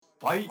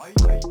Fight.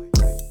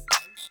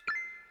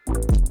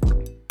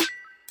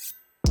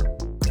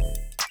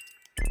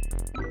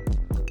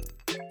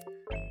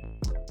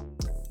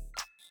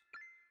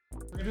 We're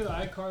gonna do the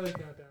iCarly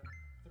countdown.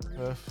 3,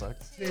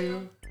 Perfect.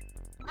 2.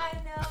 I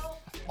know.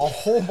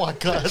 Oh my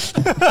god.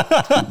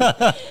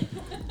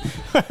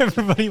 Hi,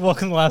 everybody.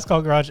 Welcome to Last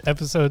Call Garage,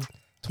 episode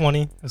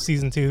 20 of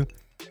season 2.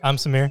 I'm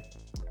Samir.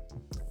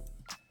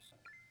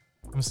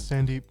 I'm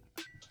Sandeep.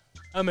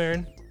 I'm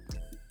Aaron.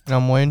 And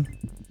I'm Wayne.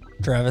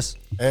 Travis.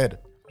 Ed.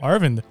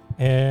 Arvind.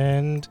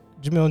 And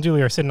Jamil and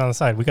Julie are sitting on the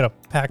side. We got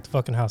a packed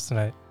fucking house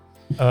tonight.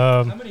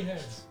 How many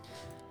heads?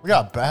 We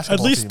got a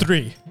basketball At least team.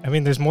 3. I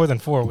mean, there's more than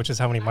 4, which is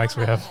how many mics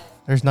we have.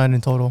 There's 9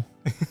 in total.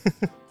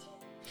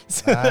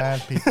 9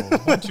 people.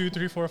 1, 2,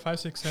 3, 4, 5,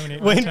 6, 7,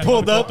 8, Wayne 9, 10,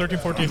 pulled 11, up. 12, 13,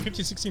 14,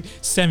 15, 16,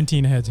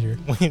 17 heads here.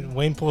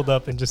 Wayne pulled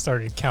up and just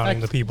started counting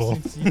the people.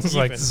 It's It's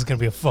like, even. this is going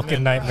to be a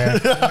fucking nightmare.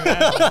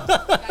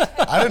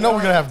 I didn't know we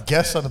were going to have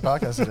guests on the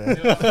podcast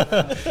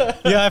today.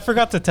 Yeah, I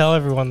forgot to tell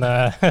everyone that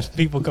I had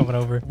people coming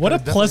over. What a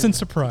Definitely- pleasant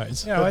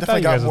surprise. Yeah, I thought Definitely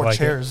you got guys would more like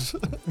chairs.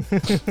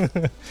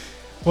 it.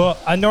 Well,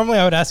 I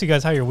would ask you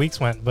guys how your weeks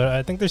went, but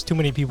I think there's too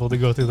many people to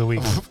go through the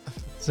week.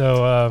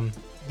 So,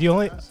 the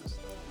only...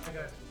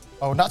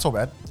 Oh, not so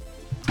bad.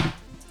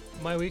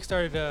 My week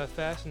started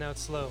fast and now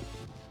it's slow.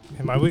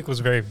 And my week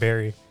was very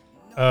berry.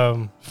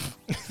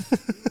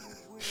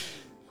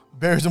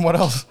 Berries and what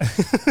else?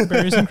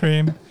 Berries and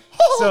cream.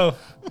 So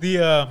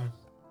the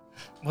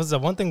what's the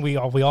one thing we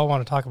all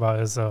want to talk about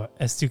is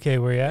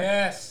S2K where you at?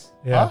 Yes.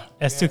 Yeah. Huh?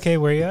 S2K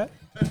where you at?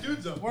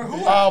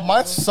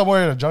 Mine's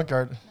somewhere in a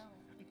junkyard.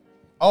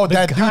 Oh,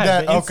 that dude guy,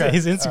 that. Okay.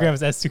 His Instagram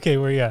is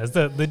S2K where you at? It's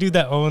the dude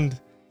that owned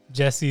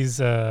Jesse's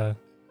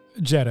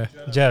Jetta.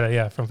 Jetta,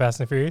 yeah, from Fast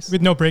and Furious.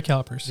 With no brake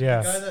calipers.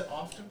 Yeah. that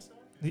offed himself?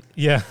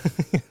 Yeah.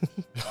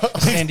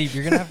 Sandy,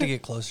 you're going to have to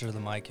get closer to the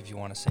mic if you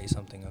want to say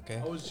something,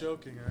 okay? I was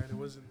joking, alright? It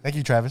wasn't. Thank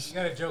you, Travis. You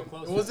gotta joke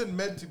close. It wasn't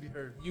meant to be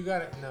heard. You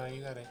got it. No,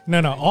 you got it.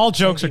 No, all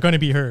jokes are going to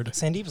be heard.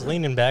 Sandeep's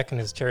leaning back in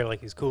his chair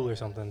like he's cool or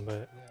something,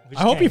 but we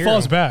just I hope can't he hear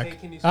falls him. back. Hey,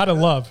 can you Out of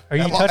speak love. Are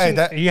you Hey, touching?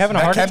 that- Are you having a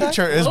that heart camping attack?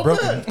 chair is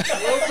broken. Let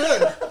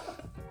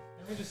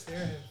me just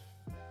stare at him.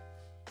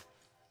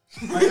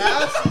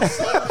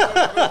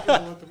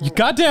 You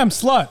goddamn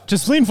slut.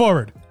 Just lean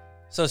forward.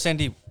 So,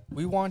 Sandy,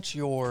 we want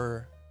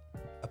your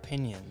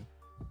opinion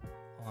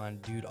on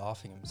dude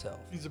offing himself.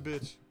 He's a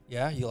bitch.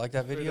 Yeah? You like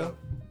that Straight video? up.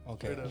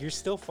 Okay. Straight up. You're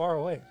still far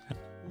away.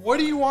 What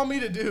do you want me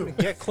to do?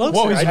 Get closer.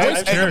 Whoa, his I- voice I- Hey,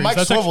 the carries. mic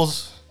That's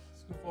swivels.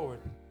 Scoot forward.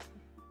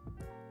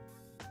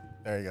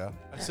 There you go.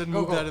 I said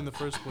move that in the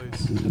first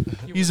place.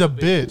 You He's were a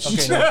bitch.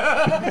 Okay,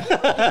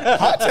 no,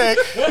 Hot take.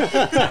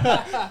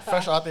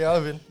 Fresh out the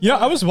oven. You know,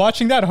 I was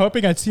watching that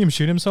hoping I'd see him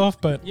shoot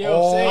himself, but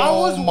Oh, same. I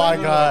was my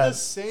wondering God. the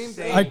same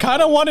thing. I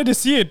kind of wanted to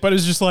see it, but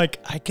it's just like,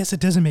 I guess it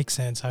doesn't make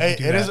sense how Hey,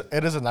 to do it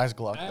that. is a nice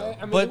Glock, though.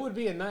 I mean, But- it would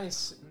be a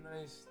nice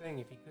thing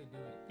if he could do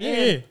it. Yeah,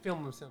 And yeah.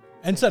 film himself.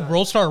 And said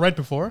Roll Star right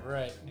before.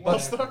 Right.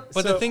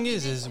 but the thing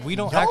is we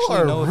don't Y'all actually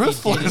are know if he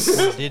ruthless. did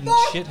or didn't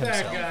shit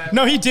himself.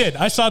 No, he did.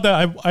 I saw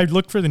that. I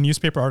looked for the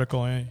newspaper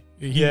article. And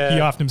he Yeah.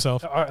 offed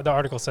himself. The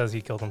article says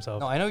he killed himself.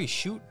 No, I know he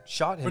shot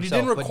himself. But he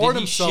didn't record did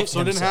he himself, shit so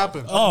it didn't himself?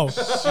 happen. Oh,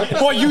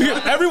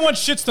 well, everyone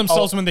shits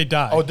themselves when they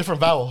die. Oh, different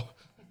vowel.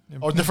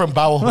 Oh, different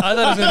vowel. I thought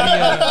it was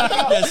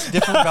gonna be. Yes,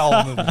 different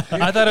bowel movement.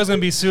 I thought it was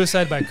gonna be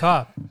suicide by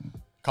cop.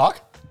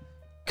 Cock?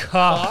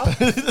 Cop.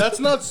 That's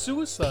not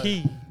suicide.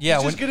 Yeah,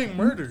 He's when, just getting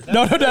murdered.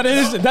 No,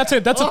 that's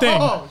it. That's a thing.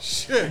 Oh,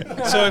 shit.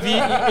 So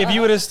if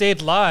you would have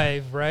stayed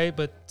live, right?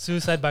 But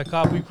suicide by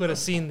cop, we could have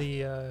seen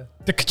the.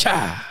 The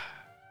ka-cha.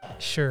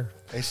 Sure.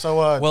 Hey, so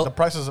Well- the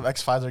prices of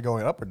X5s are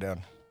going up or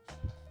down?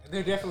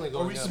 They're definitely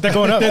going up. They're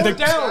going up.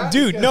 down.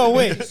 Dude, no,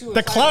 wait.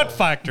 The clout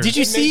factor. Did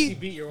you see?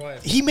 beat your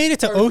wife? He made it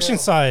to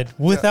Oceanside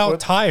without with-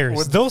 tires.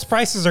 with- Those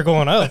prices are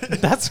going up.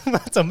 That's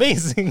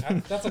amazing.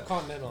 That's a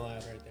Continental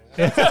ad right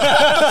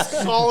there.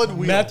 Solid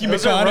wheel. Matthew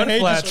Those are run McConaughey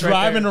flats just right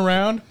driving there.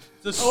 around?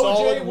 It's a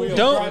solid OJ wheel. was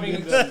Don't- driving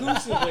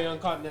exclusively on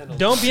Continental.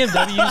 Don't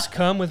BMWs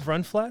come with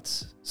run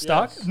flats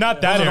stock? Not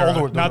that Those are the era.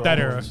 older ones, Not those are that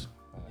older era. ones.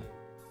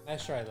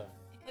 Nice try though.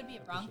 It could be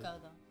a Bronco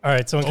though. All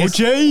right, so in case OJ.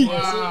 See,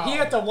 he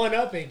had to one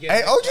up it.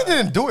 Hey, OG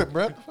didn't do it,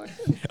 bro.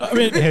 I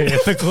mean, hey,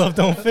 if the glove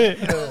don't fit,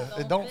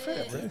 It don't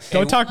fit, bro.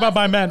 don't talk about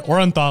my man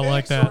Orenthal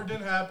like So it that.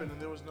 didn't happen, and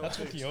there was no. That's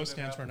what fix. the O It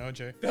stands for didn't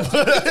in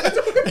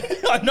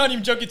OJ. I'm not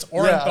even joking. It's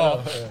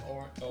Orenthal.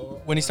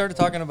 when he started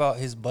talking about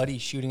his buddy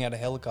shooting at a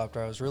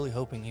helicopter, I was really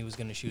hoping he was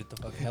going to shoot the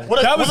fucking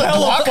helicopter. That was with a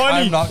hella Glock?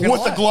 funny. I'm not gonna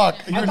With the lie.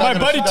 Glock. You're not My gonna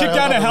buddy shoot took that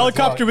down a with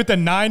helicopter Glock. with a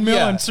 9 mil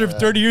Yeah. and served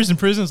 30 years in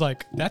prison. It's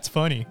like, that's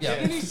funny. Yeah,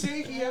 Didn't he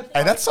say he had?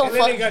 Hey, that's so And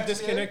then he fun. got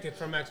disconnected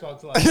from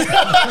Xbox Live.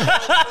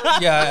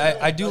 yeah,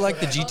 I do like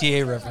the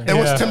GTA reference. It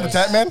was Yeah. Tim the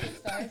Tat Man.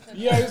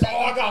 Yeah, he's like, oh,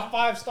 I got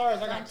 5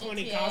 stars. I got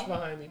 20 cops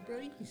behind me. Bro,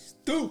 you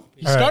stupid.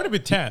 He All right. started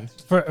with 10.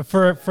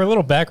 for a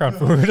little background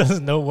for who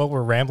doesn't know what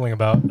we're rambling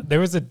about, there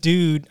was a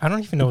dude. I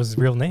don't even know his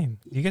real name.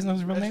 Do you guys know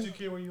his real name?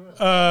 S2K, where you at?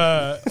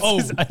 Oh,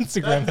 His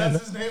Instagram handle.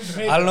 That's his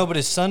name. I don't know, but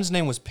his son's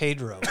name was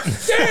Pedro.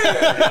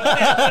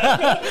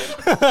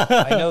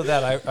 I know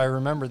that. I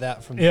remember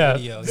that from the Yeah.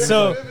 video. He was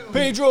So- like,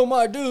 Pedro,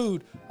 my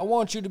dude. I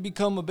want you to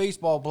become a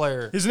baseball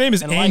player. His name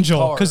is and like Angel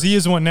cars." because he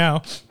is one now.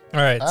 All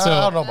right, I so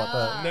don't know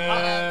about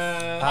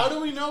that. How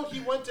do we know he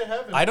went to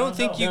heaven? I don't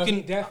think you No, he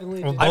can.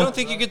 definitely. Well, did. I both- don't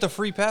think you get the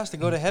free pass to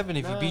go to heaven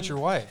if you beat your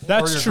wife. or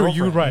That's your true.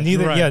 You're girlfriend. right.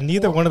 neither, you're right. yeah,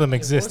 neither one of them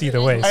exist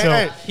either way. Hey, So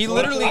hey, He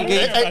literally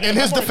gave. in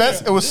his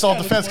defense, it was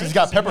self-defense because he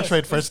got pepper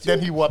sprayed first,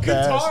 then he whooped the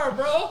ass. Guitar,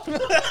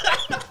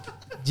 bro.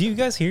 do you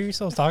guys hear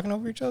yourselves talking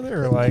over each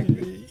other, or like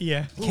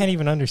Yeah. you can't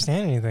even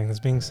understand anything that's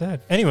being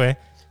said? Anyway,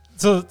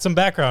 so some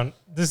background.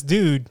 This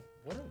dude,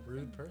 What a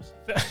rude person.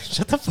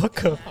 shut the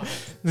fuck up.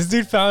 This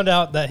dude found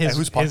out that Hey, his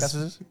whose podcast his,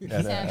 is this?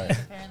 Yeah, Sam, yeah,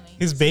 apparently.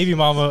 his baby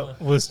mama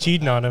was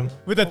cheating on him.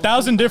 With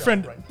 1,000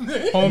 different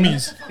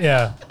homies.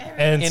 Yeah,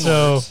 and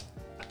so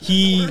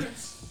he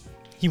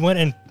went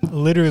and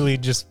literally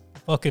just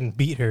fucking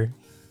beat her,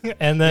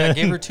 and Yeah, then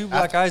gave her 2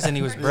 black eyes and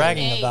he was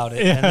bragging about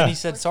it, and then he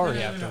said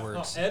sorry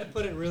afterwards. Ed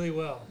put it really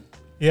well.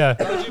 yeah,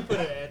 How would you put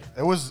it, Ed?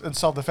 It was in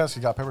self-defense.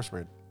 He got pepper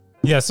sprayed.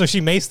 yeah. So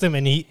she maced him,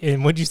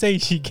 and what'd you say?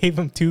 She gave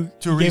him two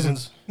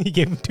reasons. He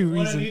gave him 2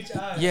 reasons.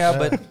 Yeah,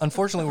 but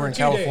unfortunately we're in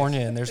California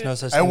and there's no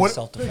such And thing what- as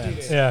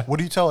self-defense. Yeah. What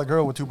do you tell a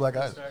girl with 2 black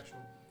eyes?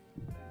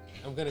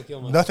 I'm gonna kill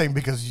myself. Nothing,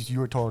 because you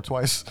were told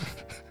twice.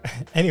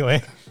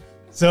 Anyway,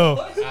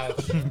 so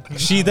Ouch.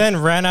 she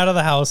then ran out of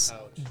the house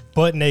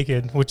butt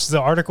naked, which the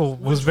article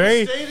was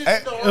very.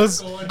 It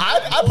was-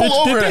 I pull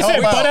over Did and they say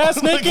help butt out.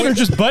 ass naked or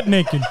just butt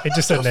naked? It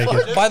just said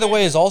naked. By the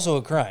way, is also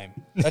a crime.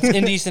 That's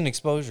indecent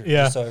exposure.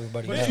 Yeah. Just so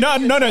everybody knows.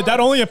 No. That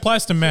only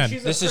applies to men.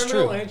 She's This a is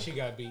criminal true. and she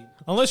got beat.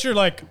 Unless you're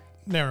like,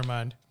 never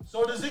mind.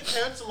 So does it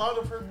cancel out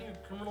of her being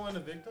a criminal and a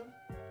victim?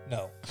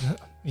 No.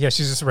 Yeah,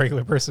 she's just a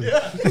regular person.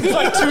 It's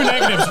like 2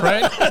 negatives,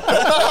 right? That's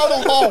not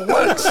how the law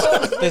works.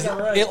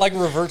 It like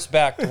reverts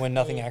back to when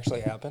nothing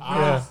actually happened.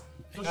 Yeah.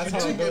 So That's she how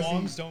didn't get beat.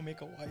 Longs don't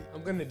make a white.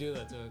 I'm gonna do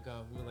that to a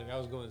cop. Like I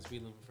was going to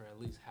speed limit for at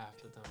least half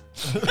the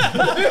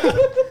time.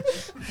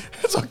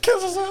 So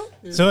kiss us out.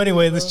 So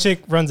anyway, this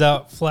chick runs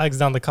out, flags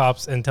down the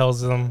cops, and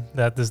tells them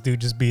that this dude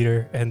just beat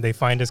her. And they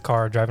find his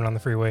car driving on the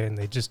freeway, and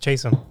they just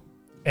chase him.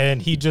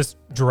 And he just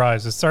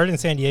drives. It started in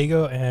San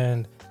Diego,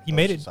 and he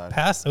made it Oceanside.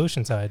 past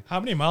Oceanside. How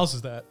many miles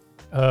is that?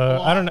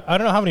 I don't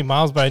know how many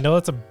miles, but I know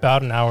it's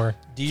about an hour.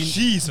 Do you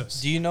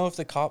Jesus. do you know if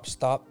the cop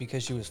stopped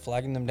because she was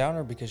flagging them down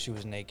or because she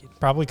was naked?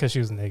 Probably because she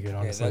was naked, Okay,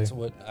 honestly. that's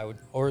what I would,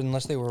 or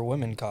unless they were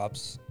women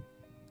cops.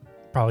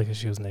 Probably because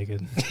she was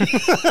naked.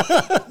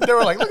 They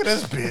were like, look at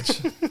this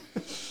bitch.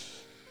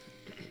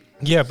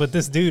 Yeah, but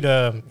this dude,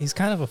 he's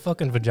kind of a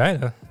fucking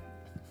vagina.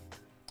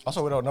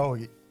 Also, we don't know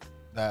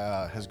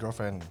that his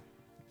girlfriend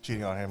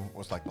cheating on him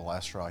was like the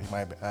last straw. He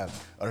might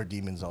have other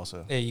demons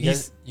also. Hey,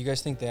 He's- you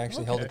guys think they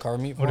actually held a car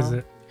meet for What is him?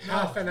 it?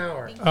 Half an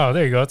hour. Oh,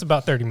 there you go. It's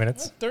about 30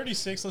 minutes.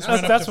 36. Let's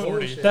That's, run up that's to what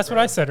 40. that's what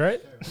I said,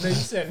 right? No, you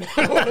said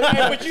Hey,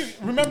 but you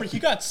remember he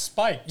got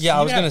spiked. Yeah, I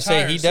He was didn't gonna have say,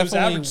 he tires, so his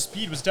definitely- average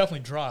speed was definitely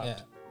dropped. Yeah.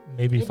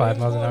 Maybe Yeah, 5 but he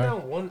miles was an going hour.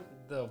 down one-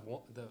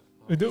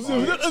 the There's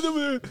going At down least you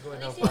were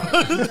drive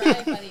by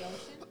the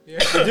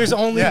ocean.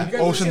 only Yeah, You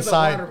guys see the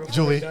water before Oceanside,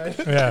 Julie. we died?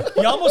 yeah.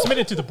 He almost made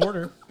it to the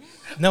border.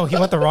 No, he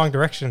went the wrong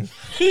direction.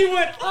 He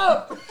went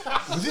up.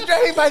 Was he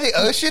driving by the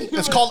ocean?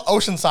 It's called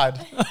Oceanside.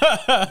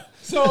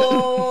 So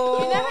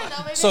You never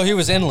know. Maybe So he it's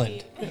was a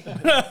inland. movie.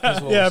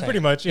 Yeah, pretty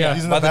much. Yeah.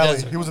 He's in By the the valley.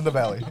 desert. He was in the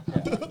valley.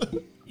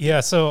 Yeah.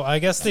 So I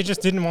guess they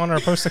just didn't want to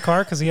approach the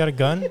car because he had a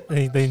gun.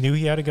 They knew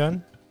he had a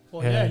gun.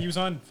 Well, Yeah. yeah, he was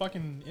on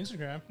fucking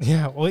Instagram.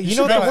 Yeah. Well, you know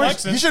should what be the on-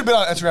 worst? He should have been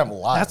on Instagram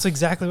live. That's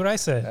exactly what I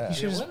said.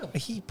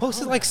 He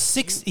posted like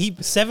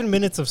 7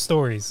 minutes of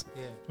stories.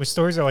 Yeah. Which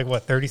stories are like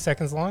what 30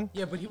 seconds long?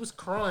 Yeah, but he was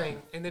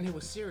crying, and then he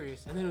was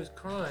serious, and then he was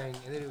crying,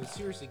 and then he was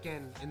serious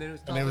again, and then he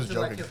was then talking he was to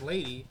like joking. his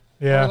lady.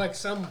 Yeah. Or like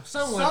someone.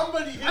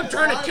 Somebody hit I'm his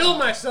trying to eye kill out.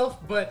 myself,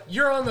 but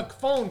you're on the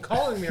phone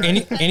calling me.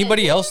 Right now.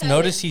 Anybody else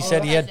notice he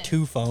said he had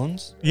 2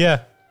 phones?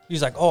 Yeah.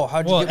 He's like, oh,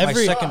 how'd you Well, get my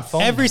every second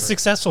phone? every number?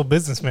 successful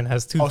businessman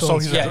has 2 Oh, so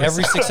phones. he's a Yeah, drug-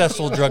 every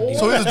successful drug dealer.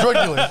 So he's a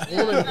drug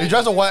dealer. He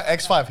drives a white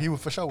X5. He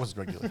for sure was a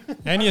drug dealer. It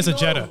And he has a No, it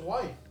Jetta. was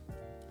white.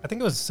 I think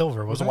it was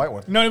silver. was a Wasn't white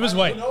one. No, it was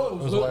white. No, it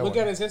was Look, white look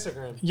one. at his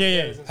Instagram.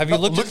 Yeah. Have you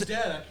looked He's at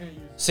dead. I can't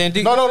use it.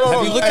 Sandy? No.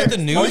 Have you looked at the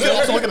Oh, news? you can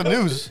also look at the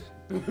news.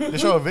 They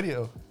show a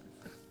video.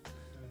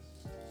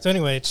 So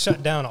anyway, it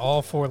shut down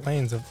all 4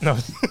 lanes of no.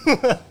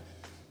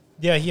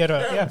 Yeah, he had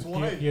a it's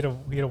white. he had a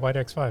white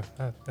X5.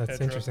 That's Pedro.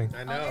 interesting. I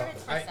I'll know. give it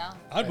to myself.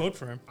 I'd vote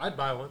for him. I'd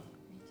buy one.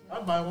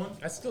 I'd buy one.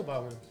 I'd still buy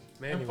one.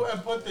 Man, And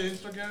put the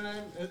Instagram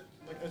name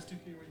like S2K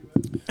where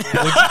you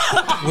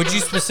at. Would you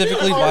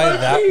specifically buy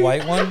that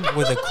white one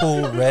with a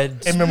cool red In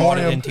spotted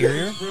memoriam.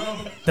 interior?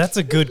 That's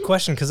a good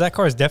question because that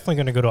car is definitely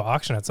going to go to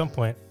auction at some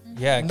point.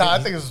 Yeah. it Nah, I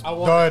could- think it's I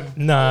want- done.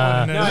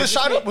 Nah. No. Was it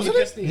shot up? Was it?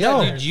 just yeah,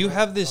 No. dude, you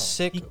have this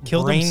sick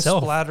killed brain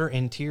himself. splatter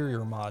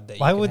interior mod that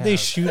you Why can would they have.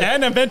 shoot?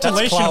 And a That's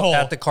ventilation clout hole.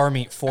 at the car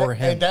meet for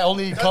Hey, him. that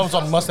only comes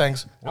on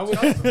Mustangs. I would,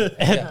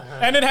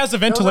 And it has a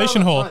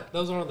ventilation hole.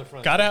 Those are on the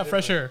front. Gotta have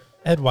fresh air.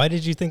 Ed, why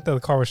did you think the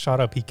car was shot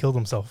up? He killed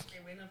himself.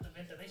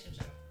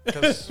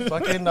 Because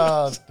fucking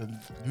the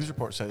news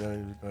report said they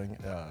were going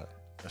a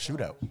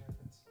shootout.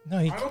 No,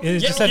 it Yeah,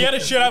 just he had said a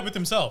shit out with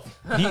himself.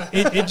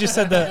 it just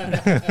said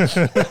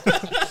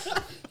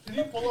that.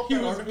 Can you pull up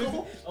that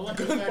article? I'll let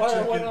you fact Gunfire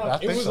check went it. off. I It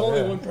think was so, only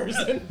yeah. one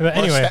person. But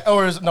anyway,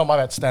 No, my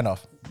bad. Standoff.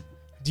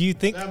 do you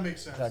think That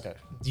makes sense. Okay.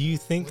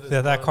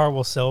 that car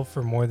will sell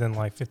for more than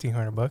like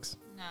 $1,500?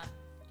 Nah.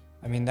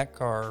 I mean, that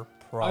car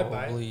I'd buy it.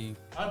 probably.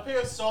 I'd pay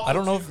a solid I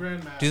don't know if-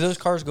 $2,000 max. Do those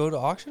cars go to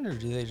auction or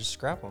do they just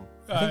scrap them?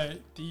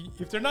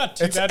 If they're not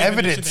too It's bad of a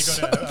condition, evidence.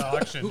 they go to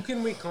auction. Who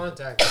can we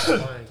contact for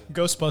buying?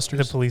 Ghostbusters.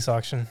 The police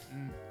auction.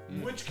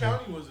 Which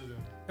county was it in?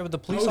 Yeah, but the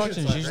police Oceanside,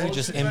 auctions right? usually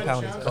just Oceanside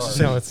impounded Challenge. cars.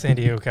 So it's San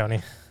Diego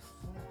County.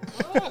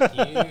 Fuck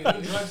you. You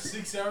drive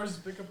 6 hours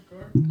to pick up a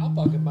car? I'll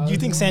fucking buy Do you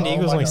it. think San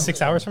Diego is my only God.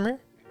 6 hours from here?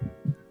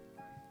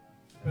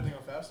 Depending how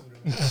fast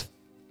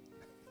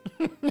I'm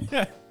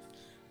driving.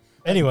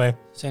 Anyway,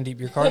 Sandeep,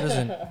 your car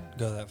doesn't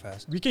go that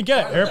fast. We can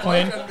get an I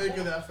airplane. can't make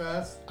it that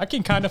fast. I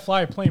can kind of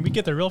fly a plane. We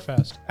get there real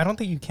fast. I don't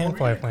think you can Or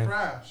fly a we're gonna plane.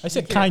 Crash. I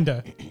said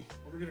kinda.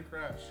 Or we're gonna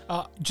crash.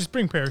 Just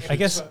bring parachutes. I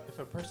guess If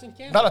a person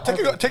can. No, take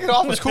it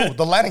off is cool.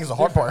 The landing is the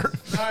hard part.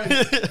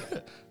 Nice.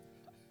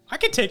 I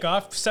could take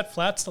off, set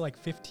flats to like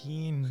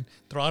 15,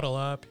 throttle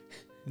up.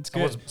 It's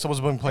good.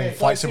 Someone's been playing Hey,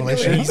 flight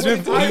simulation. he's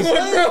been, Flight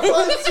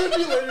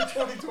Simulator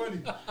 2020.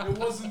 It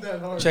wasn't that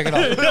hard. Check it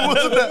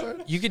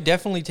out. You could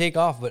definitely take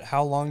off, but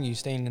how long are you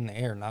staying in the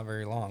air? Not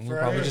very long. You're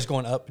probably Right. just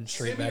going up and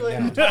straight back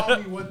Simulator down.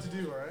 taught me what to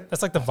do, alright?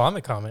 that's like the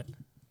vomit comet.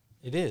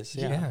 It is,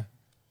 Yeah. yeah.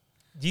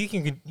 Do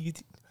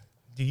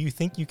you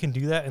think you can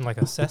do that in like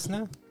a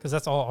Cessna? Because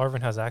that's all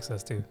Arvin has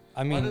access to.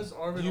 I Why mean, does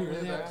Arvin you only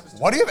really have have access to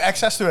Why do you have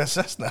access to a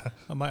Cessna?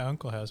 My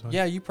uncle has one.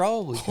 yeah, you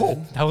probably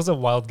could. That was a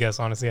wild guess,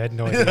 honestly. I had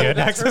no idea you had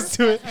access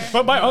to it.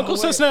 But my uncle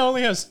wait. Cessna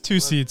only has 2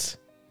 seats.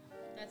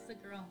 That's the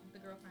girlfriend.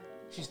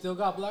 She still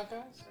got black eyes?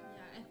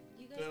 Yeah, and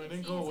you guys Damn, it can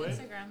didn't see go his away?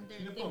 Instagram.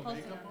 She didn't They put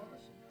posted makeup on.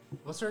 on?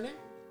 What's her name?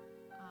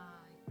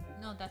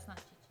 No, that's not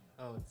Chichi.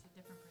 Oh, It's a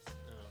different person.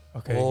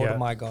 Okay, Oh yeah.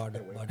 my God,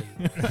 buddy.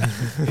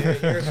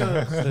 here it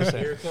comes. Listen.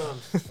 Here it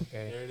comes.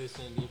 Okay. There it is,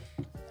 Sandy.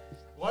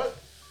 What?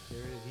 There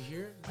it is. You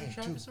hear it?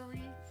 Travis over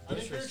here? I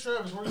didn't hear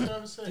Travis. What did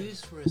Travis say?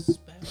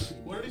 Disrespect.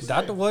 What did he say?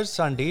 That was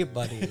Sandeep,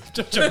 buddy. You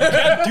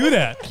can't do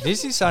that.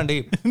 This is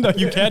Sandeep. No,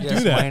 you can't Yes,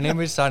 do that. my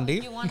name is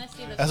Sandeep. You want to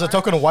see the As a car?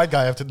 token of white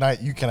guy of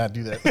tonight, you cannot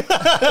do that.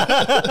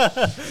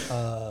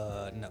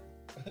 No.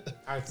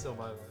 I'd still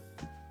buy one.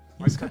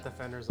 Let's cut the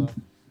fenders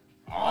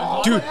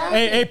off. Dude,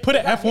 hey, put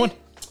an F1.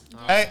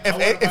 Hey,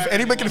 if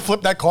anybody can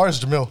flip that car, it's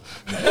Jamil.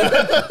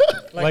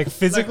 Like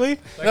physically?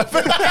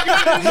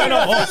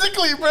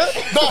 Physically, bro.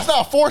 No, it's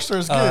not. Forster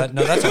is good.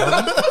 No, that's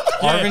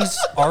Arvin.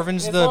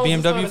 Arvin's the long as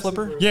it's not BMW a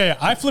flipper. Subaru. Yeah,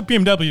 I flip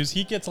BMWs.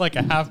 He gets like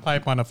a half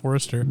pipe on a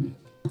Forester.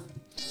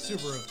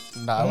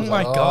 Subaru. Nah, I Oh was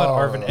my like, God, oh.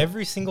 Arvin!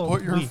 Every single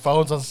Put your week.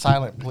 phones on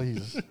silent,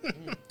 please.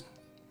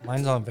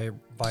 Mine's on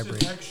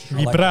vibrate. Extra.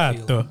 I like the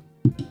Vibrato.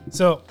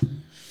 So,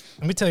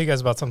 let me tell you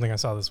guys about something I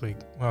saw this week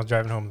when I was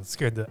driving home that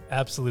scared the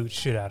absolute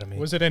shit out of me.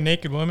 Was it a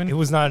naked woman? It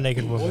was not a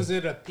naked woman. Was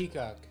it a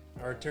peacock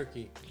or a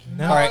turkey?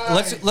 No. All right,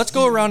 let's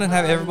go around and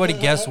have everybody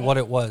guess what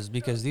it was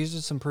because these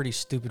are some pretty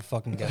stupid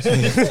fucking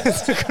guesses.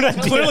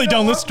 Clearly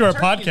don't listen to our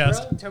Turkey,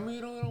 podcast. bro. Tell me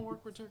you don't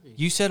work with turkeys.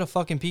 You said a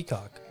fucking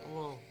peacock.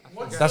 Well,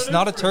 What's That's the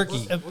not a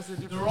difference? turkey. what's the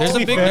difference? There's a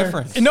be big fair.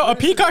 difference. No, a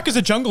peacock is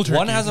a jungle turkey.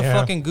 One has a Yeah.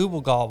 fucking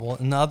Google gobble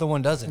and the other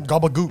one doesn't.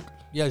 Gabagook.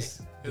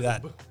 Yes,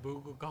 that.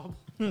 Boogle gobble.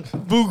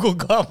 Boogle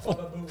gobble.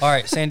 All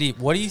right, Sandeep,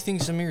 what do you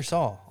think Samir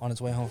saw on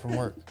his way home from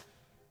work?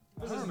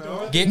 I don't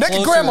know. Get Naked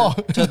closer grandma.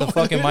 to the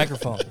fucking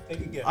microphone.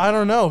 I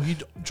don't know. He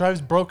drives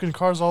broken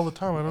cars all the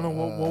time. I don't know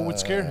what would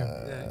scare him.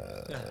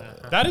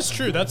 That is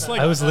true. That's like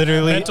I was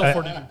literally, mental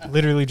fortitude.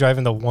 literally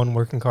driving the one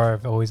working car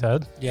I've always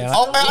had. Yeah.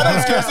 Oh, I know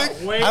the scariest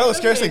thing. Wait I know the a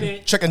scariest thing.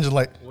 minute. Check engine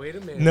light. Wait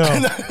a minute. No,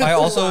 I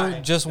also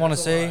just want to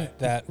say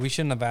that we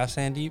shouldn't have asked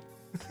Sandeep.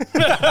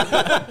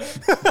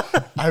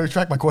 I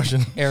retract my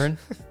question. Aaron,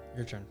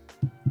 your turn.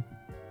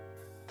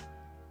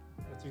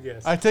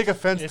 I take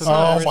offense to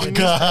Oh that. my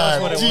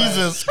God.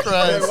 Jesus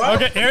Christ.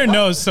 Okay, Aaron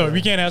knows, so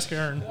we can't ask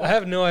Aaron. I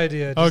have no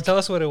idea. Just Okay. tell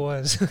us what it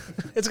was.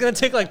 It's gonna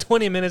take like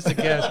 20 minutes to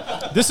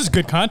guess. This is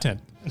good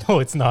content. no,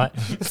 it's not.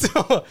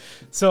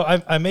 So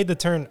I made the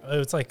turn.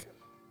 It's like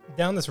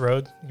down this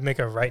road. You make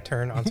a right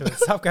turn onto it.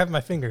 Stop grabbing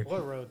my finger.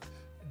 What road?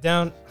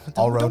 Down.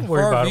 All Don't road. For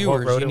worry our about what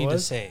viewers, road you it need to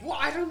was. say. Well,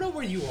 I don't know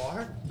where you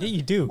are. Yeah,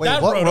 you do. Wait,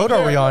 That what road road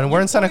over are we there. on? We're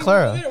in Santa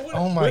Clara.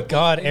 Oh my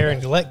God, Aaron!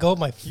 Let go of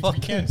my We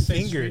fucking can't say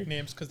finger. street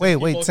names because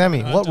Wait,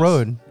 Sammy, what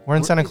road? We're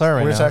in Santa Clara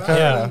We're right in now. Santa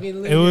Clara. Yeah,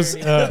 Even it was.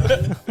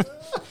 live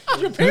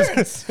Your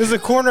parents. It was a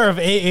corner of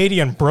 880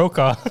 and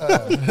Brokaw.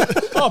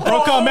 Oh,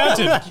 Brokaw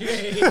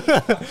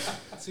Mountain.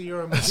 So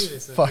you're a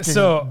Mercedes. Fucking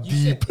So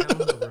You said down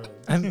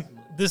the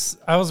road.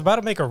 I was about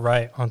to make a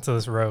right onto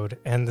this road,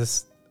 and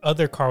this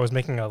other car was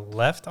making a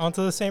left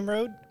onto the same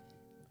road.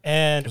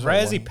 And There's right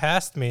like as he one-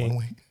 passed me, one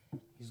way.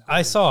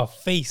 I saw a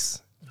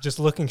face just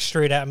looking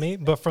straight at me,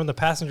 but from the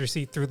passenger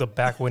seat through the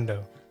back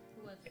window.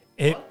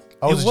 It.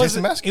 Oh, it was a Jason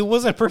wasn't, mask? it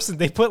wasn't a person.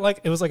 They put like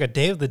it was like a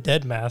Day of the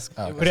Dead mask,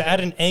 Oh, but it had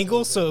an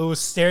angle, so it was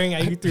staring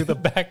at you through the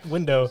back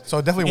window. So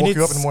it definitely And woke it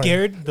you up in the morning.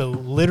 scared the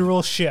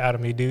literal shit out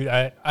of me, dude.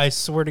 I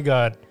swear to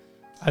God,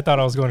 I thought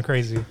I was going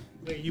crazy.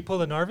 Wait, you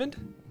pulled an Arvind?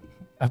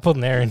 I pulled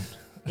an Aaron.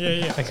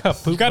 Yeah. I got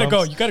poop You gotta go.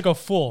 bumps. You gotta go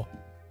full.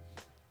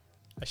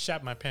 I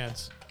shat my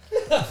pants.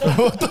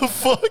 What the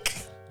fuck?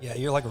 Yeah,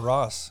 you're like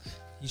Ross.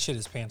 He shit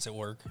his pants at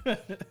work. Who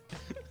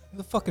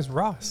the fuck is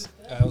Ross?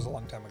 That was a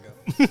long time ago.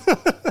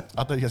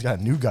 I thought you guys got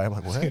a new guy. I'm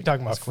like, what? You're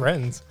talking about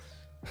friends.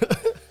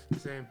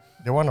 Same.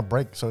 They were on a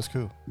break, so it's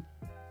cool.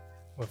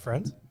 What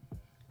friends?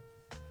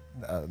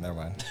 Never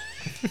mind.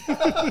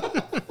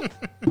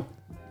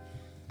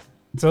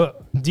 So,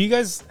 do you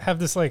guys have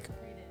this like?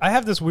 I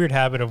have this weird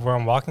habit of where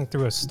I'm walking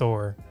through a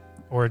store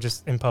or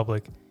just in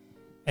public,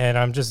 and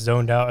I'm just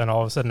zoned out, and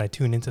all of a sudden I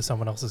tune into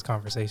someone else's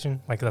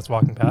conversation, like that's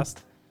walking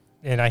past,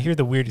 and I hear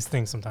the weirdest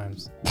things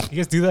sometimes. You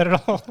guys do that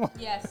at all?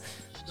 Yes.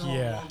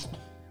 Yeah.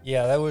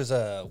 Yeah, that was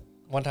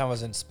one time I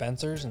was in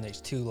Spencer's and there's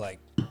two like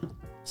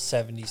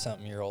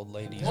 70-something-year-old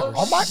ladies who were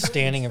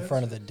standing in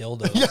front of the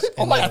dildos Yeah,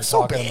 and they were that's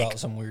so talking big. about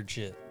some weird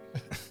shit.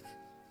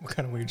 What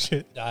kind of weird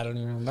shit? I don't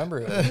even remember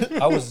it.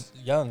 I was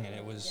young and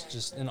it was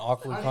just an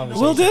awkward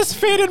conversation. Will this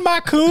fit in my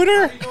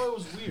cooter? How do you know it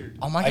was weird?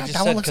 Oh my I god, just that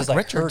one said looks because like I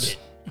heard Richards. it.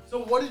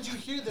 So what did you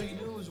hear that you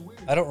knew it was weird?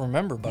 I don't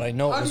remember, but I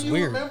know How it was do you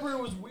weird. remember it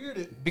was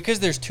weird? Because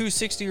there's two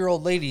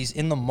 60-year-old ladies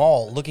in the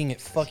mall looking at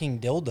fucking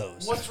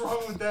dildos. What's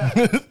wrong with that?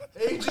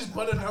 Age is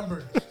but a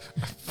number.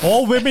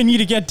 All women need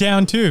to get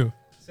down too.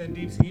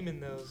 Sandeep's Heeman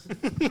knows.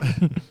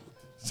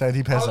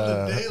 Sandeep has On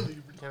the a. daily.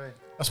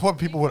 That's what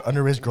people with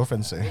underage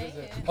girlfriends say.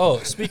 Oh,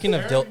 speaking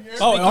of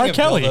R.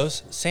 Kelly.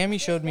 dildos, Sammy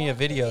showed me a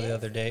video the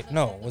other day.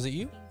 No, was it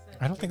you?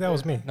 I don't think that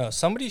was me. No,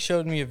 somebody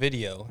showed me a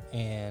video,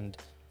 and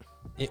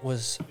it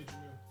was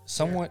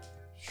somewhat.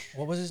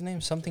 What was his name?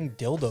 Something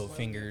dildo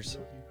fingers.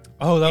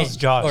 Oh, that was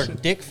Josh. Or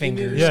dick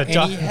fingers. Yeah, and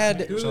Josh. he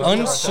had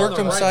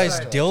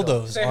uncircumcised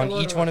dildos on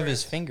each one of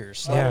his fingers,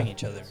 slapping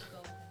each other.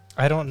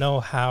 I don't know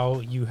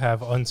how you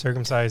have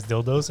uncircumcised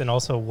dildos, and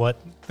also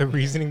what the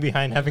reasoning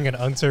behind having an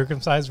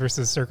uncircumcised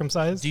versus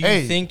circumcised. Do you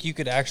Hey. think you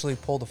could actually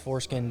pull the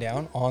foreskin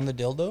down on the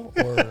dildo,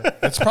 or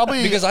It's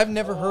probably because I've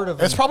never heard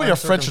of It's an probably a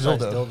French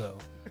uncircumcised dildo.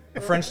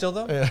 A French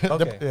dildo? Yeah.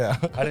 Okay. Yeah.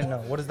 I didn't know.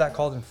 What is that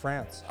called in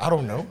France? I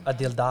don't know. A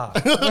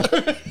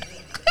dilda.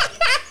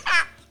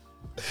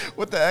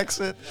 With the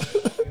accent.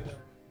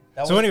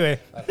 So anyway,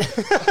 I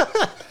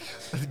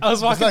was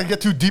Let's walking. not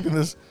get too deep in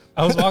this.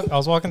 I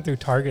was walking through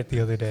Target the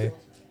other day,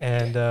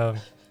 and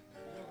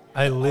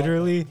I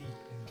literally,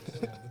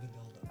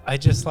 I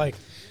just like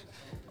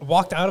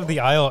walked out of the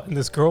aisle, and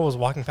this girl was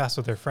walking fast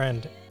with her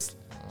friend.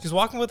 She's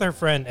walking with her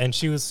friend, and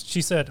she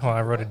said, hold on,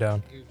 I wrote it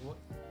down.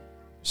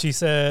 She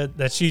said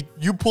that she,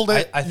 You pulled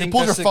it. I you think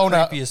pulled that's your the phone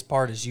out. creepiest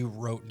part is you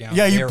wrote down.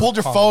 Yeah, you their pulled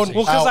your phone. conversation.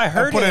 well, because out I and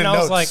heard put it, it and in I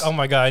was notes. like, oh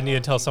my God, I need to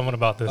tell someone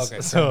about this. Okay,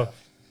 fair So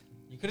enough.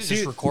 You could have See-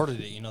 just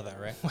recorded it. You know that,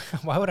 right?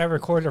 why would I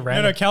record a No,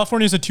 random?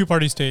 California is a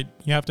two-party state.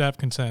 You have to have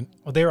consent.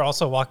 Well, they were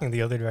also walking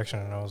the other direction,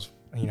 and I was,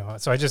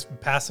 so I just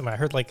passed them. I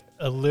heard like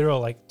a literal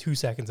like 2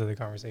 seconds of the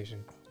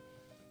conversation,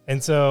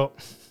 and so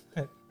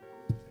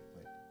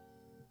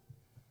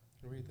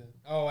Read that.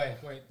 Oh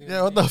wait.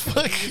 Yeah, what the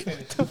fuck?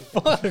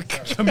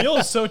 fuck. Camille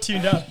is so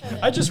tuned out.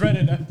 I just read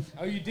it.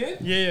 Oh, you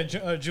did? Yeah.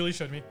 Julie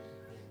showed me.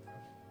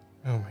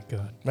 Oh my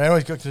God. Man,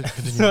 anyways, go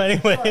continue. So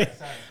anyway,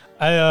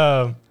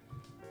 I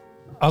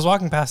was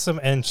walking past him,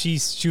 and she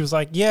was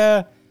like,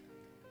 "Yeah,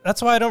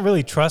 that's why I don't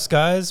really trust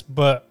guys."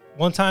 But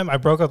one time I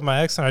broke up with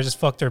my ex, and I just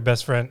fucked her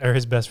best friend or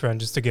his best friend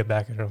just to get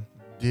back at him.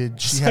 Did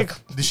she It's have?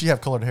 like- Did she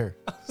have colored hair?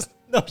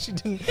 No, she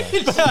didn't.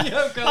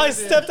 I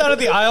stepped out of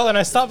the aisle and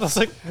I stopped. I was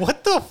like,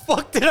 "What the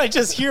fuck did I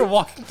just hear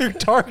walking through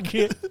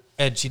Target?"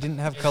 Ed, she didn't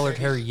have colored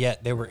hair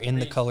yet. They were in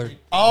the colored.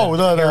 Oh,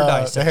 the the hair dye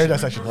hair section. dye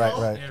section.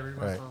 Right. Yeah, read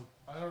my Right. phone.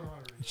 I don't know how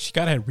to read. She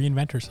gotta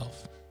reinvent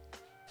herself.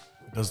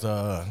 Does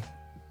the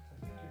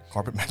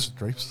carpet match the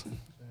drapes?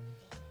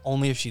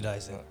 Only if she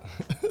dyes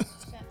it.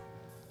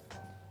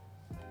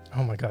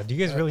 Oh my God, do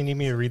you guys really need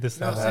me to read this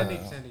No, out loud?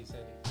 Sandy.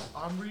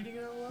 I'm reading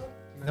it out loud?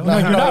 No,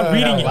 you're not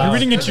reading it. Wow. You're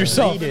reading it to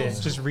yourself. Read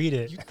it. Just read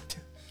it.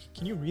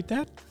 Can you read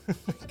that?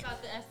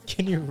 About the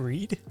Can you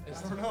read?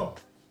 I don't know.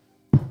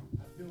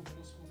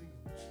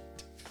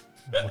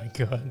 Oh my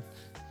God.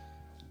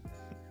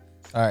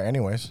 All right.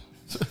 Anyways,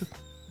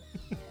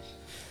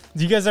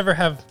 Do you guys ever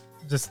have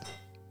just?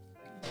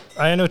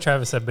 I know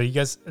Travis said, but you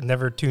guys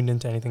never tuned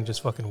into anything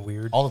just fucking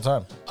weird. all the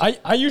time.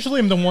 I usually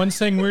am the one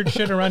saying weird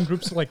shit around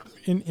groups like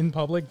in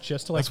public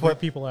just to like That's freak what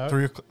people out.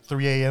 3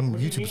 a.m.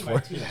 YouTube's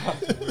for.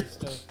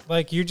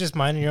 Like you're just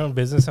minding your own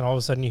business, and all of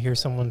a sudden you hear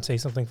someone say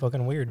something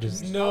fucking weird.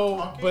 Just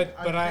No, but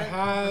I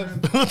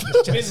have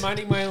been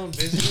minding my own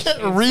business.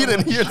 Read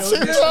and hear at the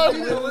same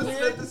time.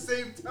 Listen at the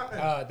same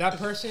time. That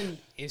person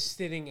is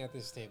sitting at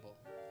this table.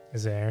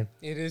 is it Aaron?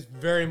 It is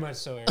very much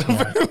so,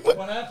 Aaron.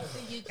 What happened?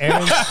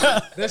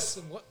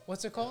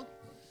 What's it called?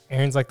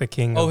 Aaron's like the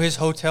king. Oh, of, his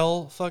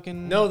hotel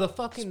fucking. No, the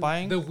fucking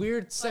Spying? the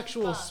weird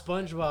sexual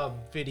SpongeBob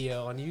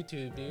video on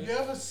YouTube, dude. You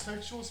have a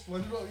sexual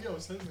SpongeBob? Yo,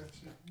 send that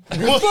shit.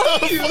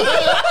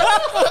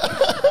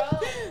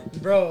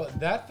 Bro,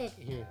 that fuck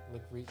here.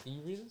 Look, can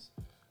you read this?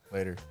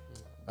 Later.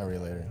 I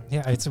read later.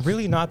 yeah, it's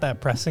really not that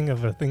pressing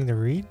of a thing to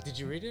read. Did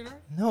you read it already?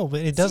 No,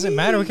 but it doesn't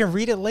matter. We can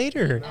read it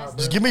later.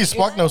 Just give me his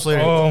Spark Notes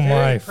later. Oh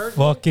my perfect.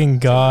 fucking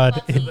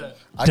God! It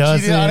I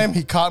cheated on doesn't. him.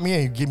 He caught me,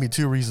 and he gave me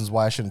 2 reasons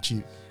why I shouldn't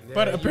cheat.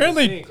 But you would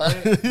apparently- think,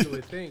 right? You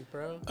would think,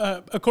 bro.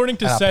 According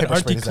to And I said pepper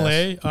sprayed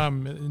Artie his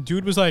Clay,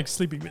 dude was like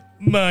sleeping with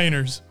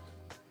minors.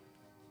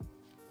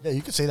 Yeah,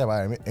 you could say that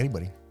about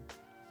anybody.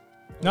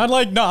 Not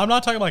like no, I'm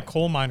not talking like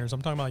coal miners.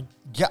 I'm talking about like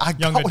Yeah, I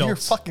Young got what you're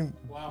adults. fucking.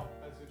 Wow,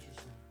 that's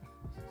interesting.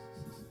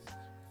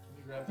 Can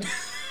you grab that?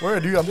 Where,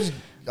 dude? I'm just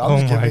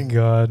Oh my giving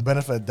God.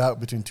 benefit of doubt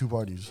between two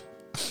parties.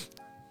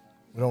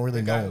 We don't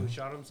really The guy know. who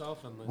shot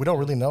himself and We don't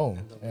really know.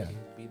 and the Yeah. lady who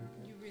beat him.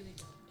 You really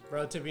don't.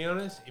 Bro, to be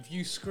honest, if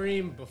you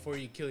scream before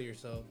you kill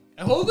yourself,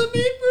 hold the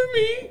meat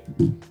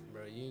for me,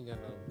 bro, you ain't got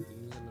no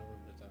room to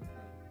talk,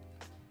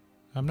 bro.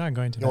 I'm not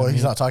going to. Well, that he's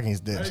meeting. not talking.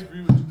 He's I dead.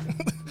 agree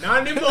with you.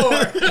 Not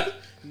anymore.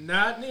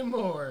 Not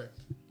anymore.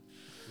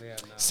 Yeah,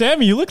 no.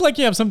 Sammy, you look like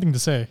you have something to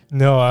say.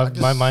 No, just-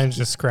 my mind's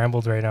just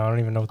scrambled right now. I don't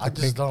even know what to I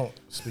just think. don't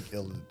speak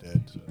ill of the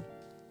dead. So.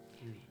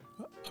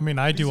 I mean,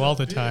 I do He's all a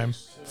the bitch, time.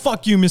 so-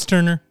 Fuck you, Miss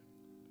Turner.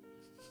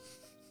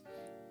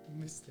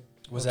 Was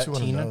Well, that two of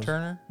them Tina knows.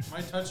 Turner? Am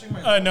I touching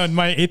my? No,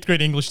 my 8th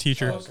grade English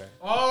teacher. Okay.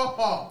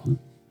 Oh,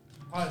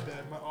 my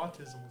bad. My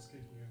autism was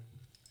kicking in.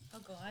 Oh,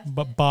 go on.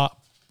 But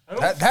bop. I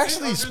don't That fit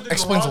actually under the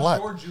explains a garage lot.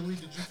 Door, Julie,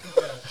 did you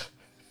forget?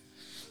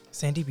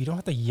 Sandeep, you don't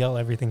have to yell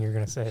everything you're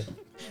gonna say.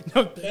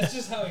 That's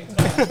just how he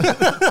talks.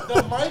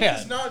 The mic Yeah.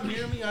 is not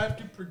near me. I have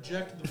to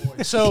project the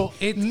voice. So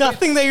it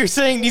Nothing that you're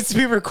saying needs to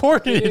be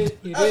recorded. it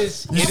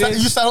is You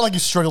sounded like you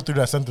struggled through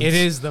that sentence. it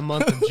is the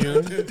month of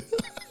June.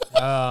 My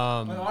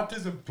Um,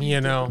 autism. peaked you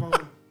at the know.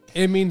 moment.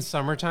 it means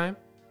summertime,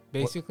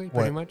 basically,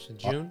 What? pretty much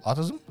June.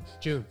 Autism?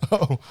 June.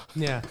 Oh,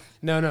 Yeah.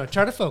 No.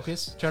 Try to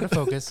focus. Try to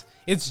focus.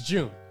 It's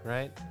June,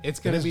 right? It's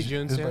gonna is be Ju-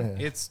 June it's soon. right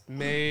here. It's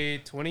May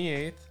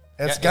 28th.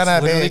 it's Yeah, gonna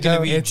literally be.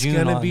 gonna be It's June.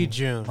 gonna on be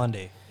June.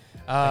 Monday.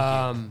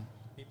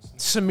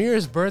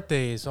 Samir's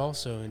birthday is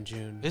also in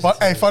June.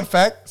 Hey, fun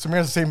fact: Samir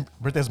has the same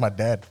birthday as my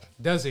dad.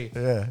 Does he?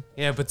 Yeah.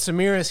 Yeah, but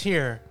Samir is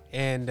here,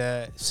 and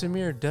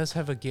Samir does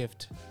have a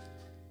gift.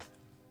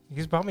 You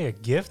just bought me a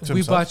gift. To We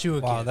himself? bought you a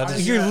Wow, gift. that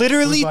is You're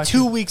literally We bought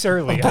 2 weeks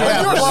early.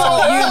 Yeah, you're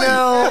so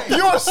early.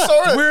 You are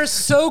so early. We're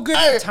so good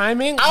Hey, at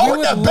timing. I We work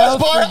would at Best love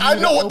Buy. for you I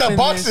know to what that open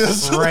box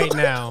this is. right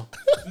now.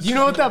 You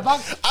know what that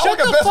box? I Shut work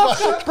at the Best fuck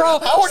Buy. up, bro.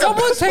 I work at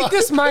Someone Best take Buy.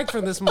 this mic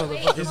from this Wait,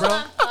 motherfucker, just bro.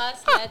 one pause.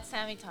 Let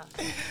Sammy talk.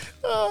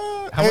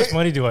 How much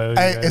money do I owe you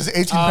Hey, guys? is it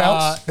 18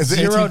 pounds? Is it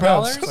 18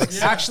 pounds?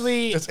 $0.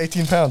 Actually, It's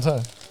 18 pounds,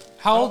 huh?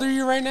 how old are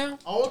you right now?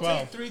 I will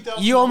take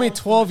 3,000. You owe me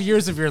 12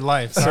 years of your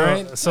life. All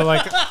right. So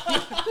like,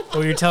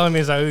 what you're telling me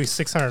is I owe you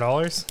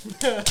 $600?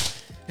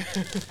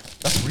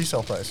 That's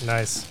resale price.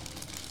 Nice.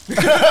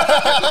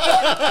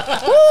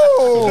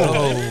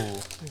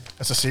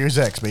 That's a Series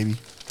X, baby.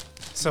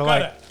 So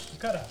like,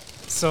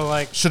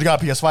 Should have got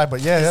PS5,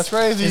 but yeah, that's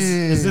crazy.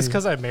 is this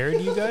because I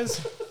married you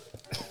guys?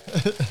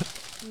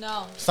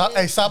 No. Stop!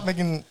 Hey, stop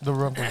making the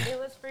room. It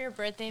was for your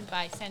birthday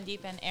by Sandeep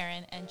and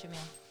Aaron and Jamil.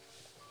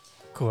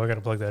 Cool. I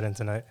gotta plug that in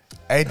tonight.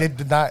 Hey, they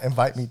did not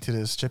invite me to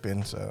this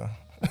chip-in, so.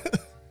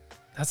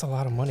 That's a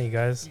lot of money,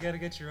 guys. You gotta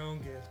get your own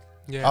gift.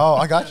 Yeah. Oh,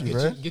 I got you, Get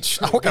bro. your-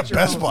 get your- I work get at your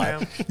Best own, Buy.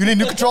 fam. You need a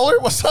new controller?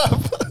 What's up?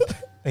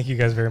 Thank you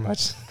guys very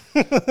much.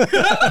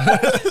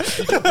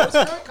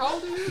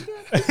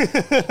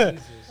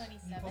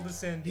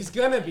 27. He's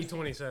gonna be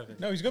 27.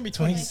 No, he's gonna be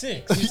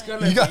 26. He's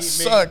gonna You be guys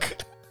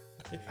suck.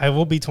 I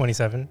will be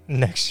 27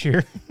 next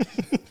year.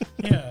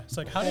 Yeah, it's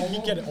like, how did he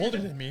get older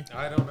than me?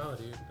 I don't know,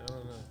 dude. I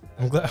don't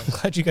know. I'm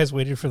glad you guys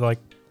waited for like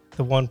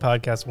the one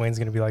podcast Wayne's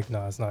gonna be like,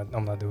 no, it's not.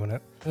 I'm not doing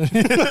it.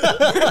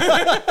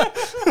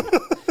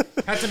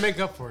 Had to make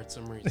up for it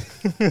some reason.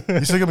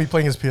 You're still gonna be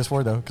playing his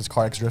PS4 though, because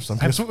Car X drifts on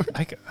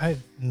PS4. I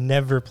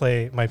never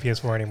play my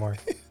PS4 anymore.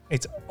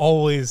 It's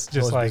always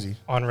just Always like busy.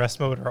 on rest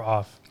mode or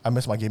off. I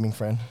miss my gaming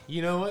friend.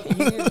 You know what?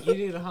 You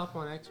need to hop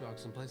on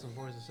Xbox and play some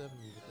Forza 7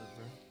 with us,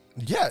 bro.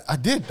 Yeah, I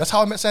did. That's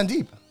how I met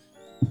Sandeep.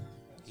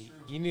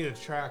 You need a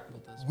track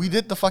with us. We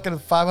did the fucking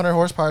 500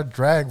 horsepower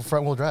drag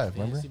front wheel drive.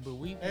 Yeah, Remember? see, but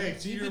we, Hey,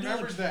 see, he we need to do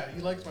remembers that.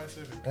 He likes my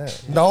Civic. Yeah.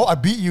 No, I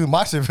beat you in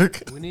my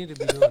Civic. We need to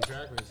be doing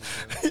track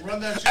racing, bro. Run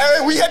that shit.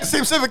 Hey, we had the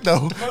same Civic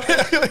though.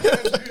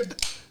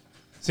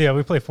 So yeah,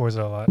 we play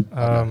Forza a lot.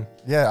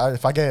 Yeah,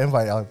 if I get an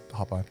invite, I'll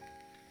hop on.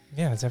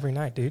 Yeah, it's every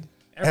night, dude.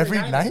 Every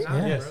night?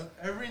 Nah, Yes. bro.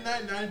 Every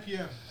night, 9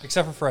 p.m.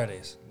 Except for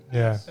Fridays.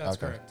 Yeah. That's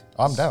Okay. correct.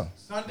 I'm down.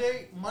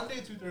 Sunday, Monday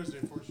through Thursday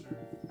for sure.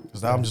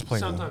 Because now I'm just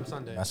playing Sometimes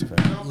Sunday. Mass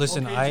Effect.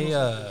 Listen,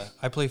 Occasional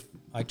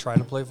I try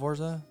to play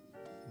Forza,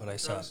 but I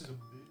suck. Sunday.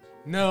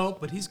 No,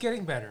 but he's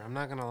getting better. I'm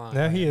not gonna lie.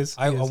 No, he is.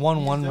 I He is.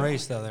 won one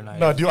race the other night.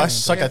 No, dude, I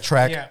suck at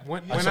track. Yeah,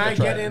 when suck I at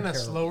get track. in a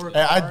slower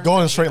Hey, I car, go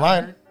in a straight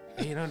line.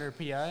 800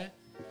 PI,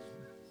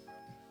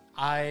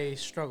 I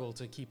struggle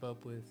to keep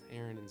up with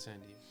Aaron and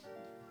Sandy.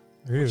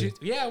 Really?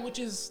 Which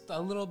is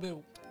a little bit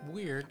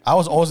weird. I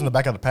was always in the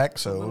back of the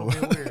pack, A little so.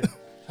 bit weird.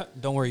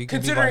 Don't worry, you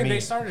can be by Considering me. they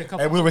started a couple.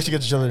 Hey, we'll race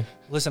against each other.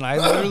 Listen, I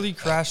literally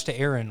crashed to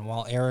Aaron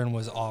while Aaron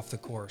was off the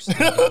course.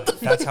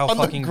 That's how On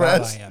the fucking bad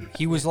grass. I am.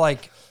 He was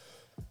like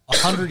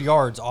 100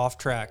 yards off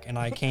track, and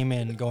I came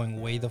in going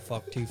way the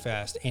fuck too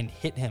fast and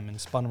hit him and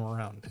spun him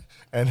around.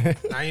 And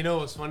Now you know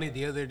what's funny?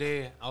 The other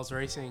day I was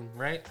racing,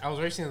 right? I was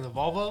racing in the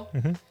Volvo.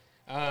 Mm-hmm.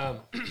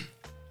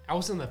 I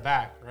was in the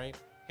back, right?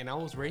 and I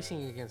was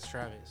racing against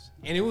Travis.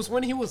 And it was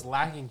when he was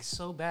lagging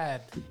so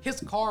bad. His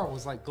car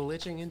was like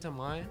glitching into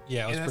mine.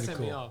 Yeah, it was and that pretty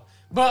set me cool. off.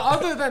 But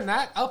other than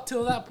that, up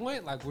till that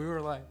point, like we were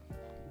like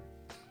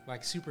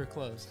super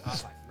close. I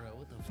was like, bro,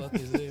 what the fuck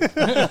is this?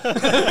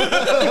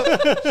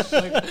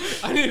 Like,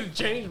 I need to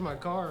change my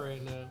car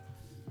right now.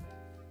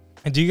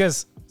 And do you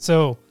guys?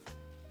 So,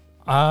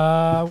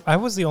 I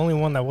was the only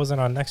one that wasn't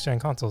on next gen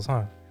consoles,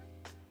 huh?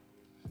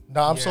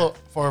 No, I'm Yeah. still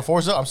for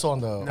Forza. I'm still on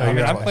the. No,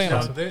 you're Xbox. I'm playing No,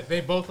 on.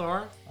 they both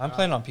are. I'm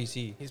playing on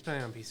PC. He's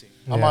playing on PC.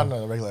 I'm Yeah. on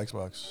the regular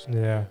Xbox.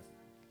 Yeah.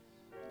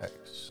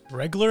 X.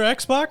 Regular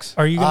Xbox?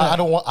 Are you gonna? I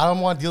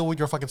don't want to deal with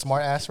your fucking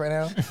smart ass right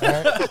now.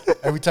 All right?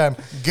 Every time,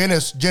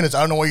 Guinness, I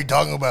don't know what you're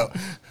talking about.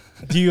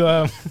 Do you?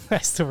 I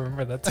still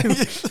remember that too.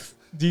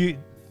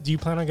 Do you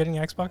plan on getting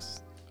an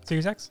Xbox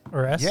Series X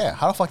or S? Yeah,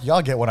 how the fuck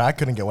y'all get one? I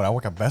couldn't get one. I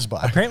work at Best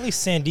Buy. Apparently,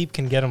 Sandeep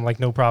can get them like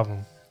no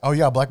problem. Oh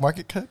yeah, black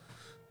market cut.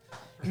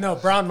 No,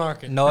 brown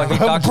market. No,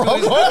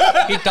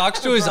 he talks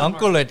to his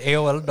uncle at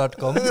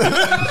AOL.com.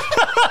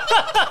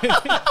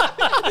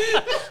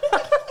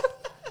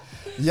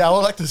 Yeah, I would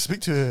like to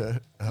speak to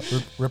a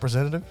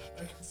representative. I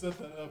can set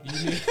that up.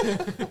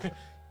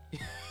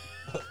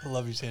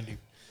 Love you, Sandy.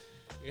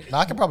 No,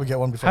 I can probably get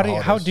one before.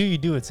 How do you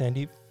do it,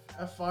 Sandeep?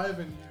 F5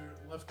 and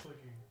you're left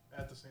clicking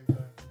at the same time.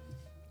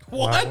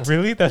 Wow,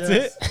 really? That's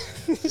Yes.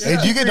 it? Hey,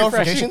 do you get Refreshing.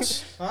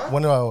 notifications Huh?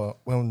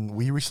 when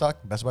we restock,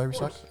 Best Buy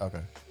restock?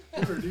 Okay,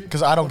 Sure, dude.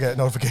 because I don't get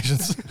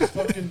notifications.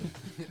 Fucking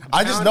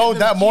I just know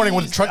that morning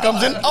when the truck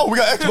comes in. Oh, we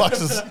got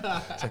Xboxes.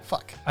 It's like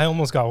fuck. I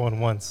almost got one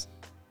once,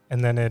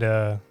 and then it.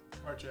 car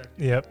check.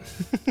 Yep.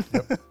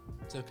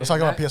 It's okay. Let's talk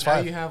about Now- PS5. Now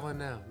you have one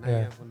now. Now you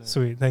Yeah. have one now.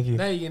 Sweet. Thank you.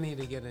 Now you need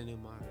to get a new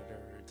monitor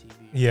or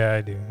TV. Yeah,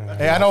 I do.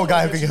 Hey, I know a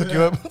guy who can hook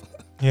you up.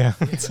 Yeah.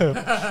 So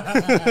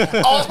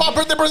Oh, it's my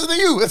birthday present to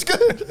you. It's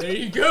good. There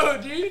you go,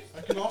 G.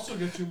 I can also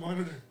get you a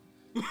monitor.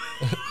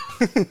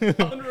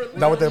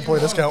 Not with the employee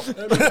discount.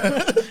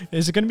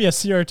 Is it going to be a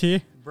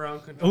CRT?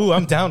 Brown control. ooh,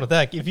 I'm down with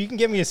that. If you can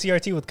get me a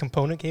CRT with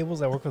component cables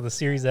that work with the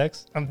Series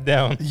X, I'm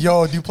down.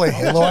 Yo, do you play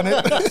Halo on it?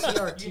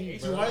 CRT,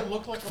 Do bro. I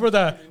look like For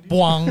the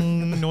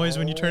boing noise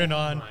when you turn it Oh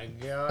on. my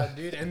god,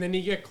 dude! And then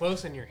you get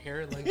close and your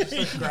hair like just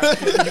like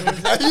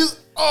gravitates. I use,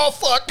 oh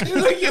fuck. You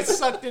like get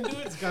sucked into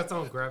it. It's got its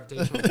own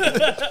gravitational.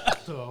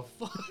 The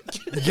fuck?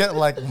 You get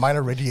like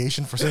minor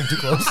radiation for sitting too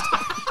close.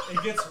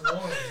 it gets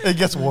warm? It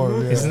gets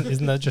warm. Yeah.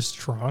 Isn't that just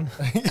Tron?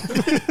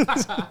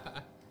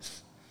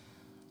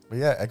 But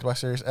yeah, Xbox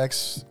Series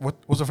X.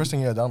 What's the first thing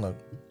you gotta download?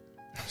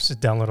 Just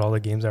download all the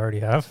games I already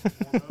have.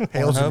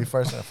 Halo's gonna be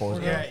first and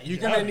Forza. Yeah, you're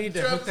gonna need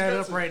to hook that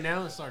up right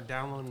now and start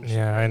downloading. shit.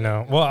 Yeah, I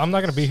know. Well, I'm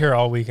not gonna be here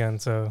all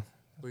weekend, so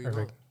Where you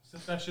perfect. going?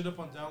 Set that shit up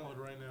on download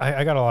right now.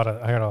 I got a lot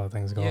of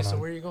things going Yeah, so on.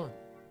 where you going?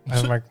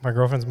 My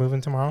girlfriend's moving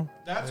tomorrow,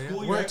 That's Oh, yeah? cool.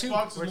 Where Your to?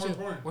 Xbox Where is more to?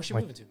 important. Where's she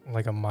Like- moving to?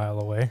 like a mile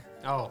away.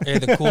 Oh, Hey,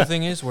 the cool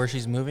thing is where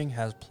she's moving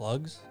has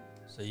plugs,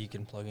 so you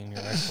can plug in your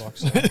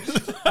Xbox.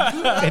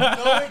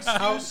 No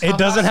excuse. It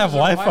doesn't have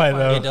Wi-Fi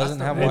though. It doesn't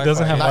have It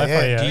doesn't have Not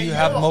Wi-Fi yet. yet. Do you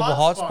have a mobile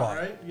hotspot?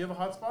 right? You have a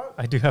hotspot?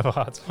 I do have a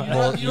hotspot.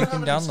 Well, don't you can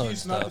have an download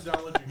excuse not to stuff.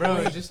 download your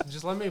bro, game.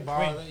 just let me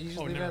borrow Wait. that. You just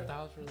Oh, leave it never at the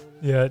house for a little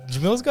bit. Yeah,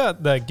 Jamil's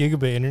got that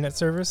gigabit internet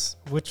service,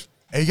 which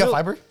Hey, you got Yo.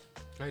 fiber?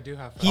 I do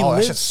have. He Oh, that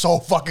lives- shit's so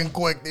fucking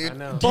quick, I dude.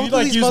 know. Do Both you of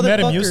like these use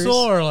motherfuckers- Metamucil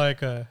or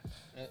like a...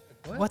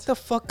 what the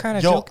fuck kind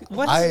of Yo, joke?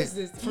 What? I- Is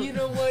this? You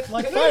know what?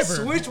 Like Can I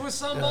fiber. switch with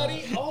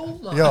somebody?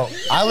 Hold on. Yo,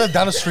 I live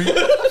down the street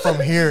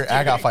from here.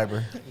 I got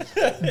fiber.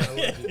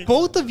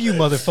 Both of you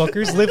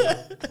motherfuckers live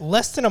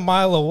less than a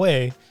mile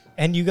away,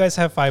 and you guys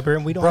have fiber,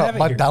 and we don't Bro, have it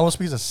my here. download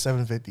speed is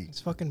 750. It's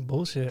fucking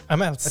bullshit.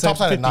 I'm at tops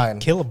out at 750 9.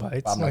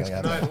 kilobytes. I'm not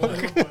Like,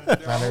 gonna get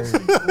that.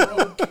 900.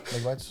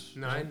 Megabytes?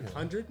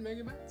 900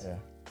 megabytes. Yeah.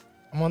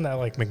 I'm on that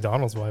like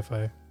McDonald's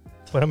Wi-Fi,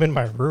 but I'm in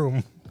my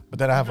room. But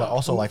then I have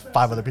also like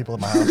 5 other people in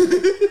my house.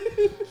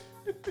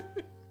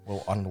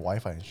 Well, on the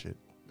Wi-Fi and shit.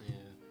 Yeah.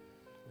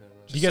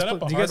 Do you guys set up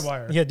play, a do you guys,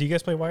 hardwire. yeah, do you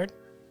guys play wired?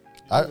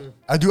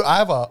 I do. I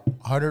have a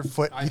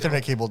 100-foot I Ethernet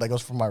don't. cable that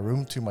goes from my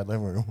room to my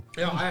living room.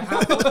 Yeah, I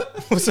have.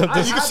 What's up?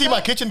 You can see my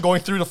kitchen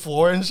going through the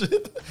floor and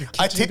shit.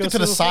 I taped it goes to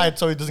the through the side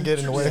so it doesn't get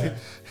in the way.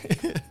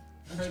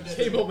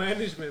 Cable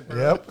management, bro.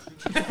 Yep.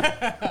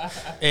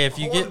 Hey, if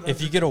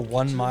you get a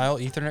 1 mile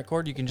Ethernet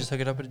cord, you can just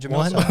hook it up at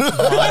Jamil's. One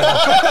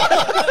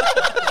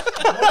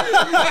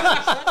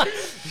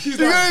You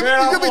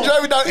gonna be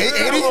driving down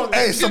 880?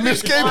 Hey,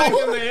 Samir's cable.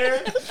 In the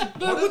air.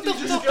 What the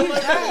fuck is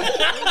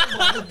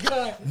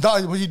that?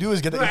 No, what you do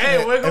is get the Hey,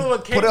 Ethernet wiggle and the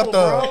put up cable,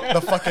 bro.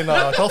 the fucking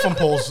telephone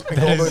poles and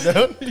go all the way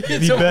down.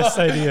 the best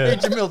Hey idea.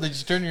 Jamil, did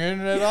you turn your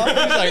internet off? He's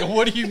like,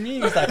 what do you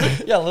mean? He's like,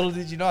 yeah, little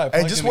did you know I And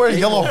plugged just in the wear a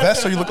cable." yellow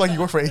vest so you look like you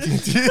work for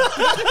AT&T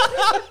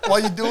while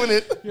you're doing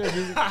it.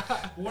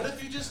 What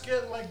if you just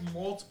get like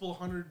multiple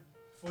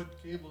 100-foot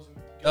cables?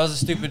 And That was a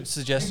stupid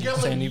suggestion, get,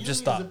 like, Sandeep.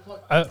 Just stop.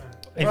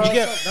 If Bro, you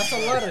get that's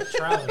a lot of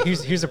travel.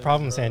 here's a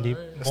problem, Sandeep.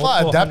 It's a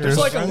lot of Multiple adapters. hundreds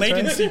It's like a of friends,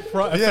 latency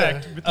right?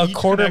 effect. with A each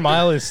quarter connector.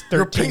 mile is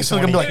Your 13. ping's still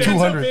gonna be like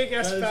 200. Big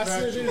ass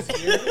faster it is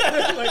here.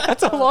 Like,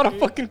 That's a lot of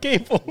fucking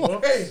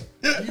cable. Hey,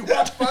 you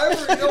want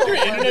fiber? Your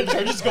internet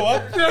charges go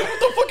up. What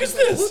the fuck is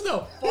this?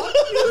 what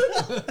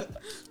the fuck?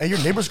 Hey, your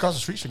neighbors across the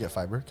street should get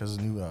fiber because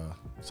it's a new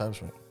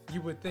establishment.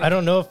 You would think. I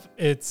don't know if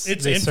it's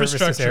It's they service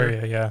this infrastructure.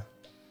 area. Yeah,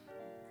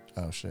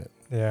 Oh shit.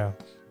 yeah.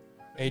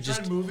 Hey,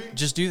 just movie?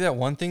 just do that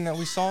one thing that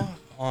we saw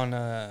on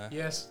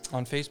Yes.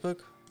 on Facebook.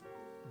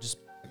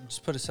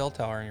 Just put a cell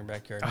tower in your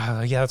backyard.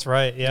 Yeah, that's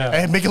right. Yeah,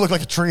 And make it look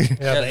like a tree.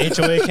 yeah.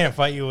 The HOA can't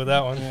fight you with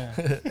that one. Yeah.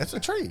 It's a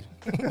tree.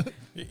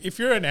 If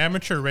you're an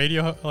amateur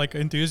radio like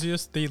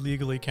enthusiast, they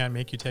legally can't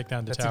make you take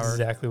down the That's tower.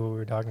 exactly what we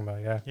were talking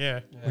about. Yeah. Yeah.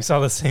 We saw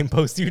the same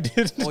post you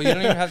did. Well, you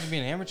don't even have to be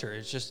an amateur.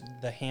 It's just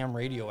the Ham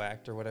Radio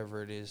Act or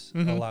whatever it is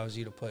Mhm. allows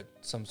you to put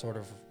some sort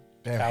of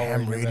Damn, tower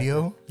ham in your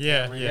radio.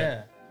 Yeah.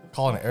 Yeah.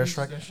 Calling an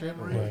airstrike and shit.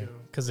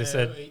 Because they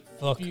said,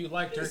 fuck If you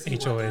like turkey,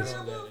 HOAs.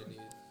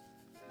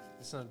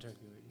 It's not turkey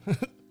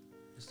radio.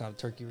 It's not a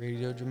turkey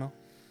radio, Jamel.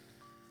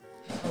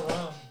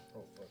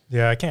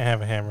 yeah, I can't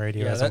have a ham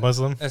radio Yeah, as a that-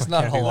 Muslim. That's I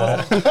not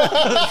can't do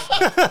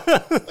halal.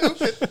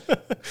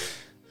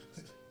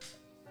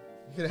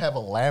 You could have a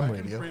lamb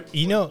radio. that.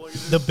 You know,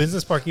 the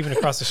business park even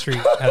across the street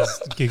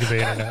has gigabit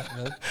internet.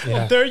 Really?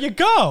 Yeah. There you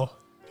go.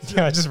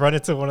 Yeah, I just run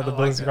into one of the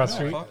buildings across the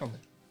street. Fuck 'em.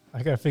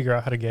 I gotta figure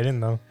out how to get in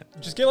though.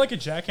 Just get like a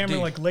jackhammer, Dude,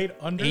 like laid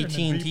under and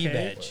then AT&T repay.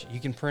 badge. You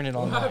can print it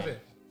What online. happened?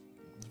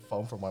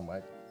 Phone from my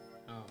mic.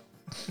 Oh.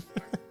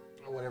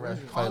 Or whatever.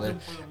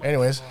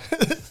 Anyways.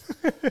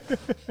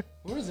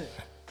 What is it?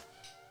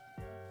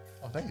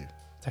 Oh, thank you.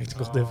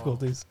 Technical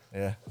difficulties.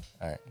 Yeah.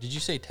 All right. Did you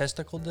say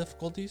testicle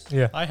difficulties?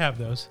 Yeah. I have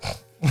those.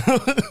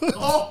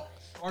 Oh,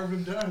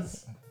 Arvin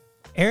does.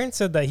 Aaron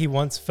said that he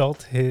once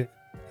felt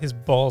his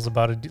balls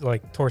about to do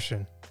like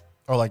torsion.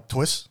 Or like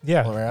twists.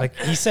 Yeah. all around. Like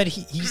he said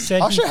he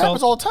said Oh, he shit happens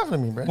felt. all the time to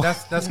me, bro.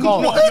 That's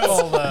called.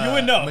 You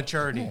would know.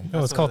 Maturity.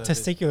 No, it's called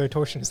testicular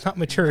torsion. It's not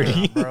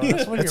maturity. Bro,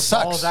 that's when It your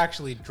sucks. balls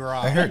actually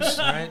drop. It hurts.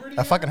 Right?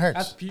 That fucking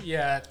That's hurts.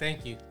 yeah.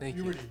 Thank you.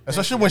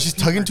 Especially when she's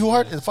tugging too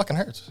hard, it fucking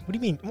hurts. What do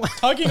you mean?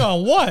 Tugging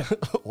on what?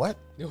 What?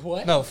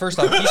 What? No, first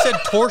off, he said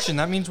torsion.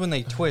 That means when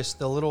they twist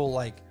the little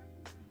like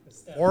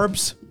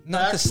Orbs.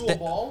 not the Actual sta-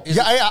 ball? is-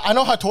 Yeah, I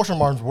know how torsion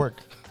arms work.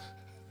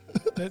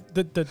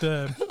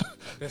 The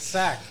The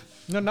sack.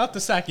 no, not the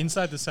sack.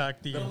 Inside the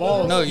sack. The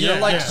balls. No, you're Yeah,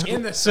 like yeah. screw-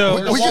 In the So-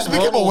 sack. We just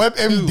became a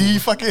WebMD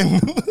fucking.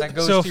 that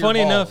goes So to your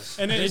funny balls. enough-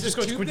 and then They it just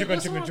goes. tube Quinch, it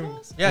quinch, with quinch, someone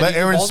quinch. else? Yeah, Let dude,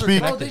 your Aaron balls are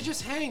speak. Oh, connected. they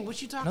just hang.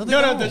 What you talking No, about? they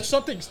No, no, don't. there's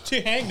something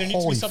to hang. There needs to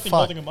Holy be something fuck.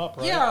 holding them up,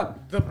 right? Yeah,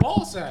 the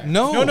ball sack.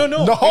 No, No, no,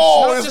 no.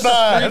 No, It's it's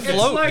not not. just a It's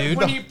float, like dude.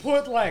 when you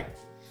put like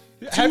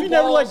Have two you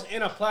never like? balls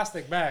in a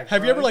plastic bag.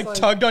 Have bro. you ever It's like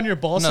tugged on your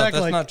ball No, sack?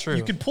 that's Like not true.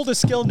 you can pull the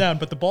scale down,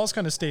 but the balls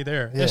kind of stay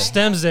there. Yeah. There's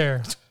stems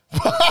there.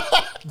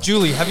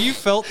 Julie, have you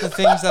felt the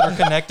things that are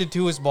connected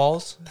to his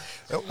balls?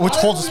 Which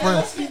holds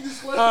the sperm.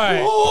 All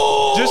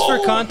right. Just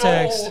for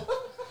context,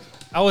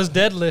 I was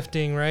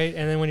deadlifting, right?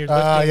 And then when you're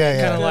lifting, yeah, it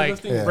yeah. kind of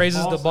like Yeah.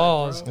 raises the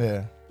balls.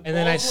 Yeah. And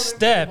then I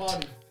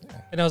stepped,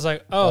 and I was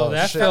like, Oh, oh,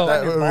 that shit, felt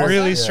that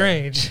really yeah.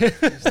 strange.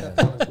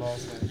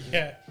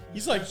 Yeah,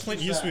 he's like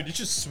Clint Eastwood. He's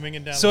just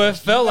swinging down. So the it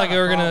felt like they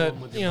were gonna,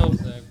 you know,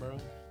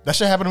 That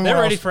shit happened to me they're when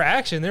I ready was, for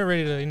action. They're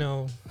ready to, you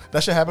know.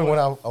 that shit happened when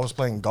I was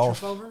playing golf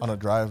Trip over? on a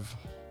drive.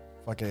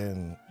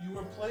 Fucking You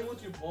were playing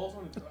with your balls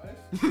on a drive?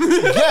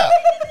 yeah,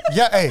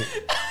 yeah. Hey,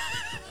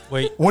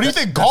 Wait, what do you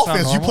think golf not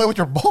is? You normal? play with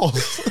your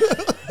balls.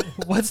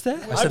 What's that? I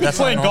I've said been that's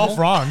not playing golf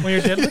normal? wrong. When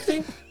you're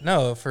deadlifting?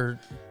 No, for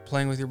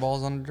playing with your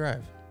balls on the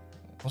drive.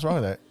 What's wrong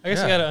with that? I guess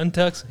Yeah. you gotta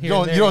untuck here. You don't,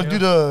 and there, you don't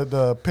know? do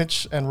the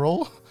pinch and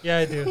roll. Yeah,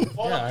 I do.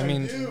 Yeah, I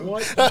mean,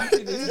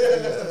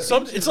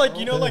 Some, it's like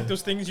you know, like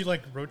those things you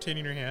like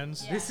rotating your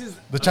hands. This is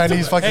The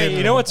Chinese fucking. Hey,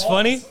 you know what's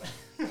funny?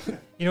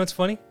 You know what's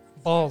funny?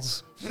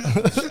 Balls.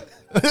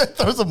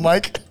 There's a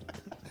mic.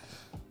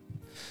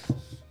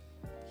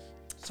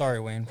 sorry,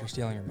 Wayne, for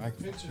stealing your mic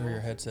or your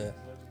headset.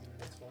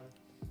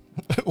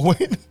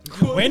 Wait.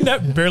 Wayne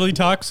that barely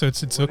talks, so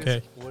it's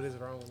okay. what is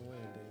wrong with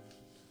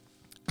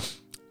Wayne,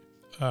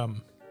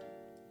 dude?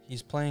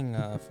 He's playing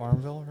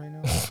Farmville right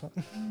now.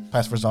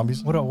 Pass for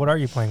zombies. What are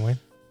you playing, Wayne?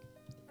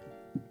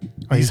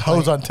 These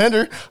hoes on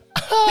Tinder.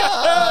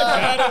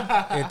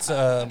 It's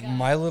a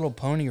My Little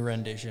Pony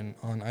rendition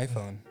on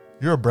iPhone.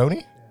 You're a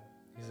brony.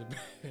 He's a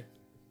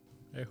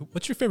Hey,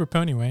 what's your favorite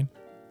pony, Wayne?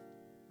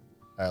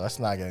 All right, let's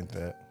not get into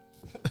that.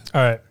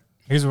 All right.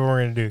 Here's what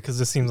we're gonna do because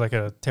this seems like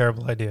a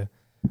terrible idea.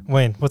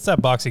 Wayne, what's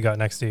that box you got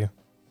next to you?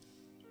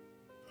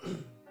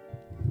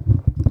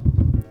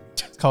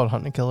 It's called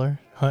Hunt and Killer.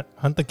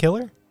 Hunt the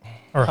killer,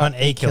 or hunt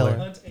a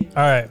killer?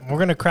 All right, we're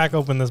gonna crack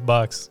open this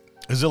box.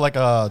 Is it like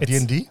a It's-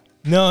 D&D?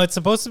 No, it's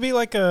supposed to be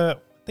like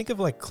think of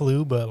like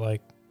Clue, but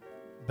like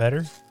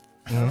better.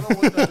 I don't know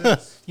what that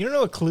is. You don't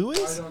know what Clue I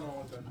is? don't know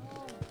what that is.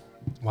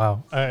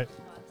 Wow. All right.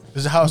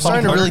 Is it how I'm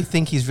starting to some- really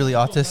think he's really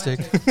autistic.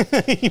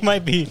 He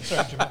might be.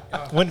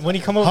 When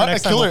you come over Hunt a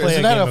next time, we'll Killer? play a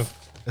Isn't that game a of.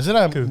 is it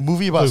a Clue.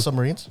 movie about Clue.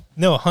 submarines?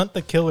 No, Hunt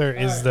the Killer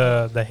is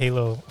the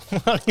Halo.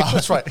 Oh,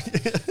 that's right.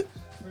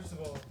 First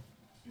of all.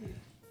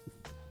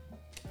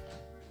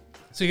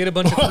 So you get a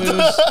bunch of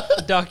clues,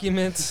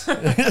 documents,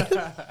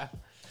 right?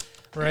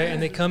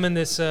 And they come in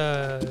this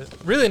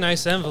really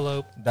nice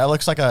envelope. That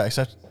looks like a Hey, what does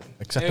it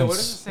acceptance.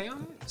 say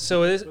on it?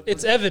 So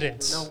it's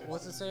evidence. No,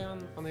 what's it say on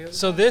the other?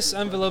 So this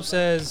envelope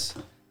says,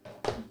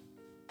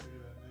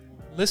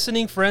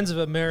 Listening Friends of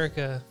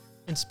America,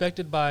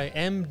 inspected by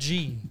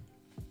MG.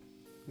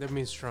 That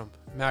means Trump.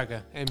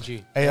 MAGA.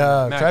 MG. Hey,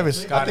 MAGA.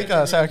 Travis, Got I think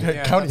it. Santa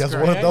Yeah, County that's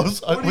has one of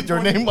correct. those with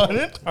your name on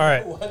it. All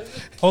right.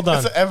 Hold on.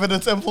 It's an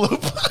evidence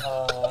envelope.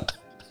 All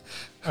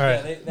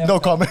right. No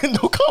comment.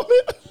 No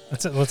comment.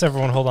 Let's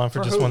everyone hold on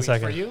for just who? 1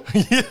 second. For you?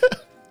 Yeah.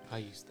 How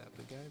you stab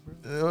the guy,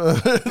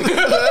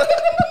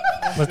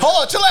 bro?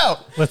 Hold on, chill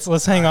out.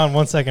 Let's hang on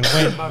 1 second.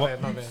 Wait. My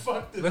bad, my bad.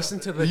 Listen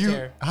to the You,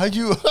 tear. how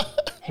you?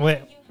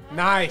 Wait.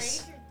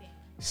 Nice.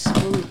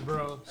 Smooth,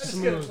 bro.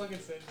 Smooth.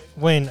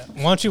 Wayne,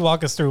 why don't you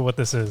walk us through what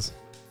this is?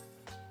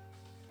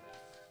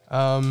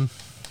 So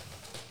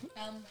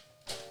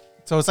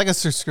it's like a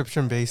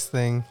subscription-based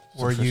thing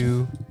where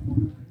you.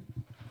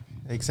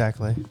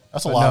 Exactly.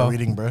 That's a But lot no. of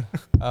reading, bro.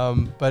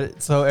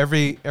 So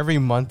every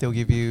month they'll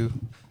give you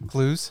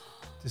clues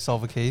to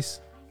solve a case.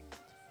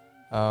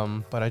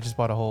 But I just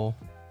bought a whole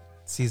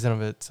season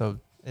of it, so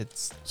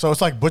it's So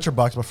it's like Butcher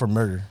Box, but for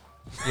murder.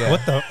 yeah.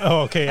 What the?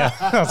 Oh, okay. Yeah.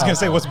 I was gonna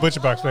say what's Butcher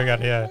Box, but I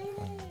got it. Yeah.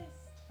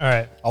 All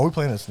right. Are we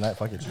playing this tonight?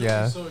 Fuck it.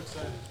 Yeah.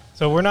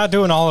 So we're not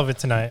doing all of it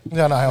tonight.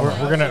 Yeah, no, hell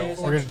no. We're gonna.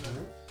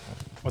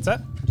 What's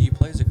that? Do you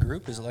play as a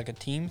group? Is it like a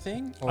team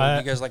thing, or do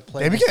you guys like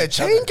play? Hey, we against get a each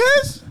chain, other?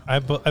 cuz?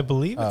 I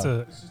believe it's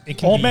a. It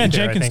can Old be man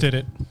either, I Jenkins think. did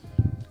it.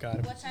 Got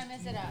it. What time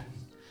is it at?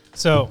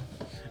 So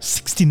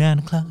 69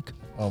 o'clock.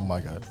 Oh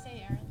my god.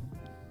 Say, Aaron.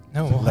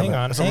 no, well, hang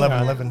on. It's Hang 11,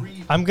 on.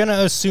 11. I'm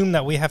gonna assume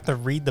that we have to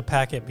read the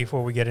packet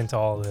before we get into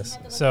all of this. You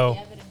have to look So at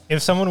the evidence.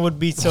 if someone would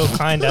be so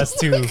kind as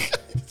to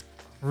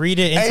read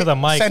it into Hey, the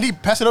mic. Sandy,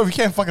 pass it over. You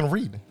can't fucking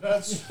read.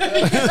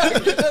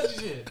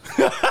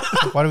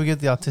 Why do we get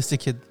the autistic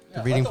kid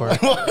the reading part?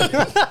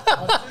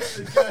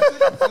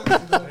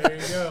 There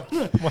you go.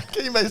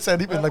 Can you imagine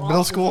Sandy in like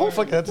middle school?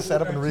 Fucking had to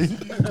stand up and read.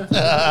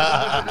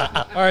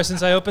 All right,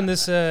 since I opened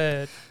this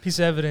piece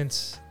of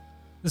evidence,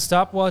 the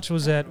stopwatch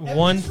was at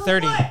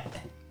 1:30.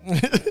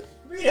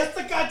 That's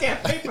the goddamn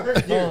paper.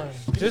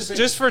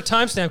 Just for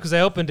timestamp, because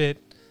I opened it.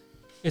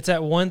 It's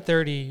at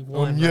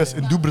 1:31. Yes,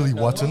 indubitably,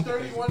 Watson.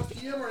 31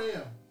 p.m. or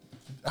a.m.?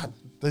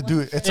 They do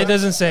it. It's It a,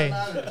 doesn't say.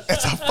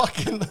 it's a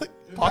fucking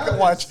pocket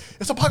watch.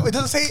 It's a pocket. It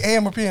doesn't say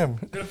AM or PM.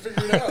 Gotta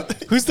figure it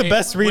out. Who's the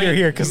best reader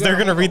here? Because you they're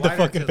gotta gonna hold read the the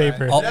lighter fucking to that.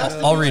 paper.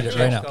 I'll read it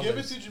right now. Give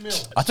it to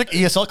Jamil. I took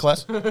ESL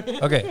class.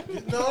 Okay.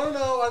 No,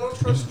 I don't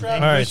trust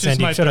Travis. All right, It's just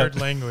Sandy, my shut third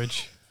up.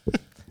 language. All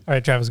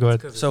right, Travis, go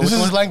ahead. So This which is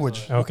one? his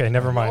language. Okay,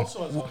 never mind.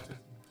 Also has autism.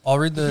 I'll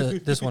read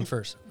this one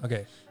first.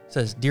 Okay. It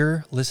says,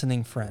 "Dear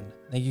listening friend,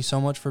 thank you so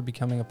much for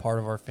becoming a part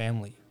of our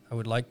family. I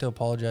would like to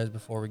apologize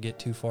before we get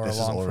too far This is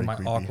along for already my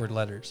creepy. awkward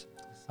letters.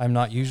 I'm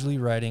not usually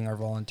writing our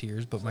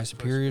volunteers, but my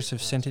superiors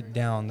have sent it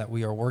down that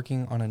we are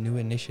working on a new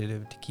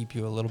initiative to keep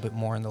you a little bit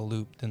more in the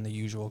loop than the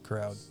usual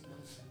crowd.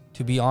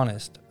 To be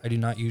honest, I do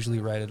not usually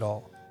write at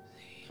all.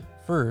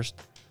 First,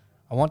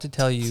 I want to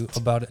tell you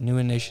about a new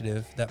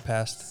initiative that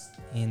passed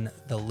in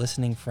the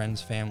Listening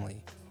Friends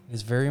family. It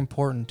is very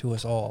important to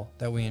us all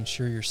that we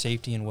ensure your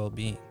safety and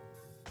well-being.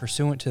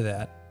 Pursuant to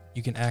that,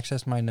 you can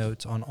access my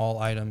notes on all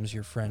items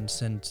your friend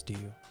sends to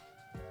you.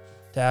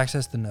 To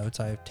access the notes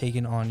I have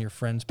taken on your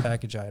friend's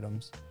package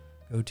items,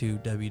 go to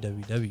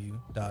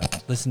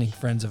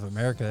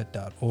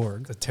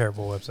www.listeningfriendsofamerica.org It's a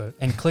terrible website.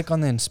 and click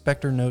on the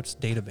Inspector Notes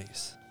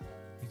database.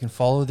 You can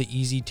follow the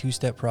easy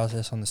two-step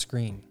process on the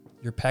screen.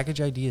 Your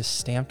package ID is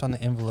stamped on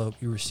the envelope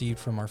you received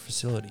from our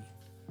facility.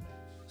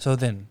 So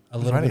then, a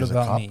little writing bit as a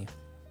about cop? me.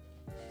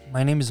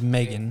 My name is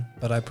Megan,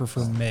 but I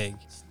prefer Meg.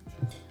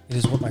 It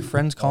is what my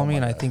friends call me,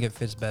 and I think it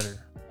fits better.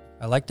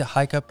 I like to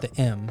hike up the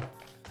M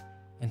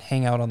and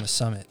hang out on the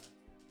summit.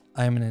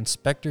 I am an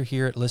inspector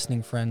here at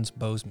Listening Friends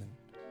Bozeman.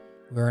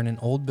 We are in an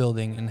old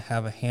building and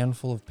have a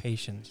handful of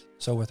patients,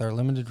 so with our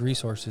limited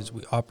resources,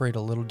 we operate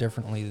a little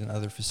differently than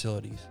other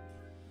facilities.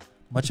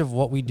 Much of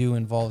what we do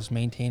involves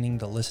maintaining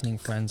the Listening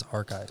Friends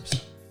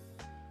archives.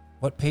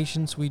 What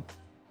patients we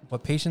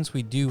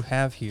do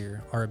have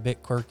here are a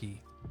bit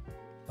quirky,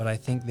 but I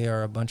think they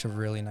are a bunch of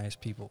really nice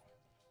people.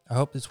 I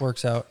hope this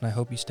works out, and I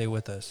hope you stay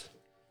with us.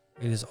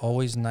 It is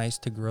always nice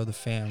to grow the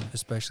fam,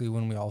 especially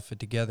when we all fit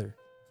together.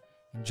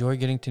 Enjoy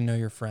getting to know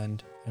your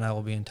friend, and I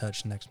will be in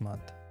touch next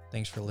month.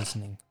 Thanks for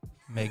listening.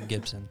 Meg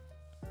Gibson.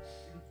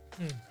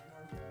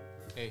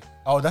 Hey,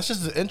 Oh, that's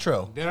just the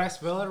intro. did I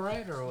spell it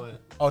right or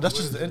what? Oh, that's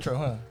just the intro,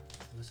 huh?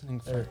 Listening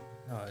friend.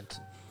 No,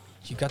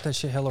 you got that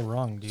shit hella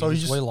wrong, dude. So you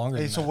It's just way longer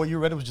Hey, than so that. what you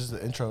read was just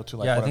the intro to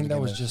like. Yeah, I what think I'm that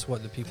was beginning. just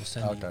what the people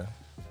sent Okay. you.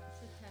 It's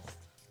a test.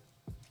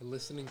 The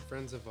Listening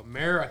Friends of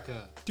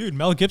America. Dude,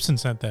 Mel Gibson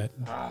sent that.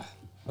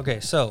 Okay,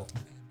 so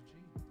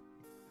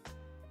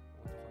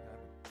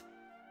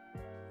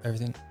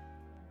everything.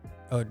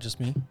 Oh, just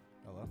me?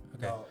 Hello.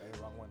 Okay. No, hey,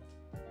 wrong one.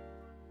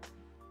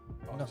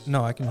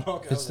 No, I can.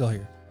 Okay, It's still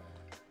here.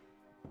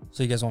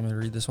 So you guys want me to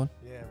read this one?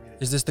 Yeah, read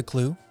it. Is this the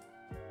clue?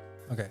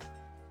 Okay.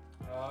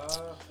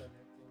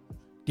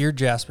 Dear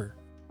Jasper,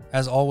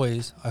 as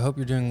always, I hope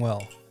you're doing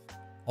well.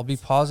 I'll be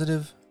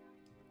positive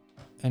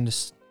and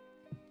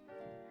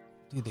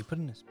dude, they put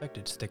an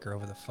inspected sticker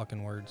over the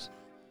fucking words.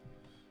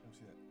 Let me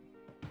see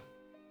that.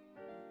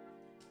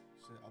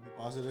 I'll be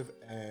positive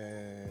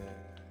and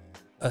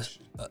A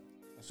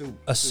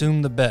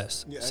Assume the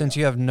best, Yeah, I since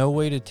know. you have no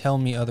way to tell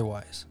me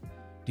otherwise.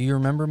 Do you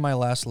remember my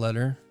last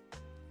letter?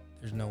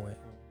 There's no way.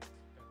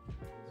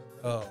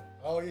 Oh.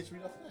 Oh, you just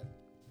read off that.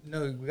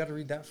 No, we got to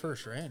read that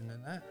first, right? And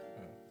then that.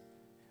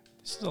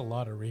 This is a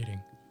lot of reading.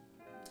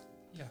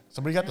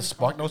 Somebody got the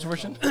Spark Notes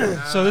version?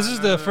 So this is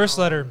the first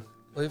letter.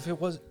 Well,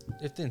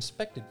 if the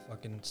inspected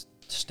fucking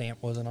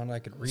stamp wasn't on it, I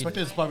could read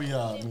Expected it. it's probably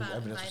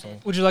evidence or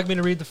something. Would you like me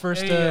to read the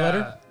first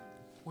letter?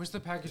 Where's the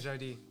package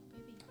ID?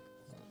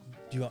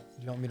 Do you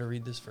want me to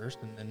read this first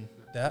and then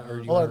that, or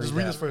do you Hold want on, to just read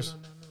read that? this first.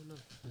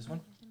 This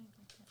one?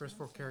 First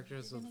 4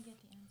 characters of.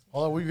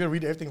 Hold on, we're gonna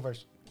read everything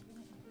first.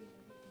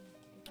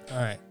 All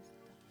right.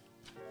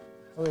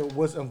 Oh, it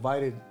was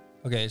invited.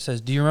 Okay, it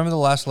says, do you remember the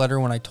last letter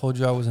when I told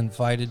you I was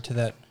invited to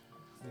that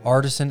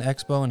Artisan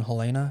Expo in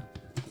Helena?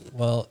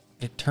 Well,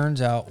 it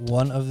turns out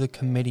one of the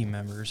committee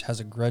members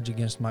has a grudge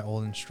against my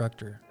old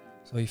instructor.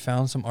 So he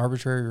found some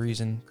arbitrary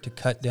reason to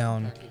cut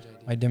down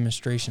my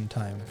demonstration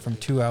time from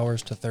 2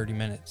 hours to 30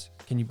 minutes.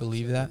 Can you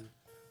believe that?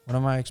 What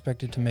am I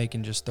expected to make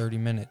in just 30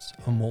 minutes?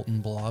 A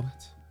molten blob?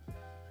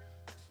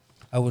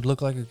 I would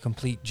look like a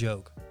complete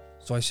joke.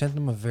 So I sent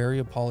them a very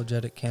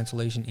apologetic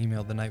cancellation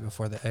email the night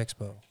before the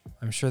expo.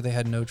 I'm sure they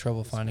had no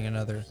trouble finding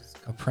another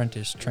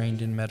apprentice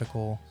trained in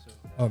medieval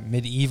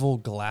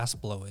glass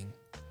blowing.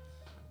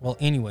 Well,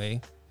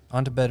 anyway,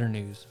 on to better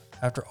news.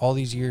 After all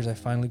these years, I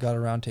finally got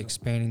around to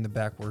expanding the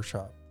back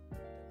workshop.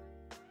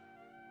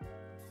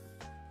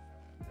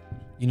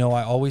 You know,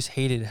 I always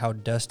hated how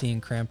dusty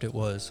and cramped it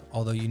was,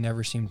 although you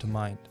never seemed to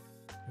mind.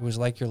 It was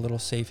like your little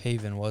safe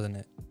haven, wasn't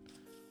it?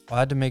 I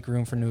had to make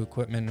room for new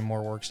equipment and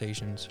more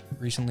workstations.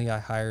 Recently, I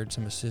hired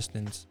some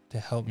assistants to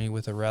help me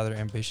with a rather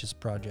ambitious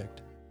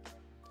project.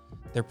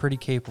 They're pretty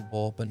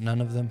capable, but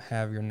none of them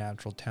have your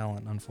natural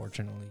talent,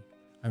 unfortunately.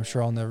 I'm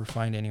sure I'll never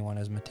find anyone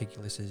as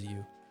meticulous as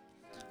you.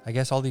 I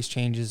guess all these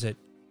changes at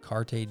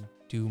Carte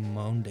du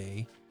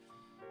Monde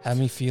had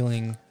me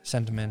feeling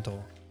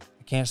sentimental.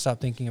 I can't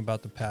stop thinking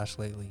about the past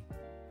lately.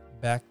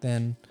 Back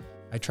then,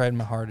 I tried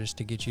my hardest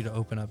to get you to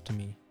open up to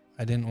me.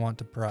 I didn't want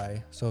to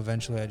pry, so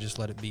eventually I just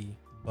let it be.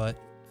 But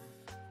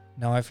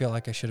now I feel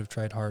like I should have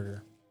tried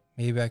harder.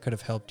 Maybe I could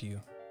have helped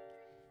you.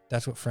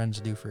 That's what friends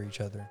do for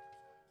each other.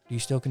 Do you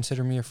still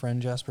consider me a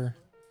friend, Jasper?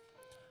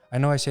 I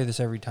know I say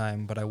this every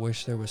time, but I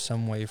wish there was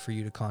some way for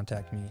you to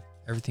contact me.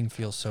 Everything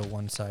feels so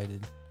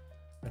one-sided.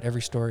 But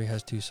every story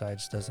has two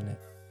sides, doesn't it?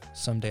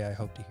 Someday I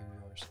hope to hear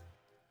yours.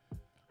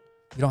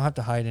 You don't have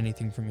to hide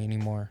anything from me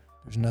anymore.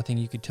 There's nothing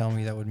you could tell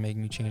me that would make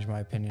me change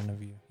my opinion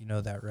of you. You know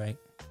that, right?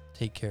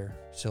 Take care,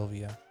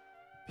 Sylvia.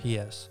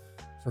 P.S.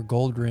 For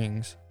gold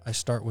rings, I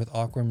start with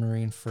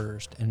aquamarine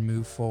first and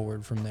move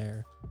forward from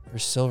there. For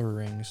silver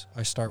rings,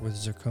 I start with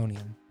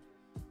zirconium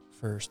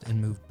first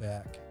and move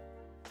back.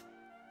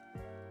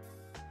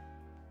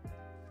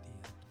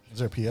 Is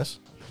there a PS?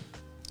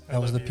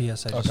 That was the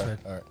PS I just read.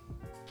 All right.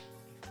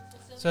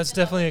 So that's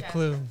definitely a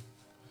clue.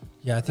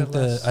 Yeah, I think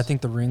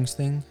the rings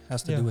thing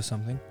has to Yeah. do with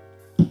something.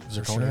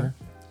 Zirconium?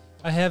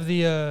 I have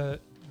the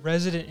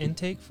resident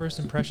intake first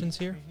impressions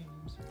here.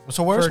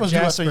 So what are we For supposed to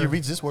do after Jasper. you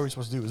read this? What are we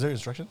supposed to do? Is there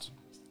instructions?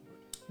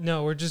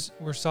 No,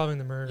 we're solving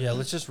the murder. Yeah,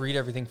 let's just read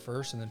everything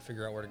first and then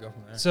figure out where to go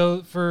from there.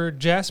 So for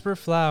Jasper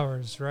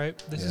Flowers, right?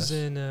 This is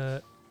Yes. in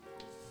the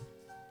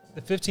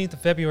 15th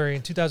of February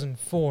in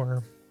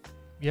 2004.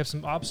 You have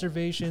some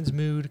observations,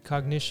 mood,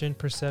 cognition,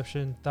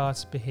 perception,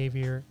 thoughts,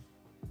 behavior,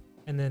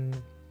 and then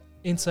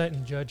insight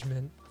and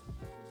judgment.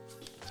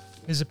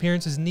 His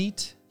appearance is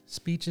neat,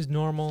 speech is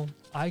normal,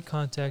 eye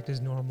contact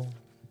is normal,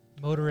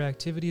 motor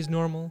activity is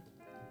normal,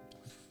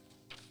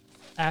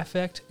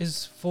 affect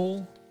is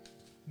full,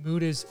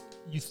 mood is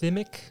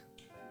euthymic,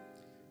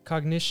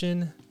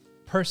 cognition,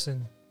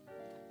 person,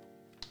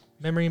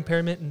 memory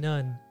impairment,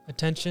 none,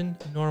 attention,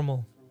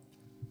 normal,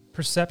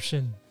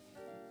 perception,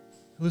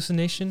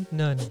 hallucination,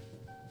 none.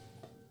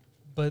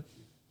 But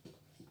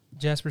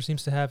Jasper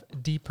seems to have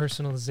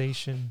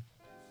depersonalization.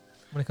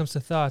 When it comes to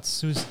thoughts,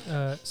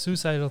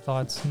 suicidal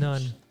thoughts,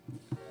 none.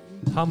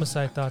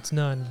 Homicide thoughts,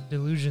 none.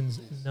 Delusions,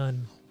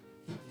 none.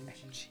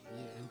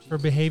 For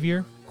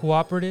behavior,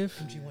 cooperative,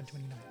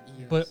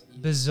 but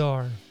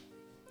bizarre.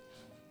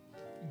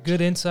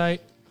 Good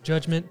insight,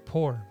 judgment,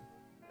 poor.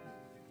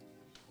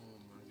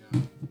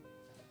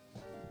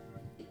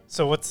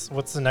 So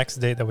what's the next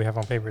date that we have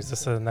on paper? Is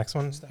this the next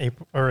one?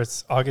 April, or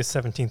it's August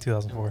 17,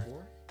 2004.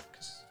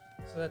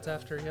 So that's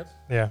after, yep.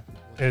 Yeah.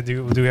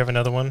 Do we have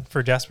another one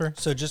for Jasper?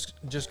 So just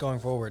going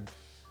forward,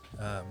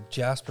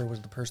 Jasper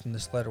was the person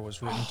this letter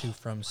was written to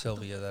from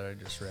Sylvia that I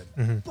just read.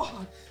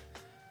 Mm-hmm.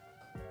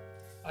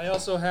 I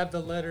also have the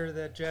letter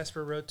that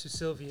Jasper wrote to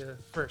Sylvia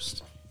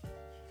first.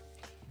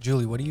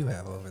 Julie, what do you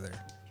have over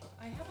there?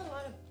 I have a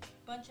lot of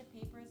bunch of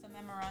papers, a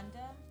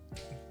memorandum.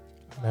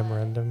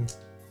 Memorandum.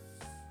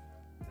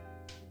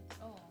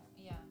 Oh,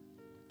 yeah.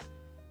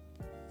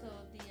 So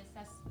the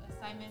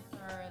assignment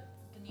for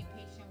the new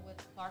patient with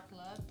Clark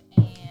Love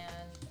and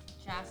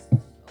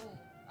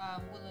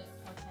Willard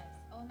Cortez.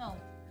 Oh no,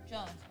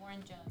 Jones,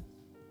 Warren Jones.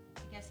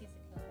 I guess he's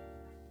a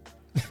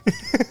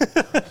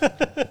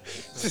killer.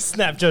 Just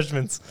snap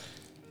judgments.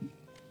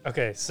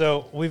 Okay,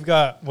 so we've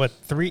got what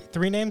three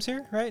names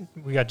here, right?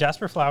 We got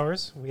Jasper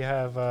Flowers. We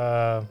have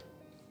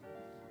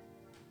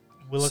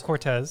Willa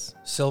Cortez,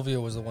 Sylvia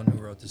was the one who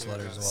wrote this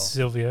letter as well.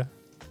 Sylvia,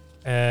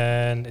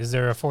 and is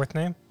there a fourth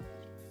name?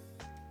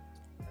 I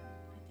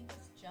think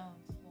it's Jones,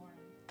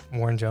 Warren.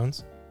 Warren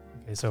Jones.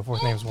 Okay, so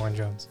fourth name's Warren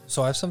Jones.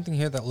 So I have something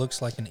here that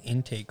looks like an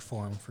intake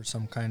form for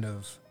some kind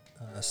of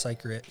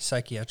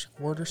psychiatric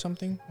ward or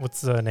something.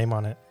 What's the name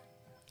on it?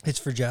 It's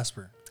for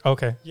Jasper.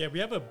 Okay, Yeah, we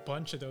have a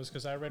bunch of those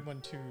because I read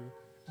one too.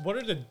 What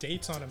are the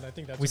dates on them? I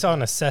think that's we saw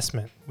an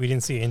assessment. We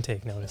didn't see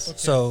intake notice. Okay.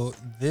 So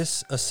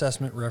this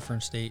assessment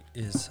reference date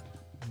is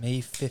May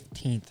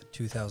 15th,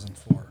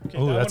 2004. Okay,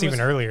 Oh, that that's one even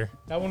was- earlier.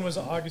 That one was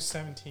August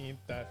 17th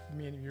that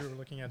me and you were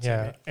looking at.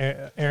 Yeah,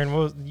 Sammy. Aaron, what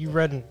was, you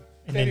read an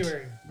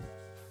February.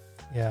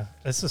 Yeah,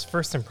 this is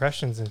first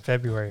impressions in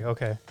February.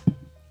 Okay.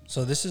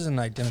 So this is an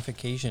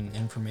identification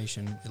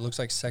information. It looks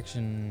like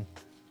section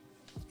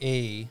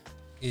A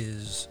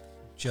is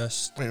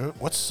just, Wait,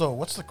 what's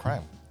the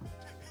crime?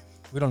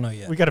 we don't know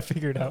yet. We got to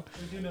figure it out.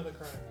 We do know the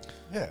crime.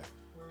 Yeah.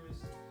 Where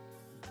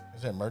is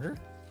Is it murder?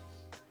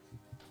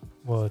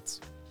 Well, it's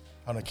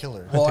On a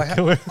killer? Well, the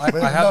killer. I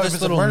Wait, have no, if this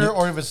it's little a murder nu-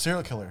 or if it's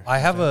serial killer. I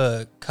have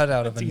a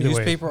cutout of a It's either way.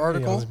 newspaper Yeah,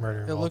 article, there's murder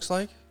it involved. looks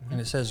like, and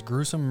it says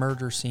gruesome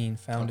murder scene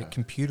found at Okay.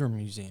 computer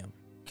museum.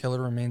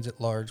 Killer remains at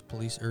large.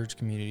 Police urge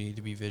community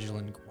to be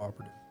vigilant and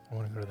cooperative. I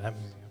want to go to that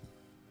museum.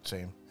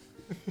 Same.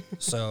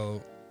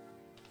 So,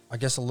 I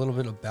guess a little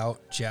bit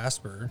about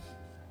Jasper.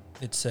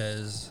 It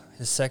says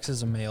his sex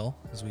is a male,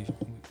 as we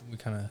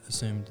kind of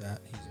assumed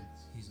that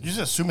he's You just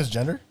assume his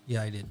gender?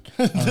 yeah, I did.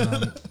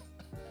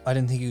 I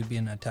didn't think he would be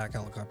in an attack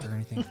helicopter or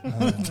anything.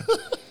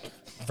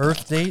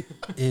 Birth date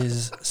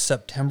is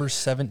September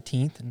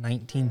 17th,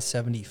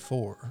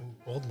 1974.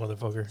 Old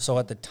motherfucker. So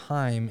at the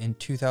time in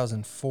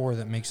 2004,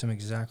 that makes him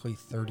exactly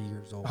 30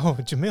 years old. Oh,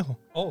 Jamil.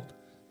 Old.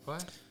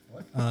 What?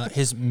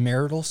 His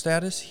marital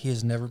status, he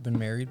has never been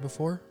married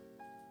before.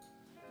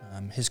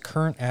 His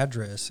current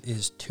address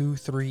is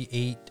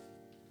 238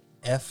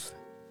 F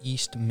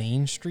East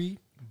Main Street,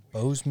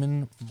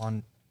 Bozeman,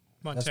 Montana.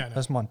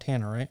 That's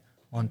Montana, right?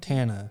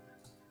 Montana.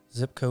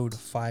 Zip code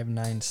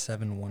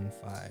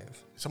 59715.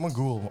 Someone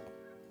Google.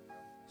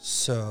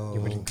 So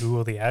You would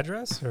Google the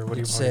address, or what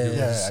do you It want to do? says-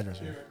 Yeah, address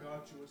here.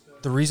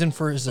 the reason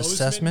for his Bozeman?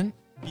 assessment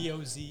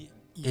BOZE.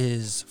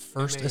 is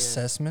first MAN.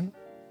 assessment.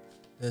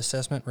 The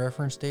assessment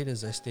reference date,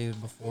 as I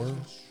stated before,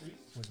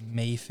 was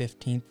May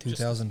 15th,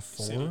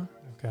 2004. city.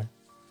 Okay.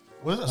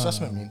 What does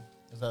assessment mean?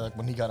 Is that like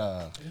when he got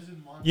a?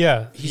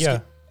 Yeah. He's yeah.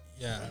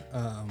 Yeah.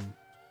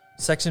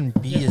 Section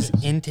B is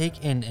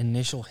intake and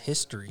initial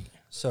history.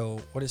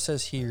 So what it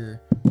says here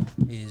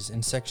is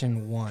in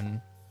section 1,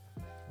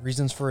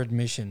 reasons for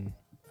admission,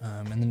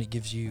 and then it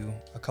gives you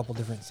a couple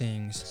different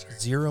things.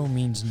 0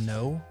 means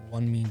no,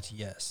 1 means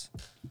yes.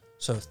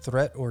 So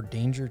threat or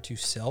danger to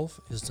self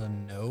is a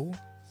no.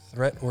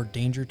 Threat or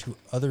danger to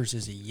others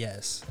is a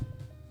yes.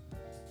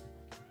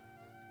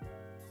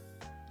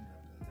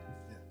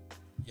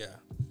 Yeah.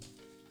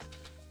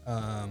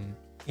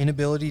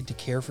 Inability to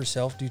care for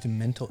self due to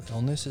mental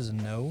illness is a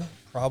no.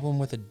 Problem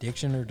with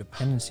addiction or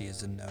dependency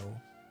is a no.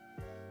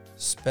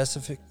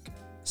 Specific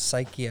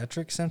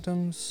psychiatric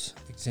symptoms,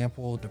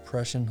 example,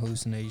 depression,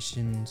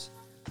 hallucinations,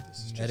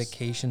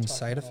 medication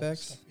side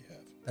effects,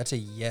 that's a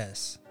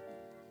yes.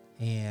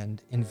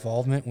 And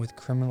involvement with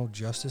criminal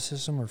justice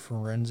system or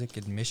forensic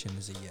admission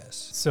is a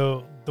yes.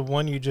 So the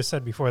one you just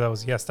said before, that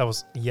was yes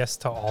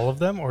to all of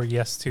them, or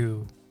yes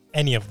to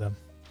any of them?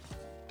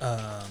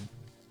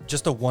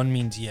 Just a 1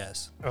 means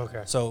yes.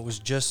 Okay. So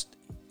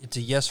it's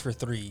a yes for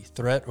 3.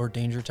 Threat or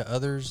danger to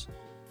others,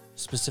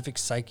 specific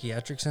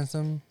psychiatric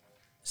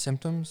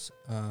symptoms,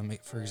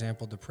 for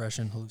example,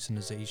 depression,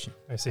 hallucination.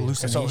 I see. So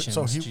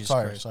Hallucinations. he. Jesus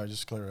Sorry, Christ. sorry.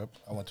 Just to clear up.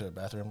 I went to the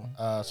bathroom.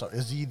 So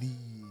is he the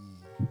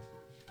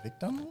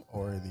victim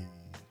or the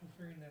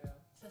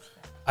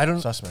I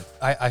don't. suspect?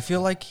 I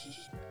feel like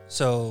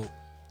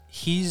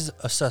he's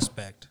a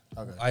suspect.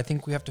 Okay. I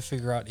think we have to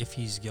figure out if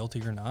he's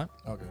guilty or not.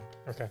 Okay.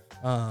 Okay.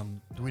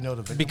 Do we know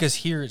the victim? Because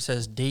here it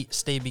says date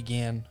stay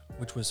began,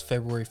 which was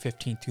February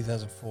 15th,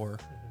 2004,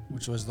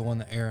 which was the one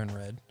that Aaron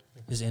read,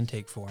 his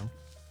intake form.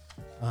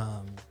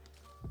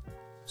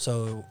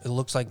 So it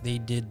looks like they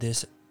did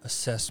this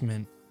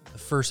assessment, the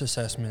first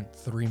assessment,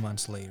 3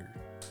 months later.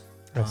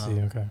 I see.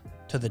 Okay.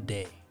 To the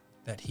day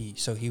that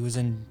he was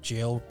in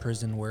jail,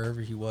 prison,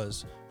 wherever he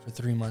was for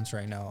 3 months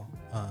right now,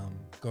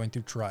 going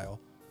through trial.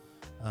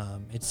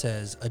 It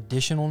says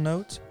additional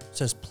notes. It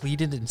says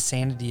pleaded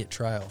insanity at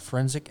trial.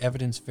 Forensic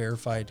evidence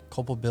verified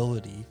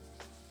culpability.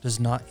 Does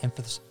not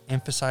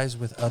emphasize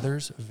with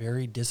others.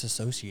 Very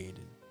disassociated.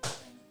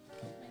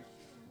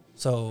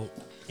 So,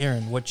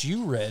 Aaron, what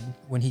you read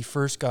when he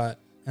first got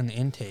in the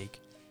intake,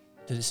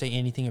 did it say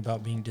anything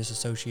about being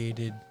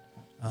disassociated,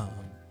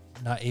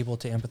 not able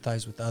to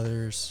empathize with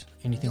others,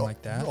 anything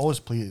like that? You always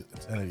plead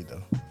insanity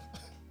though.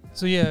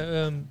 So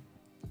yeah,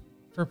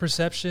 for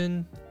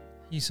perception,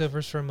 he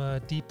suffers from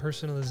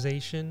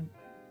depersonalization.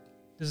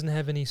 Doesn't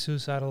have any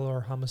suicidal or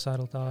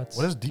homicidal thoughts.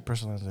 What does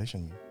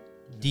depersonalization mean?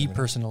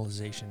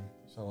 Depersonalization.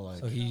 So like,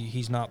 So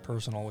he's not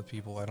personal with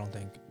people, I don't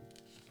think.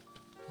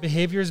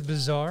 Behavior is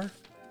bizarre,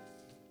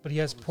 but he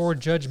has poor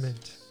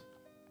judgment.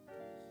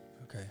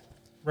 Okay.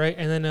 Right,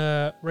 and then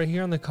right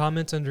here on the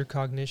comments under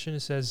cognition,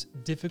 it says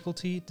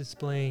difficulty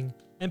displaying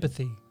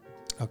empathy.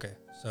 Okay.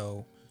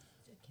 So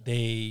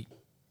they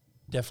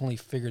definitely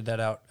figured that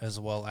out as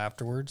well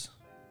afterwards.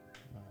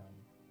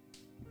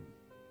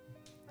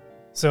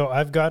 So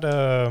I've got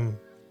an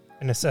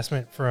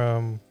assessment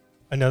from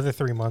another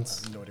 3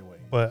 months, no way.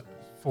 but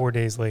 4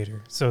 days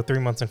later. So 3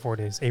 months and 4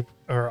 days,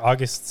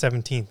 August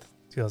 17th,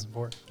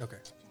 2004. Okay.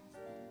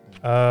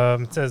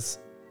 It says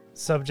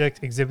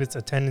subject exhibits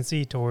a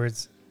tendency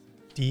towards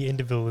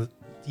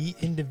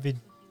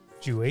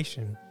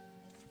de-individuation.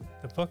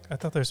 The fuck? I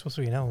thought there was supposed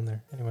to be an L in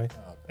there. Anyway,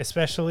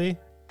 especially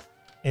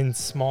in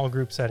small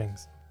group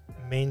settings.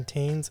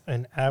 Maintains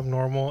an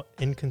abnormal,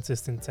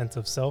 inconsistent sense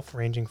of self,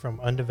 ranging from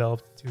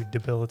undeveloped to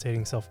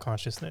debilitating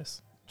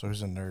self-consciousness. So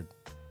he's a nerd.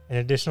 In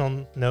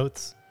additional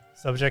notes,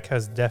 subject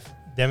has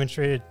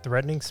demonstrated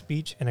threatening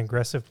speech and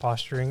aggressive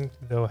posturing,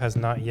 though has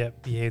not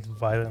yet behaved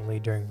violently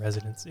during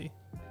residency.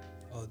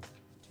 Oh,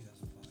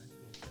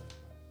 2005.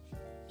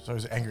 So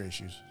he's anger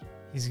issues.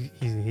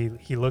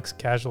 He looks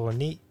casual and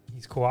neat.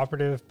 He's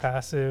cooperative,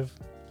 passive.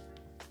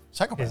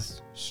 Psychopath.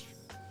 His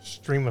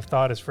stream of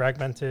thought is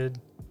fragmented.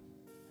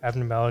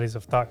 Abnormalities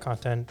of thought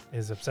content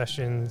is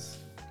obsessions,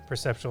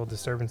 perceptual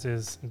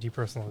disturbances,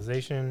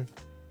 depersonalization,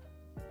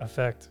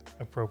 affect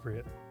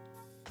appropriate.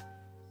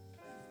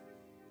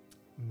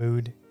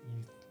 Mood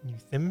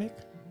euthymic.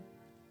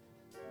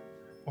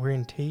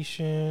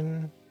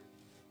 Orientation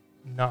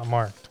not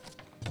marked.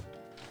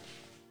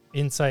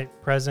 Insight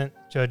present,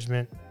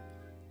 judgment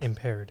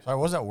impaired. Sorry,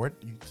 what was that word?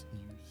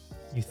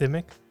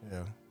 Euthymic?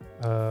 Yeah.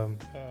 I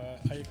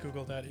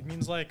googled that. It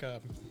means like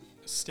a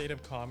state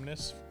of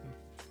calmness.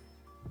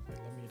 Let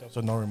me double.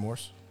 So no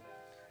remorse?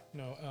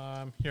 No.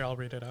 Here, I'll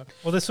read it out.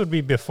 Well, this would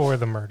be before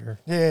the murder.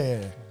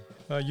 Yeah.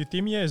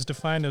 Euthymia is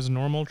defined as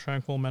normal,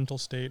 tranquil mental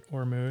state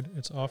or mood.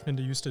 It's often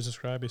used to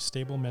describe a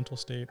stable mental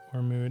state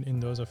or mood in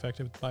those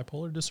affected with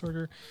bipolar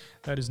disorder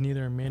that is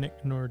neither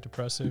manic nor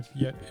depressive,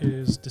 yet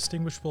is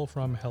distinguishable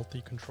from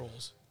healthy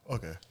controls.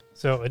 Okay.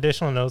 So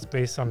additional notes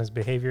based on his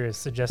behavior is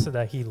suggested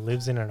that he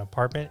lives in an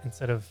apartment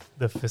instead of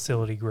the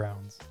facility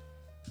grounds.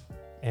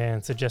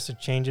 And suggested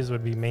changes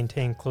would be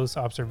maintain close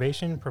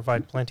observation,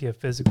 provide plenty of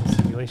physical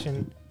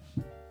stimulation,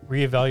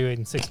 reevaluate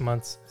in 6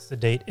 months,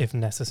 sedate if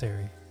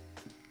necessary.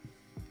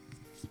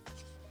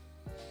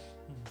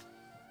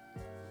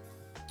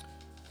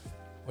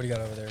 What do you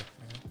got over there?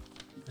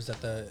 Is that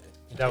the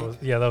That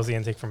was the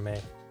intake from May.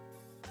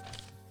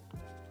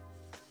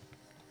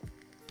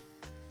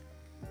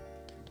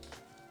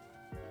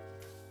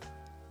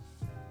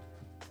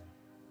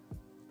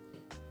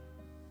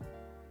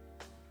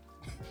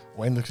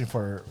 Wayne looking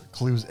for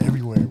clues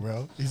everywhere,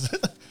 bro. He's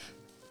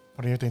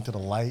putting everything to the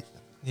light.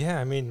 Yeah,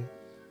 I mean,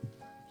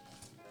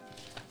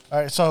 All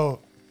right, so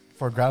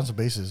for grounds and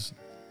basis,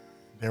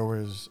 there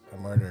was a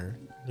murder,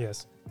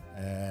 yes.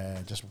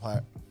 and Just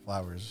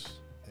Flowers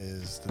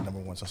is the number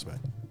one suspect.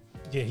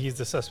 Yeah, he's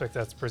the suspect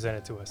that's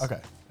presented to us. Okay.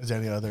 Is there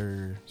any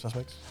other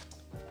suspects?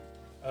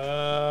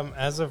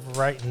 As of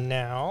right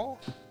now,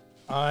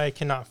 I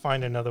cannot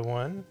find another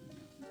one.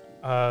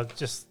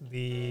 Just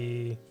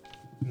the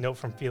note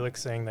from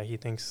Felix saying that he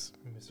thinks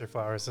Mr.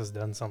 Flowers has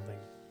done something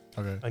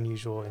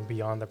unusual and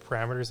beyond the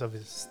parameters of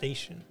his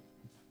station.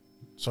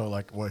 So,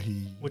 like, what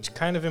he... Which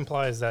kind of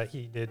implies that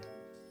he did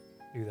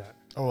do that.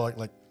 Oh,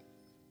 like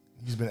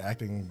he's been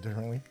acting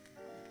differently?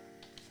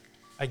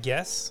 I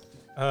guess.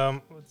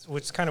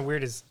 What's kind of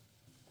weird is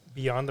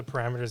beyond the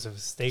parameters of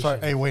his station. Sorry,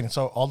 hey, wait.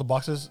 So all the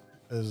boxes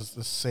is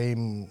the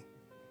same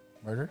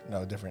murder?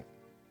 No, different.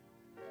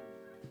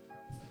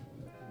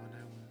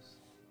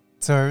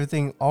 So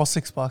everything, all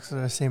 6 boxes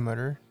are the same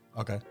murder.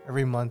 Okay.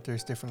 Every month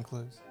there's different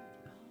clues.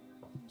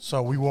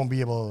 So we won't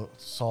be able to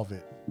solve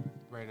it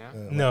Right now?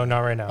 No, not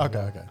right now.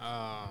 Okay.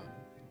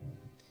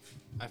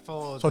 I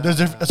followed. So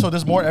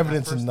there's more that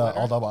evidence first in letter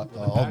all the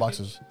package,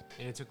 boxes.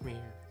 And it took me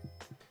here.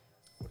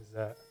 What is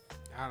that?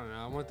 I don't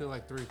know. I went through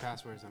like 3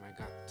 passwords and I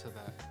got to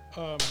that.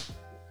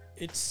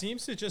 It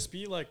seems to just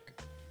be like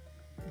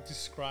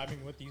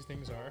describing what these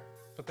things are.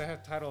 But they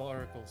have title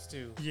articles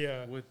too.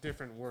 Yeah. With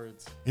different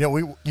words. You know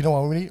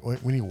what we need?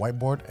 We need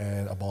whiteboard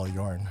and a ball of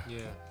yarn. Yeah.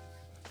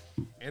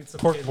 And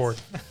some Corkboard.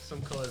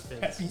 Some colored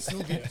pins.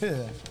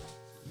 Yeah.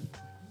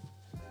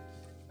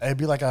 It'd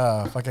be like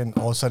a fucking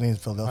All Sunny in Oh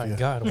Philadelphia. my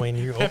God, Wayne,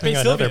 you're Pepe opening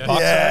another Sylvia.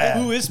 box. Yeah.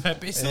 Who is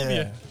Pepe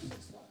Sylvia?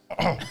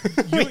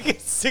 You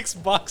get 6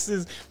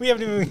 boxes. We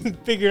haven't even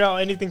figured out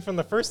anything from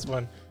the first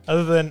one,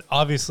 other than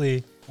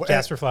obviously What-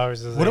 Jasper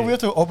Flowers is. What if we have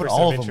to open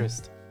all of them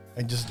interest?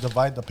 and just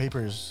divide the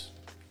papers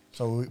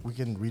so we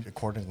can read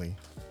accordingly?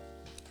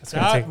 That's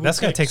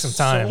gonna take some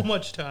time. So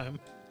much time.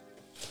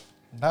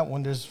 Not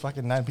when there's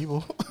fucking 9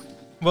 people.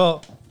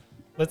 Well,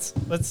 let's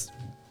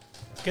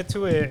get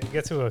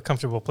to a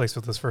comfortable place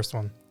with this first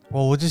one.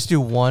 Well, we'll just do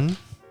one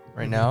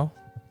right now.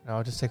 And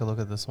I'll just take a look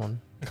at this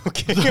one.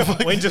 Okay,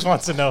 Wayne just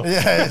wants to know.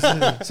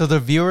 Yeah. So the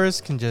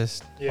viewers can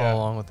just Yeah. follow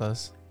along with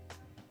us.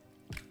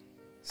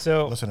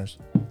 So listeners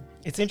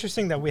it's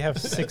interesting that we have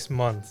 6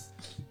 months.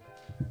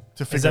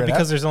 to figure Is that it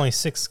because out. there's only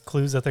 6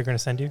 clues that they're going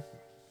to send you?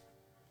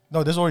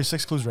 No, there's already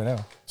 6 clues right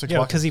now. 6 Yeah,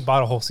 boxes. because he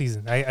bought a whole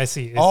season. I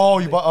see. It's- Oh,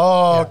 you bought.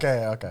 Oh,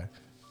 yeah. okay.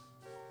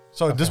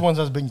 So this Okay. one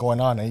has been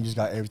going on, and you just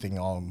got everything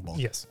all in bulk.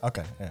 Yes.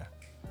 Okay. Yeah.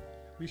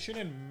 We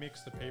shouldn't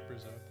mix the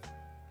papers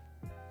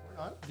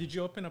up. Did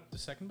you open up the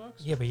second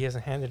box? Yeah, but he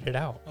hasn't handed it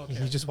out.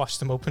 Okay. You just watched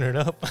him open it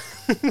up.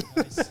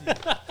 I see.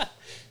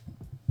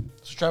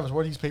 So Travis,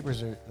 what are these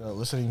papers? Are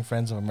listening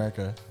friends of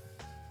America?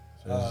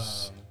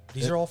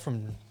 These are all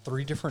from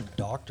 3 different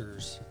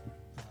doctors.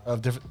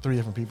 Of 3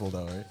 different people,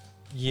 though, right?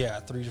 Yeah,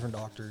 3 different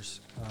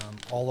doctors.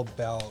 All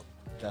about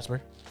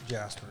Jasper.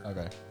 Jasper.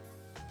 Okay.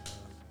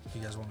 If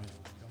you guys want me to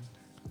read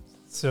them.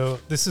 So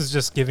this is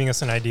just giving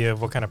us an idea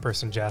of what kind of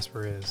person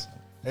Jasper is.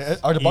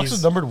 Are the boxes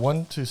He's- numbered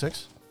 1 to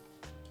 6?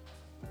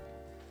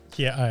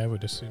 Yeah, I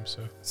would assume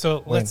so.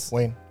 So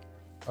Wayne.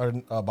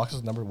 Are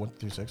boxes numbered 1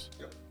 through 6?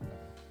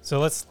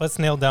 let's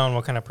nail down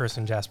what kind of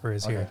person Jasper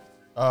is Okay. here.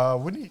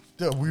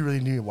 We really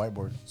need a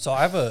whiteboard. So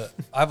I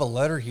have a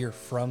letter here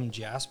from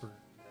Jasper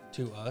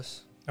to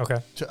us. Okay.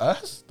 To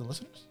us, the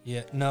listeners.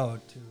 Yeah, no,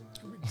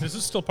 This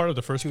is still part of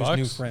the first to box.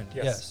 his new friend.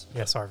 Yes.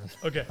 Yes, Arvin.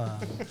 Okay. Um,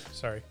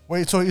 Sorry.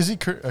 Wait, so is he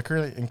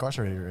currently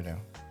incarcerated right now?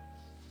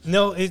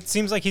 No, it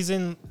seems like he's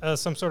in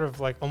some sort of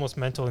like almost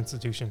mental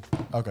institution.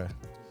 Okay.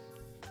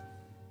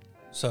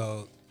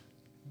 so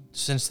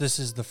since this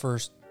is the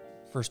first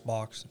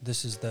box,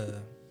 this is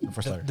the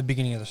First letter. the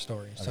beginning of the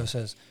story. So Okay. it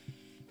says,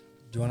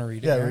 "Do you want to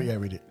read it?" Yeah, Aaron?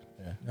 read it.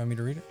 Yeah. You want me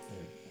to read it?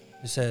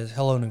 It says,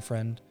 "Hello, new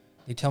friend.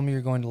 They tell me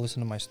you're going to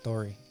listen to my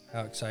story.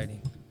 How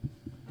exciting.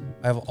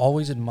 I have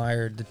always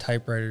admired the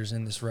typewriters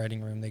in this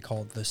writing room they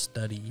call the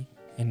study,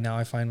 and now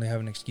I finally have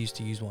an excuse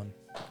to use one.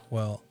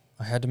 Well,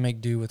 I had to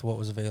make do with what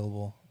was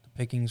available. The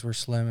pickings were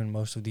slim and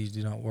most of these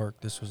do not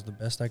work. This was the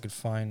best I could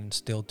find, and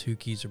still 2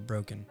 keys are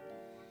broken.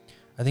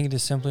 I think it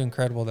is simply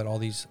incredible that all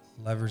these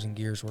levers and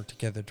gears work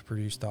together to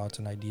produce thoughts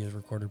and ideas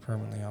recorded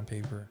permanently on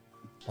paper.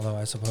 Although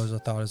I suppose a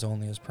thought is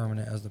only as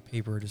permanent as the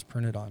paper it is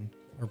printed on,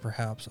 or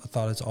perhaps a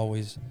thought is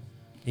always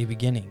a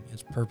beginning,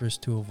 its purpose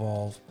to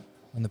evolve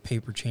when the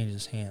paper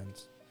changes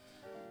hands.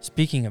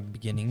 Speaking of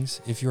beginnings,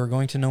 if you are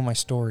going to know my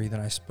story, then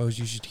I suppose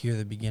you should hear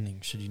the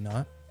beginning, should you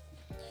not?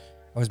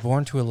 I was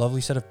born to a lovely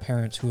set of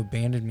parents who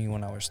abandoned me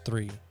when I was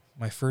 3.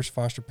 My first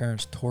foster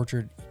parents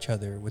tortured each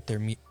other with their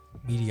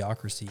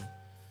mediocrity.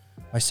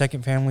 My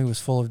second family was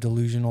full of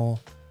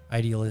delusional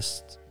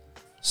idealists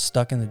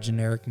stuck in the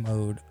generic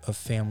mode of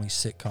family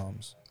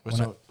sitcoms. Wait,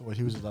 When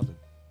he was adopted.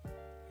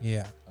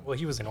 Yeah. Well,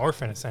 he was an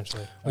orphan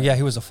essentially. Well, yeah,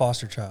 he was a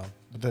foster child.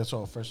 But that's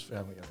all first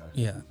family. Okay.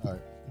 Yeah. All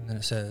right. And then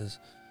it says,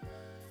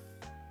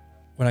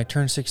 when I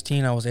turned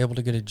 16, I was able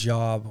to get a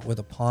job with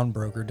a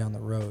pawnbroker down the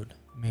road,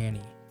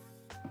 Manny.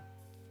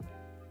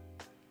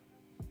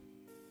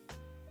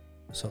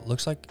 So it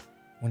looks like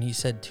when he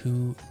said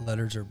 2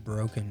 letters are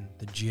broken,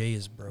 the J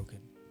is broken.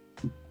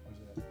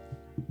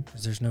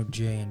 Because there's no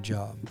J in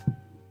job.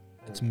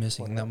 It's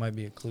missing. That might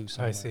be a clue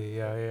somewhere. I see.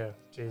 Yeah.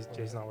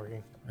 J's not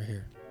working. Right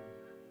here.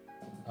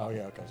 Oh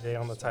yeah. Okay. J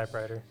on the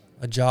typewriter.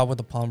 A job with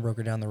a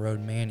pawnbroker down the road,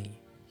 Manny.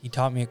 He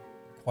taught me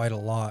quite a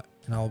lot,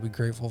 and I will be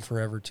grateful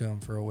forever to him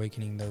for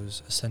awakening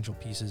those essential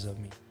pieces of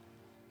me.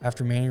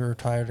 After Manny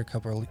retired a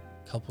couple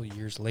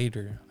years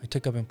later, I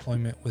took up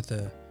employment with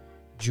a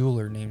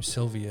jeweler named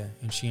Sylvia,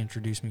 and she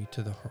introduced me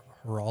to the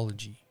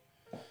horology.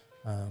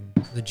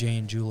 The J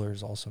in jeweler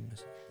is also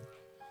missing.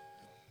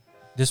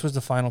 This was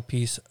the final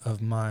piece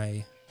of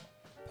my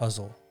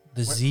puzzle.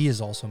 The Z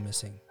is also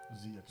missing.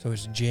 So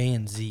it's J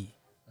and Z.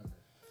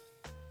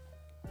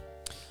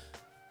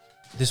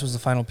 This was the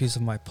final piece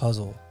of my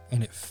puzzle,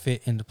 and it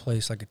fit into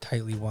place like a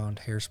tightly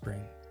wound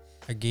hairspring.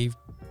 I give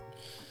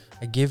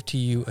to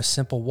you a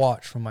simple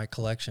watch from my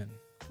collection,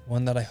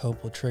 one that I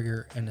hope will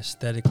trigger an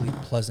aesthetically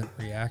pleasant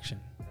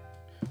reaction.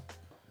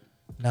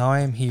 Now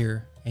I am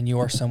here, and you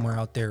are somewhere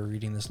out there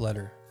reading this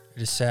letter.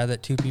 It is sad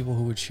that 2 people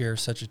who would share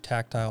such a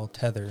tactile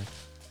tether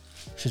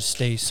should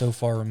stay so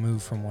far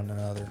removed from one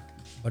another,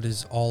 but it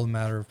is all a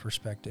matter of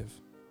perspective.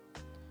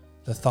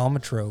 The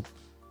thaumatrope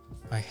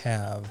I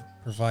have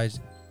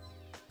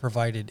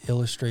provided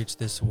illustrates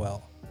this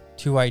well.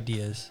 2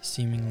 ideas,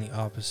 seemingly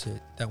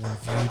opposite, that when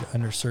viewed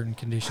under certain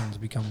conditions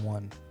become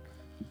one.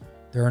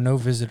 There are no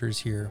visitors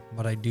here,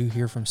 but I do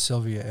hear from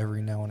Sylvia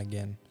every now and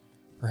again,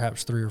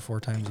 perhaps 3 or 4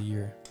 times a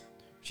year.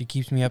 She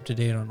keeps me up to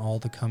date on all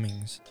the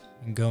comings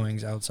and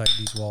goings outside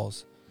these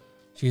walls.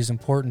 She is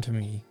important to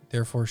me,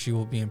 therefore she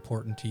will be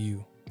important to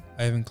you.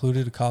 I have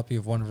included a copy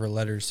of one of her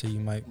letters so you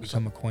might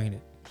become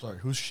acquainted. Sorry,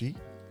 who's she?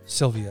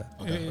 Sylvia.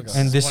 Okay.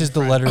 And this one is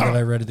the friend. letter that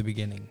I read at the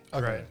beginning.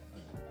 Okay. Right.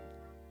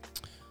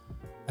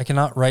 I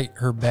cannot write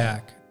her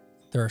back.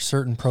 There are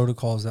certain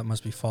protocols that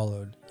must be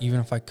followed. Even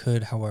if I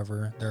could,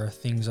 however, there are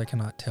things I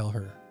cannot tell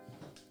her.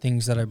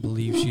 Things that I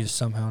believe she is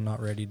somehow not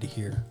ready to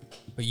hear.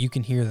 But you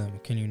can hear them,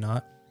 can you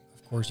not?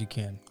 Of course you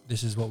can.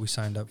 This is what we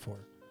signed up for.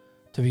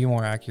 To be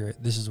more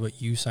accurate, this is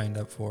what you signed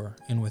up for,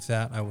 and with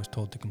that I was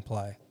told to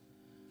comply.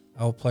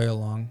 I will play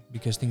along,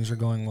 because things are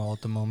going well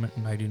at the moment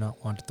and I do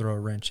not want to throw a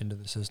wrench into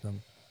the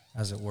system,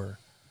 as it were.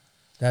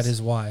 That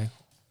is why,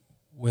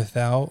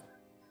 without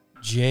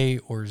J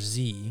or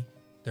Z,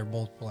 they're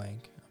both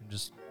blank. I'm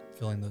just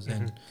filling those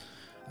in.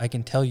 I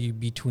can tell you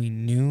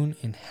between noon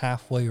and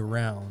halfway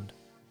around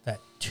that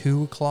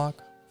 2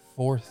 o'clock,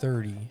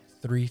 4:30,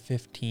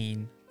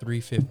 3:15,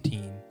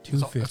 3:15,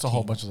 2:15. That's a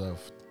whole bunch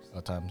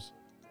of times.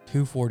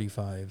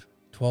 2:45,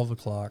 12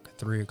 o'clock,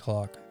 3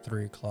 o'clock,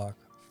 3 o'clock,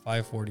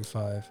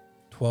 5:45,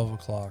 12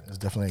 o'clock, It's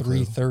definitely a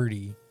clue.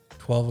 3:30,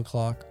 12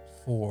 o'clock,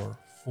 4,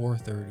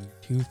 4:30,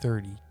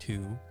 2:30,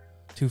 2,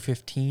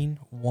 2:15,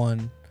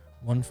 1,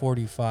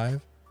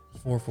 1:45,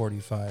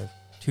 4:45,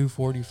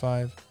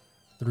 2:45,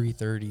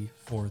 3:30,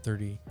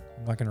 4:30.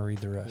 I'm not going to read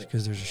the rest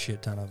because there's a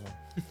shit ton of them.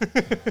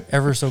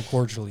 Ever so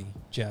cordially,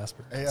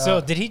 Jasper. Hey, So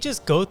did he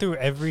just go through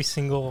every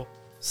single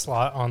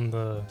slot on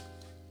the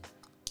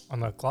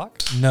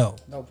clock? No.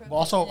 no, but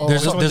also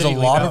There's which a, one there's did a he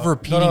leave lot out? of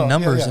repeating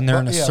numbers, and they're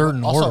in a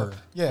certain but also, order.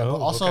 Yeah, Oh, but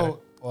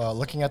also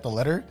looking at the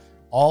letter,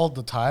 all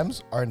the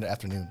times are in the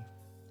afternoon.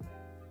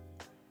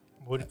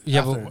 What, Yeah,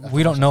 after- but after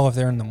we don't sunset. know if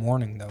they're in the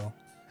morning, though.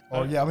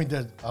 Oh yeah, I mean,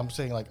 I'm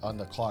saying like on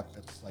the clock,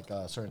 it's like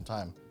a certain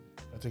time.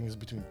 I think it's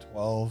between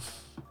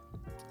 12.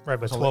 right,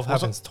 but So 12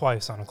 what's happens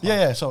twice on a clock.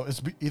 Yeah. So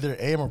it's either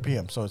AM or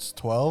PM. So it's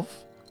 12.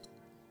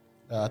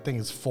 I think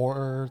it's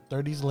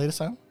 4:30 is the latest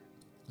time.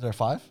 Is there a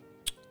 5?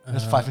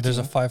 There's 5:15. There's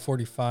a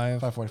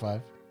 5:45.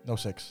 5:45. No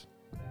 6.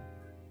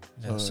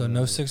 Yeah, so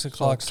no 6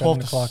 o'clock, 12 7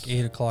 to o'clock,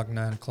 8 o'clock,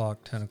 9 o'clock,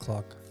 10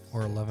 o'clock,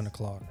 or 11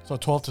 o'clock. So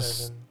 12 to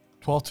 7,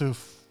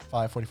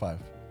 5:45.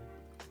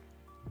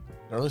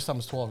 The earliest time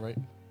is 12, right?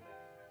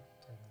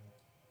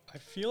 I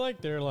feel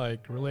like they're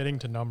like relating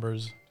to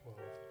numbers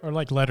or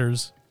like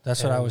letters.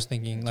 That's what I And was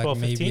thinking. Like 12:15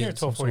 maybe or it's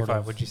some 12:45? sort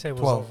of- Would you say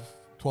was 12.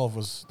 12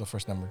 was the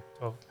first number.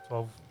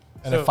 12?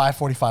 And then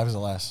 5:45 is the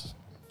last.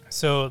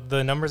 So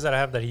the numbers that I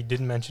have that he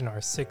didn't mention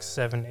are 6,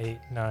 7, 8,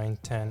 9,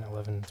 10,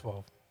 11,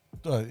 12.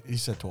 He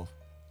said 12.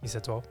 He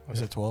said 12? He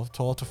said 12.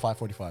 12 to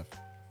 5:45.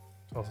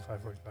 12 to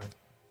 5:45.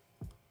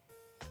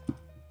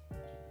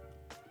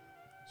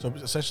 So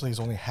essentially, it's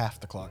only half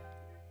the clock.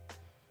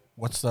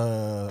 What's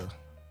the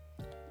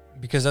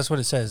Because that's what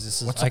it says.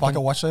 This is what's the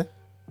pocket watch say?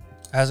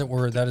 as it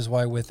were. That is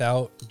why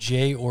without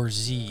J or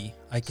Z,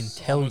 I can It's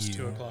tell almost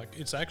 2 you o'clock.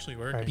 It's actually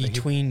working. Right.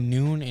 between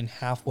noon and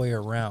halfway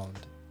around.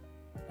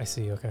 I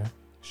see, okay.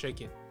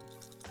 Shake it.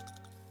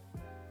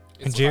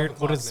 And It's Jared,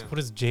 5 what o'clock now.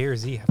 does J or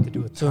Z have to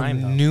do with So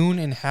time, though? noon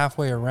and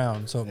halfway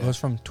around. So it Yeah. goes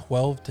from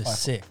 12 to 5.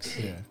 6.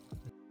 Yeah.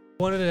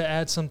 Wanted to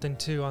add something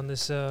too on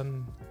this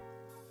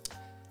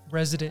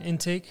resident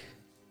intake,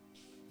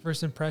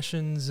 first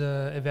impressions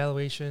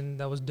evaluation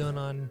that was done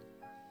on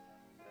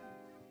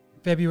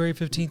February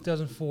 15th,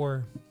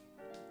 2004.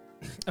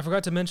 I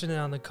forgot to mention it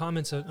on the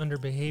comments under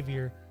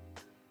behavior.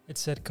 It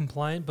said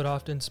compliant, but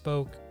often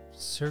spoke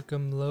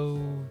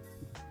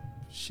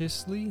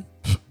circumlociously.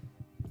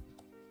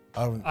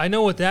 I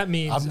know what that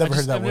means. I've never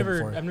heard that I've word never,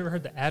 before. I've never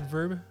heard the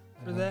adverb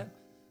for that,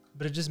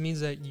 but it just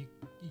means that you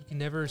can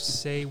never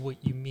say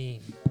what you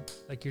mean.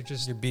 Like you're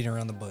just You're beating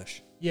around the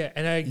bush. yeah.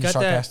 And I You're got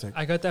sarcastic. that.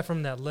 I got that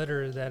from that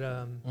letter that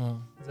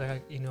it's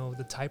like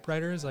the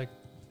typewriters. Like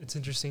it's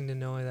interesting to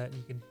know that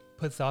you can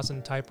put thoughts in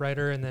a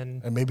typewriter and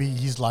then And maybe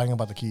he's lying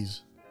about the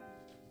keys.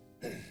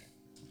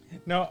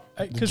 No,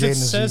 The because J it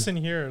and the says Z. in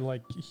here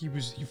like he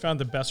found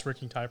the best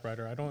working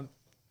typewriter. I don't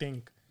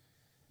think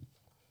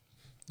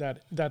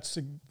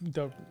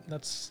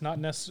that's not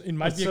necessary. It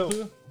might be So- a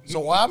clue. So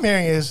what I'm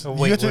hearing is Oh,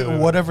 you wait, have to wait, wait,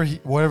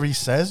 wait. whatever he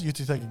says, you have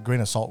to take a grain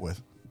of salt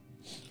with.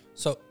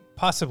 So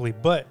Possibly,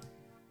 but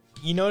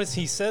you notice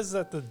he says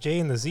that the J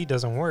and the Z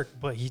doesn't work,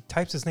 but he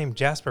types his name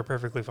Jasper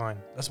perfectly fine.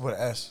 That's what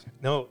S.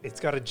 No, it's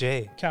got a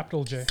J.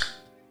 Capital J.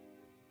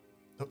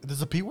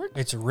 There's a P word?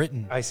 it's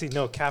written. I see.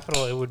 No,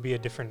 capital, it would be a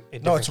different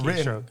No, it's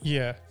written. keystroke.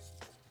 Yeah.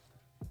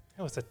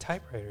 No, it's a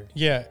typewriter.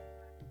 Yeah.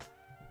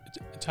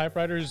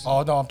 Typewriters.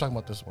 Oh no, I'm talking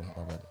about this one.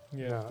 All right.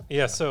 Yeah.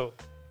 Yeah, so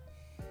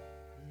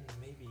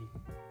maybe.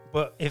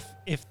 But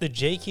if the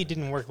J key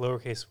didn't work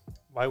lowercase,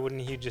 why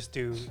wouldn't he just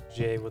do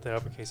J with the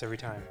uppercase every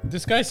time?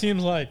 This guy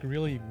seems like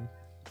really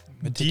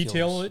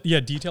Meticulous.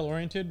 detail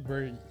oriented,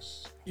 where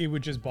it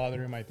would just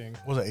bother him, I think.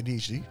 Was it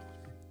ADHD?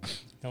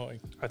 No,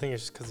 like, I think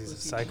it's just because he's a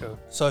psycho.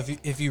 So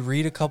if you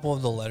read a couple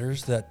of the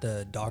letters that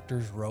the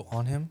doctors wrote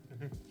on him,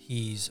 Mhm.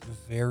 he's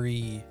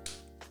very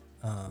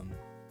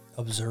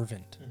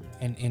observant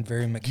Mhm. and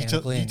very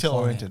mechanically Detail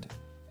oriented.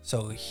 inclined.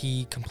 So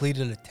he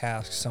completed a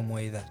task some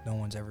way that no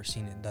one's ever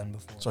seen it done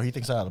before. So he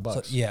thinks out of the So,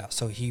 box. yeah,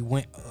 so he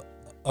went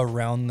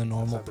around the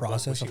normal Outside the box,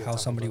 process wish of he how could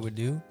somebody talk would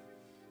do,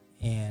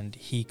 and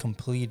he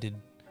completed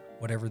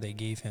whatever they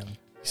gave him.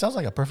 He sounds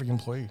like a perfect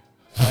employee.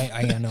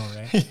 I know,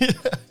 right?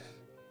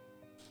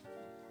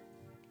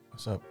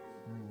 What's up?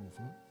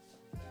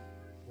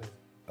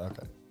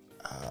 Okay.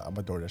 I'm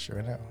a DoorDash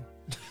right now.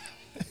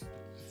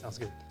 Sounds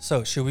good.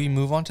 So should we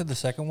move on to the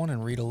second one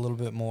and read a little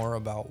bit more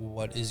about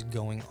what is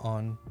going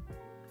on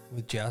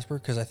with Jasper?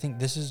 Because I think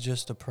this is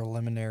just a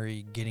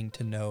preliminary getting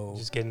to know,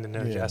 Just getting to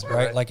know Yeah. Jasper,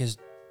 right? right? Like his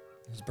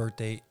birth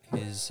date,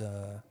 his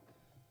How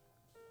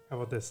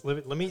about this?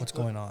 Let me what's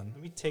going on.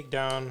 Let me take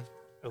down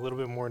a little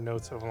bit more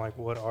notes of like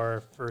what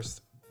our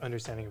first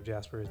understanding of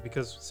Jasper is,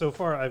 because so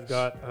far I've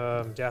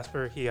got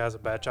Jasper. He has a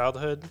bad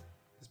childhood.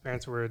 His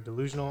parents were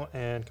delusional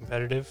and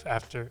competitive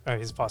after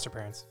his foster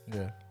parents.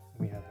 Yeah.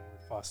 We have the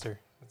word foster.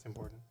 That's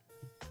important.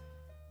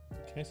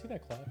 Can I see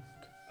that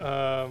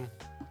clock?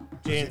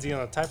 J and Z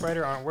on the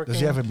typewriter aren't working. Does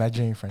he have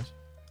imaginary friends?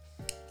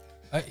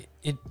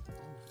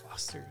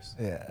 Fosters?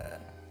 Yeah.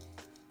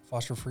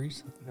 Foster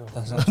freeze? No.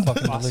 That sounds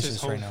fucking Foster's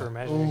delicious home right for now.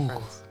 imaginary Ooh.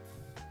 friends.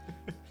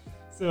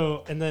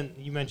 So, and then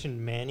you mentioned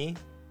Manny,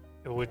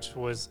 which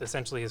was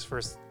essentially his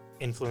first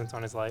influence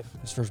on his life.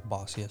 His first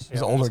boss, yes. He's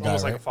an older guy,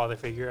 almost like a right? father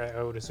figure,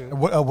 I would assume.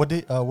 What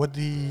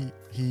did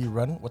he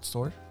run? What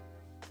store?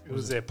 It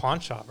was a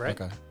pawn shop, right?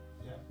 Okay.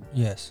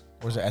 Yes.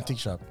 Or was it antique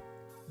shop?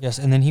 Yes,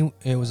 and then I think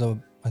it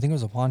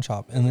was a pawn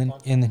shop, and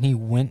then he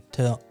went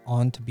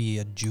on to be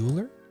a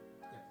jeweler,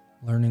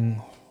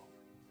 learning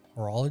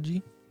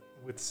horology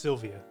With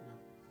Sylvia.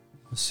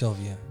 with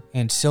Sylvia,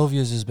 and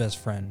Sylvia's his best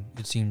friend.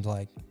 It seems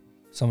like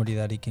somebody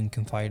that he can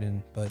confide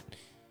in, but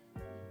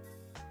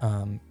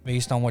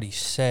based on what he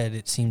said,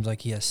 it seems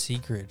like he has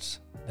secrets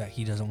that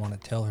he doesn't want to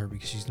tell her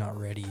because she's not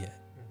ready yet.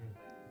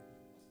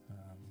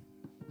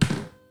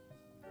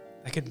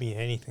 That could be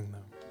anything, though.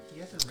 He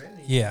hasn't read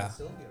anything Yeah. to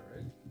Sylvia,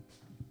 right?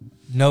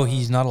 No,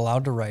 he's not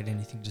allowed to write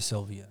anything to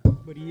Sylvia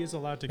But he is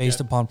allowed to based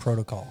get. upon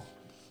protocol.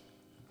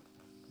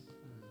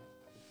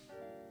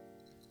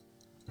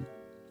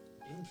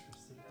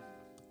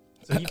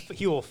 Interesting. So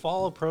he will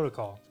follow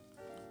protocol.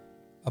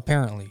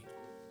 Apparently.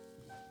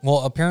 Well,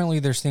 apparently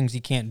there's things he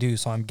can't do,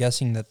 so I'm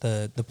guessing that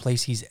the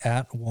place he's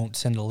at won't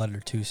send a letter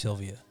to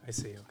Sylvia, I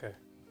see. Okay.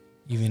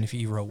 even if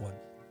he wrote one.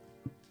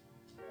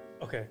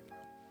 Okay.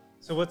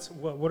 So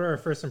what are our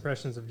first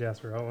impressions of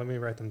Jasper? Oh, let me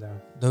write them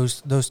down.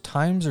 Those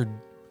times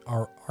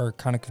are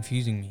kind of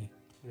confusing me.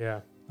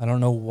 Yeah. I don't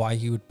know why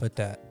he would put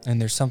that.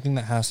 And there's something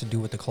that has to do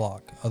with the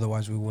clock.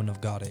 Otherwise, we wouldn't have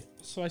got it.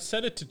 So I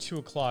set it to 2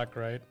 o'clock,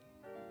 right?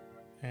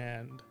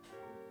 And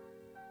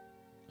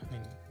I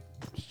mean,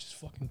 it's just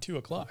fucking 2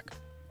 o'clock.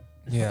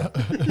 Yeah.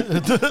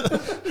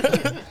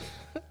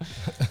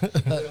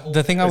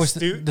 The thing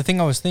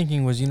I was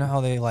thinking was, you know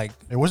how they like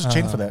It was a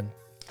chain for that.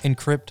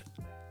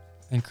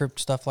 encrypt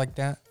stuff like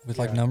that with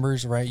like Yeah.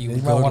 numbers, right? You Yeah, would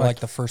you go might to wanna- like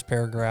the first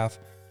paragraph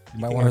You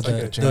might think want or it's to like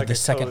take a- the chain like the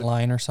second code.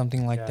 line or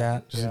something like Yeah.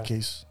 that. just Yeah. in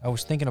case, I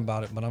was thinking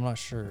about it, but I'm not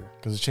sure.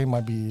 because the chain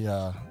might be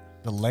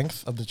the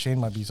length of the chain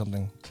might be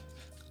something.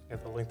 Yeah,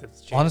 the length of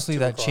the chain. Honestly, 2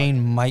 that o'clock.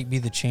 chain might be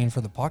the chain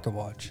for the pocket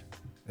watch.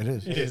 It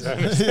is. It is.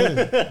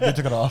 They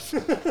took it off.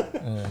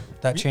 Yeah.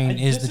 That chain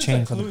is the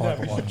chain for the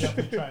pocket watch.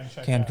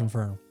 Can Can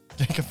confirm.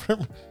 They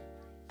confirm.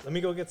 Let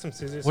me go get some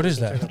scissors. What so is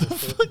we can that? check out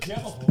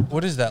this code.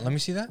 What is that? Let me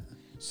see that.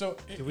 So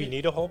Do we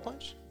need a hole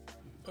punch?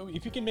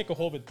 if you can make a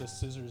hole with the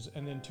scissors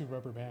and then 2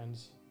 rubber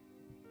bands.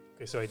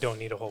 Okay, so I don't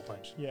need a hole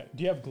punch. Yeah.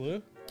 Do you have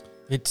glue?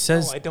 It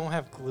says No, I don't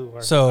have glue.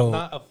 Art. So- I'm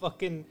not a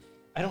fucking.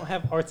 I don't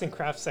have arts and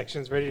crafts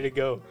sections ready to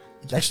go.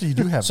 Actually, you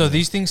do have. so. them.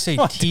 These things say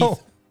No, I teeth. don't.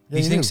 Yeah,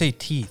 These you things do. say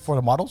teeth. For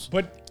the models.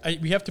 But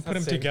we have to put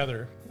them That's safe.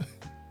 together.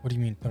 What do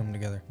you mean? Put them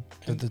together.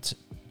 That's,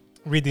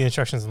 Read the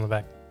instructions on the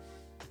back.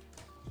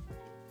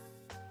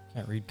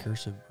 can't read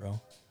cursive, bro.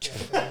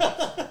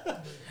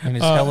 And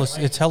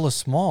it's hella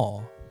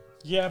small.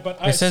 Yeah, but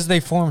It says they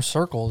form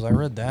circles. I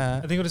read I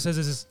that. think what it says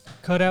is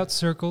cut out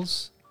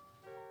circles,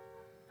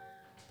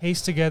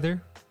 paste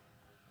together.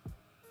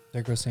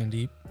 There goes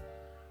Sandeep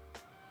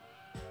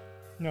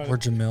no. or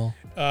Jamil.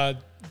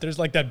 There's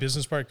like that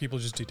business park. People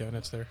just do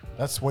donuts there.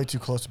 That's way too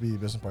close to be a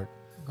business park.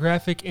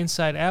 Graphic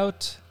inside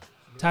out.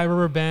 Tie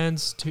rubber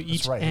bands to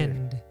each right here.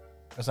 end.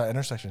 That's that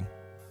intersection.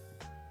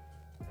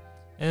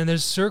 And then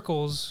there's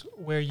circles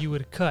where you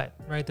would cut,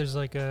 right? There's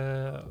like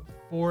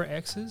 4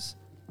 X's,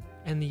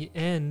 and the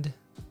end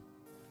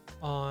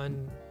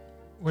on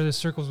where the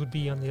circles would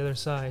be on the other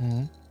side.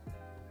 Mhm.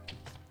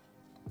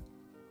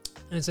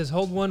 And it says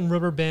hold one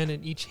rubber band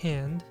in each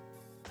hand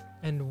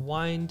and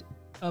wind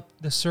up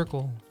the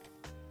circle.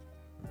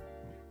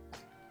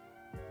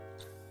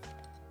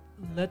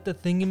 Let the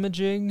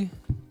thingamajig,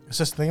 It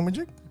says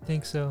thingamajig. I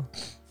think so,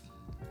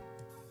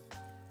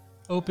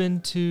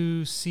 open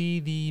to see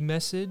the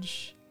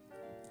message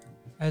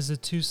as the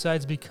 2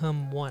 sides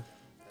become one.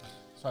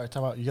 Sorry,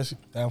 time out. You guys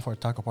down for a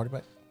taco party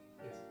bite?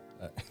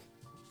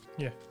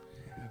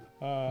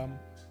 Um,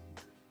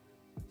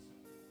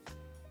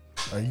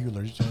 Are you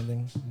allergic to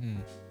anything?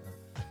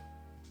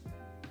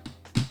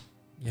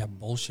 Yeah,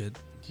 bullshit.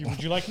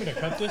 would you like me to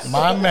cut this?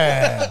 My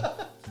man.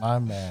 My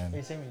man.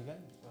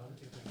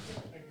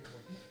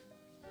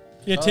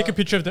 Yeah, take a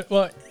picture of the.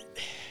 Well,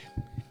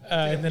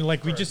 and then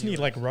like we just need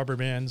like rubber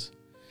bands.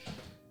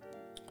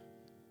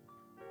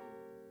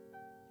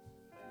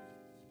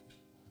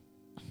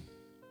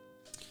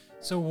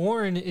 So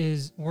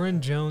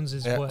Warren Jones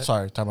is Yeah, what?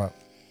 sorry, time out.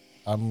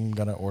 I'm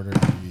gonna order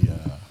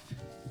the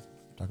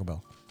Taco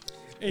Bell.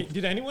 Hey,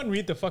 did anyone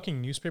read the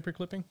fucking newspaper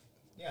clipping?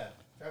 Yeah,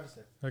 Travis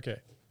did. Okay.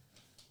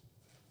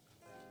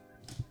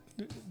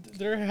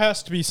 There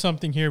has to be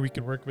something here we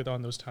could work with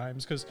on those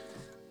times because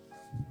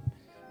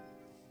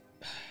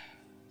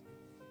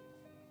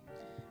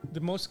the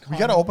most We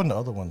gotta open the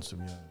other ones to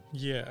be honest.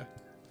 Yeah.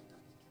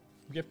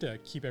 We have to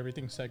keep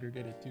everything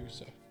segregated too.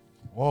 So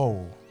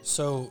Whoa.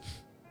 So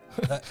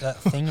that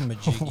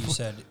thingamajig you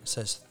said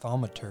says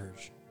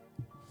thaumaturge.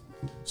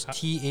 It's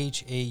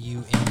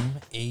THAUMATURGE.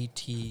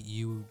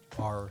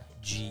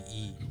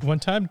 one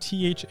time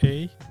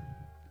THA.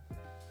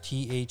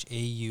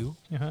 THAUMAT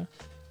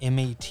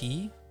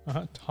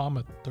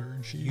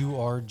Thaumaturgy.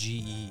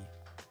 URGE.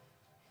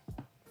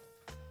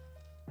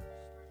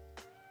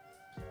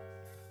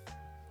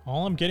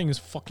 All I'm getting is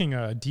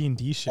fucking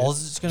D&D shit. All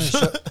it's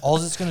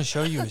gonna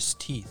show you is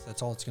teeth.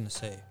 That's all it's gonna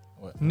say.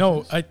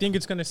 No, I think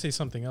it's gonna say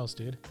something else,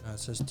 dude. No, it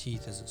says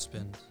teeth as it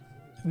spins.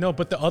 No,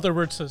 but the other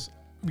word says.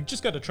 We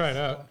just got to try it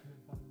out.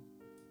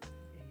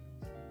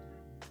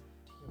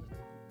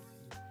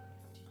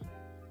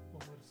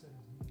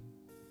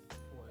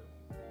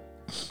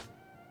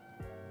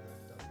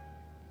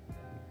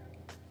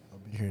 I'll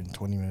be here in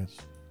 20 minutes.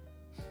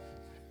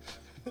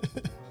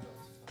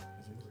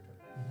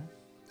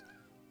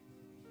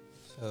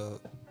 So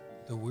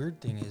the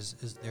weird thing is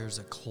there's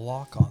a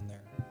clock on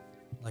there,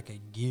 like a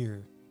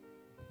gear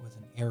with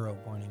an arrow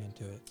pointing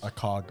into it. A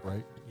cog,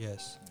 right?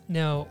 Yes.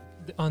 Now,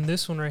 on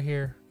this one right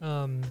here,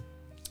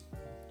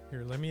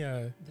 Here, let me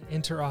the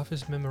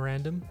inter-office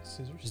memorandum.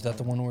 scissors. Is that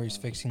the one where he's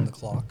fixing the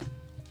clock?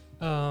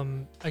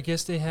 I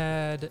guess they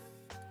had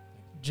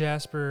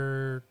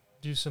Jasper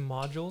do some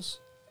modules,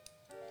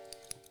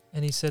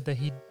 and he said that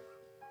he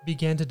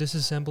began to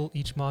disassemble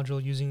each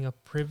module using a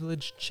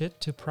privileged chit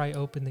to pry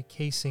open the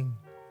casing.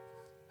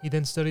 He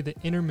then studied the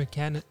inner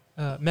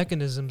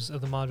mechanisms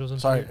of the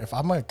modules. Sorry, if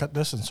I might cut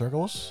this in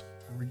circles,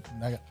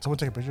 someone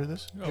take a picture of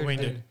this? Oh, Wayne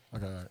did.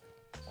 Okay, all right.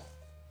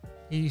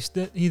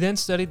 He then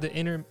studied the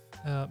inner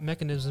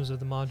mechanisms of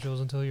the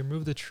modules until he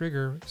removed the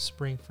trigger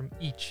spring from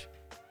each,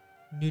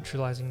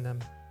 neutralizing them.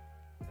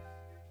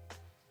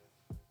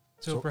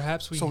 So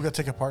perhaps So we're gonna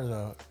take apart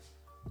the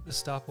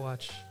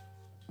stopwatch.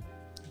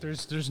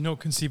 There's no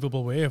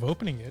conceivable way of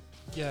opening it.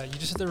 Yeah, you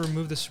just have to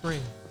remove the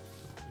spring.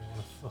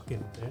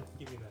 Fucking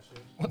give me that shit.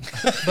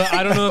 But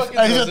I don't know if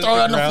I just throw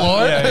it on the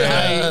floor.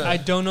 I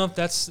don't know if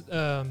that's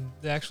the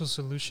actual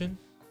solution.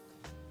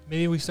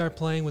 Maybe we start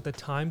playing with the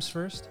times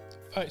first.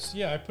 So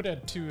yeah, I put it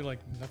at 2, like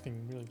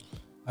nothing really.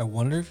 I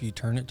wonder if you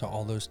turn it to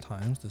all those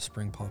times, the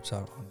spring pops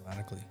out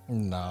automatically.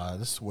 Nah,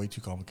 this is way too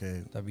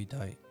complicated. That'd be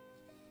tight.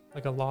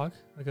 Like a lock,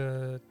 like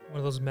one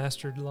of those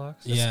mastered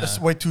locks. Yeah. It's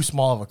way too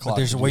small of a clock. But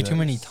there's to do way that. too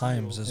many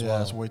times as well.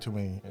 Yeah, it's way too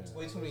many. It's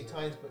way too many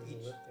times, but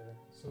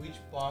each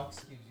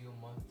box gives you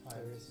a month time.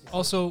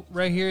 Also,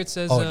 right here it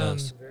says. Oh, it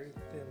does.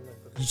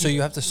 So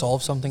you have to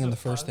solve something in the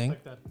first thing?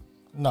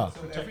 No.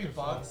 So every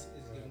box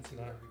is given to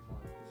you every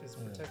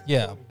month.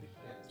 Yeah.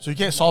 So you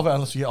can't solve it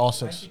unless you get all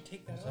 6.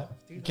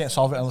 You can't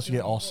solve it unless you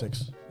get all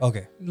 6.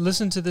 Okay.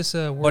 Listen to this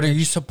word. But are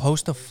you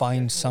supposed to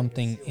find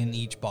something in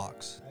each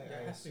box?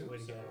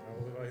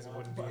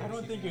 I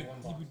don't think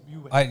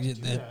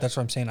That's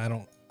what I'm saying. I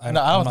don't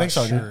think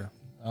so, sure. dude.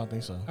 I don't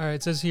think so. All right,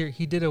 it says here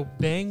he did a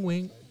bang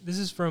wing. This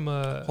is from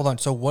Hold on.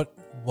 So what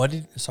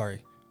did?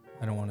 Sorry,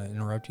 I don't want to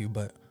interrupt you,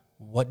 but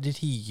what did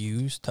he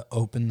use to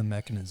open the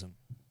mechanism?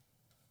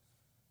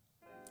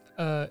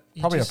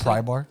 Probably a pry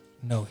bar.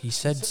 No, he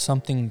said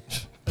something.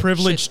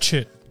 privileged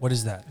chit. What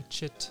is that? A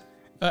chit.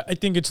 I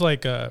think it's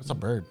like It's a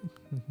bird.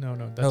 No,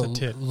 that's a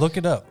tit. Look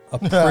it up. A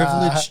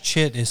privileged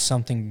chit is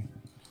something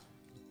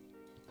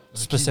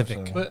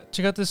specific. But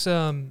check out this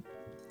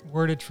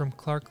wordage from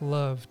Clark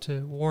Love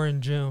to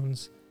Warren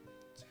Jones.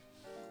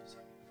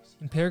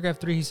 In paragraph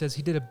 3, he says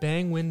he did a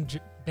bang win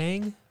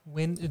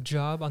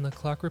job on the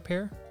clock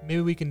repair.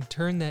 Maybe we can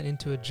turn that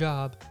into a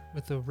job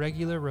with a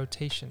regular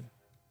rotation.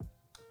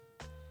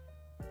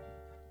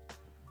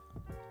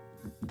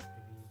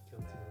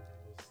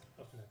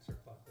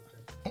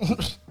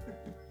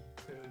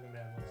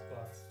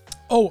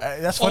 Oh,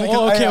 that's funny.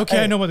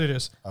 Okay, I know what it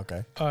is.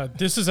 Okay.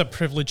 This is a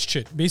privileged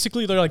chit.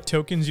 Basically, they're like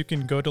tokens. You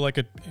can go to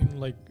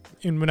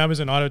when I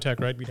was in Autotech,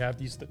 right? We'd have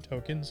these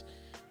tokens,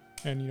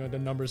 and the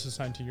numbers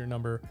assigned to your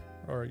number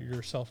or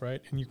yourself, right?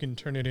 And you can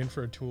turn it in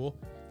for a tool.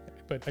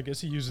 But I guess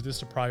he uses this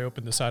to pry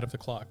open the side of the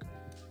clock.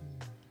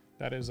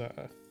 That is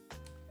that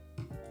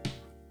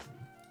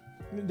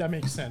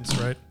makes sense,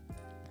 right?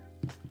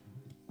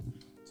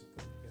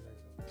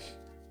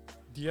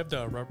 Do you have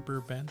the rubber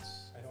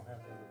bands? I don't have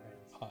rubber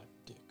bands. Hot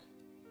dick.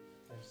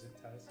 I have zip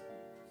ties.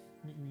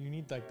 You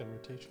need like the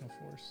rotational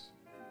force.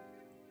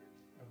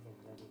 Of a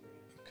rubber band.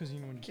 Because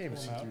when you Can't even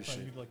pull see them out, through right,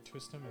 shit. you like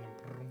twist them and then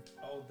boom.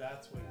 Oh,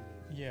 that's what you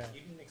mean. Yeah.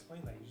 You didn't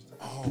explain that. You just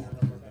told Oh. me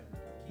a rubber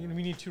band.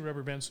 We need 2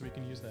 rubber bands so we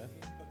can use that.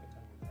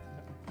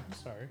 I'm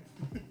sorry.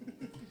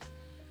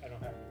 I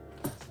don't have any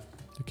rubber bands now.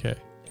 Okay. I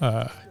feel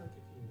like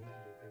if you needed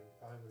it, they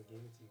probably would have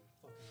gave it to you,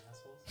 fucking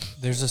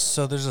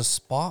assholes. There's a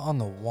spot on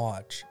the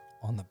watch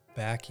on the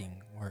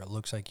backing where it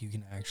looks like you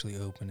can actually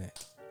open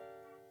it.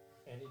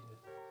 And he did.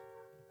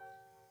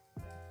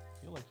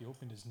 I feel like he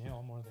opened his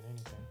nail more than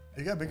anything.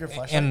 You got a bigger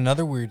flashlight. And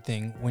another weird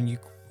thing, when you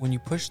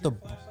push the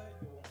Flashlight,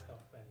 it won't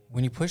help any.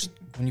 when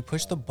you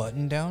push the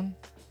button down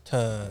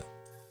to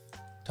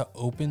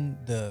open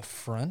the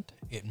front,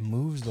 it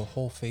moves the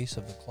whole face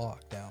of the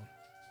clock down.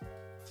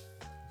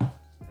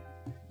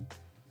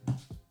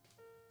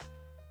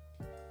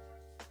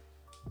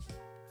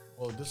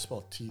 Well, this is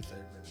spelled teeth.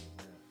 Everybody.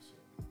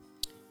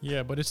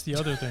 Yeah, but it's the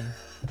other thing.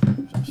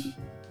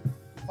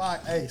 Fine.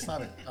 Hey, stop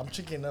it. I'm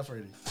chinky enough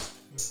already.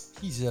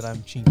 He said I'm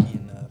chinky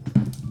enough.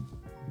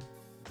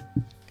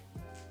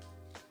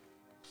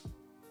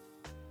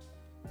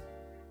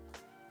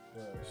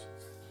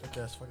 Thick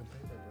ass fucking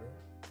paper,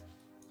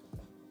 bro.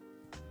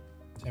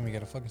 Sam, you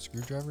got a fucking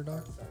screwdriver,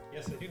 dog?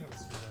 Yes, I do have a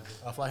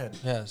screwdriver. Flathead.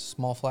 Yeah,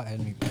 small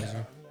flathead me,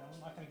 pleasure. I'm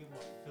not gonna give him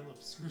a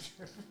Phillips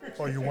screwdriver.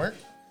 Oh, you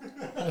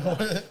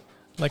weren't?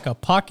 Like a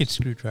pocket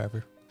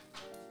screwdriver.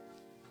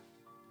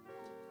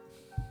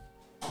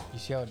 You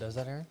see how it does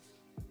that, Aaron?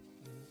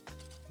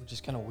 Which is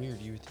kind of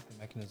weird. You would think the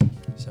mechanism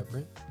would be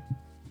separate.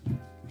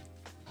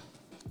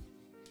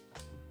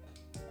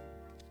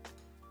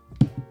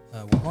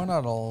 We're going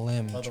out on a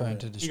limb Other trying way.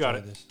 to got destroy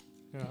it. this.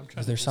 Yeah, I'm trying Is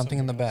to there do something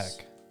in the else.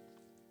 back?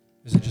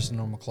 Is it just a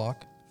normal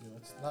clock? Yeah,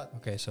 it's not.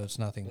 Okay, so it's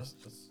nothing. That's-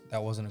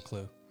 That wasn't a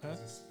clue. There's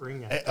a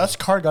spring. Hey, us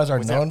car guys are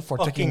Was known that for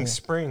fucking taking.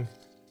 spring.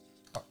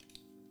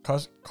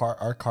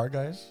 Our car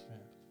guys,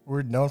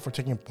 we're known for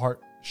taking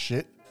apart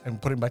shit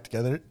and putting it back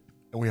together,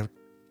 and we have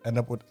end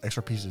up with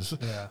extra pieces.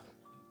 Yeah.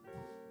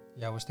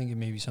 Yeah, I was thinking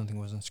maybe something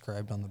was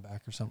inscribed on the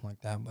back or something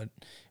like that, but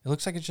it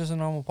looks like it's just a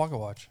normal pocket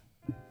watch.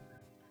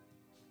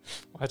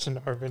 Watching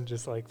Arvin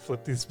just like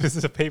flip these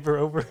pieces of paper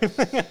over.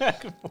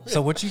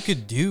 So what you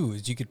could do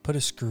is you could put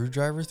a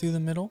screwdriver through the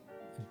middle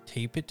and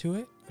tape it to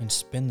it and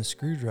spin the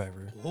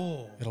screwdriver.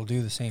 Oh. It'll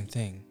do the same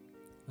thing.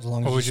 As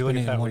long Or as would you you look spin at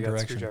it in that? one We got a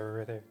direction. screwdriver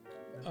right there.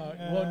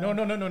 Well,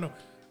 no.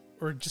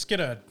 Or just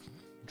get a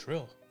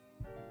drill.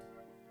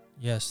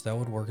 Yes, that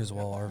would work as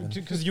well, Arvin.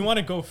 Because you want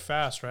to go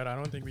fast, right? I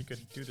don't think we could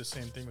do the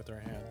same thing with our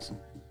hands.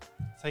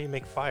 That's how you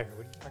make fire.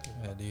 What are you talking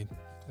about? Yeah, dude.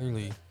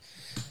 Clearly.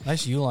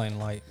 Nice U-line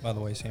light, by the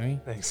way, Sammy.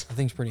 Thanks. That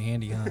thing's pretty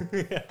handy, huh?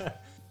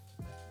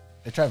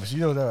 Hey Travis, you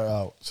know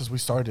that since we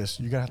started this,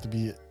 you're gonna have to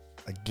be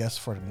a guest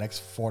for the next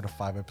 4 to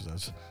 5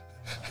 episodes.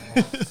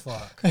 Oh,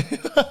 fuck.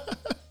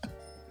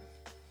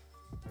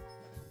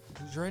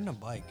 Who's riding a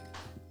bike?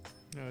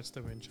 No, it's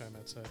the wind chime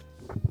outside.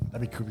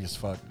 That'd be creepy as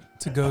fuck.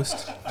 It's a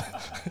ghost.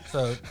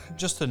 So,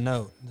 just a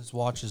note, this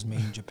watch is made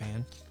in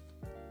Japan.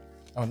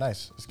 Oh,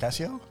 nice. It's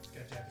Casio? It's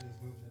got Japanese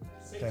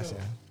movement. Casio.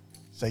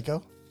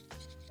 Seiko?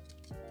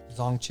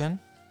 Zongchen?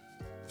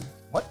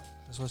 What?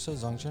 That's what it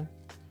says, Zongchen.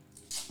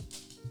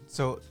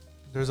 So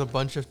there's a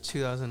bunch of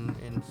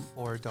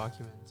 2004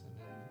 documents, and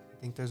then I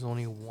think there's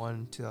only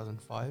one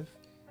 2005.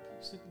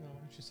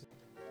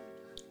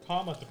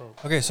 Comma throw.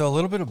 Okay, so a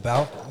little bit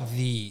about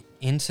the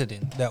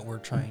incident that we're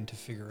trying to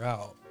figure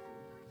out.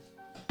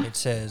 It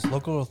says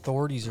local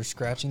authorities are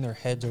scratching their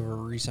heads over a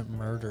recent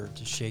murder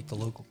to shake the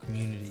local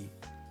community.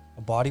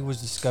 A body was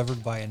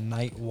discovered by a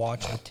night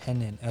watch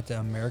attendant at the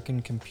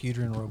American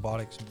Computer and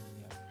Robotics Museum.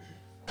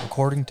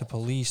 According to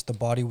police, the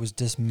body was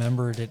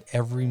dismembered at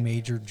every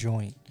major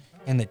joint,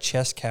 and the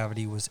chest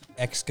cavity was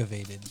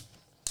excavated.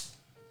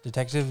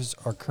 Detectives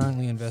are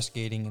currently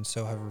investigating and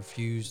so have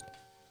refused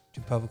to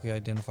publicly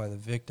identify the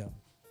victim.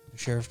 The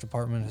sheriff's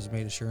department has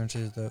made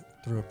assurances that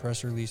through a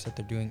press release that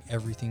they're doing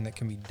everything that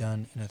can be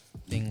done in a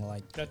thing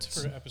like That's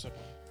this. for episode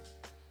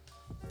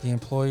 1. The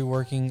employee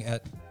working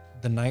at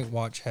the night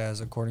watch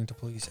has, according to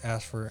police,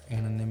 asked for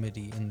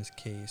anonymity in this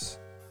case.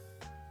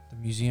 The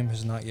museum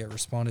has not yet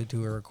responded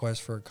to a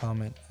request for a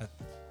comment at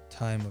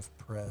time of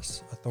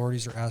press.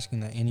 Authorities are asking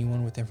that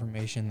anyone with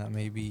information that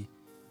may be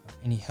of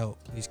any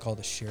help, please call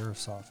the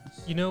sheriff's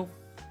office. You know,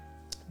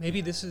 maybe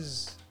this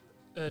is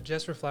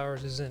Jasper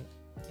Flowers isn't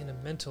in a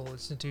mental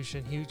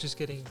institution. He was just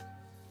getting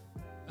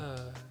an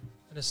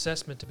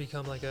assessment to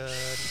become like a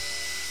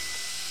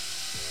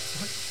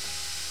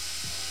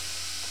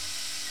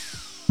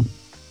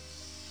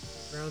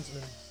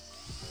groundsman.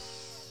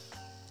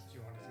 Do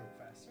you want to go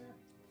faster?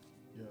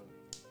 Yo.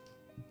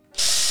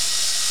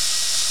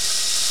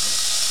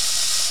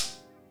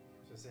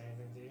 Does it say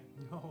anything to you?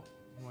 No.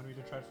 You want me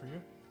to try it for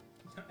you?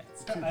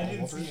 I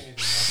didn't see anything.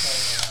 I'll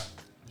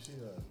You see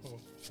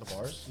the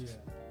bars? tell you now.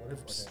 What if,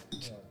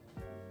 okay,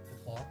 The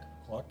clock?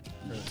 clock?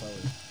 Here, it's how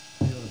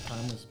you know the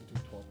time is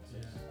between 12 and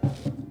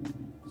 6.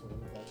 So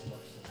what if that's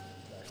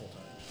the actual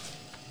time?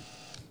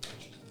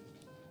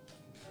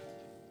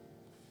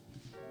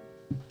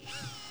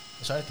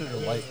 Shine through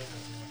the light.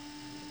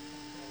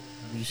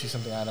 You see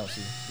something I don't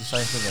see. You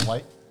shine through the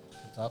light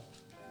at the top.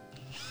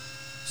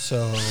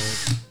 So,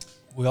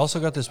 we also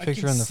got this I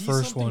picture can in the see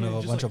first something one and of it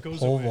a just, bunch like, of goes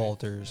pole away.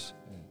 vaulters.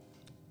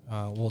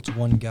 Well, it's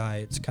one guy.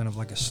 It's kind of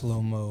like a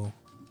slow-mo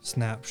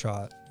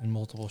snapshot and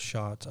multiple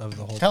shots of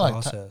the whole Kinda like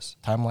process.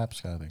 Time lapse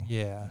kind of thing.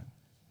 Yeah.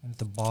 And at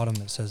the bottom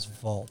it says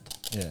vault.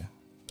 Yeah.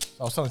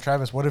 I was telling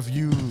Travis, what if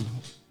you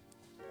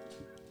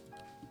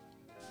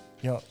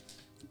know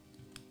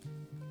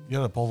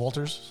the pole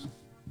vaulters?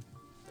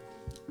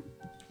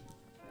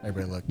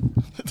 Everybody look.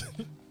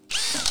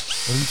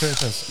 What do you turn it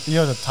says? You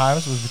know the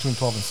times was between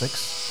 12 and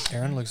 6?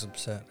 Aaron looks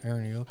upset.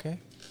 Aaron, are you okay?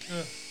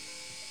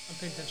 I'm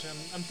paying attention.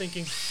 I'm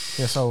thinking.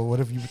 Yeah, so what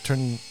if you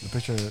turn the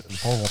picture of the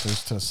pole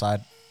vaulters to the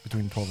side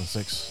between 12 and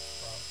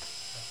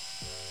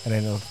 6? And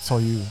then it'll tell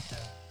you,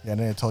 yeah, and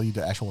then it'll tell you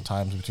the actual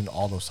times between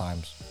all those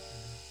times.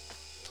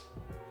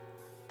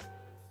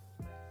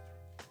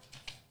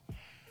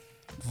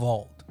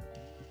 Vault.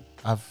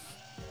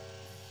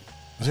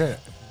 Is there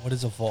What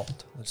is a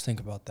vault? Let's think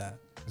about that.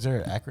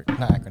 an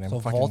not acronym? So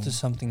fucking- vault is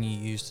something you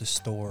use to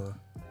store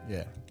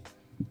yeah.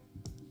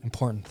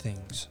 important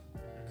things,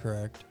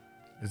 correct?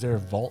 Is there a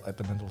vault at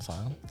the mental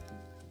asylum?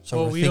 So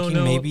Well, we're we don't thinking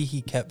know- maybe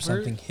he kept we're-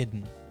 something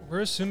hidden.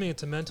 We're assuming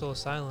it's a mental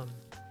asylum.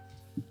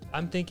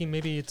 I'm thinking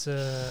maybe it's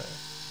a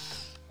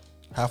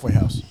Halfway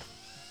house.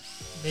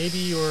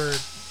 maybe or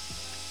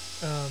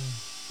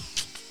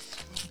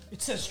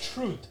It says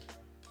truth.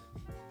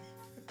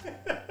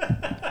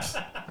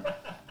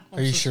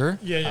 Are you sure?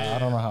 Yeah. I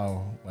don't know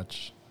how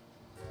much.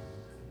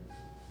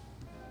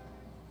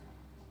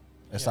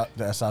 The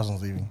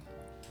S1000's leaving.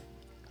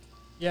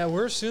 yeah,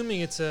 we're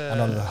assuming it's I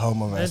know the a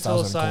home of mental S1000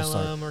 Cold Start.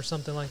 asylum or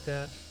something like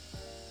that.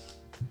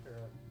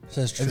 It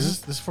says true.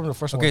 This is from the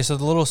first Okay, one. so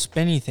the little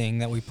spinny thing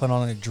that we put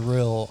on a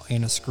drill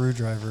and a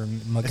screwdriver,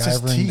 says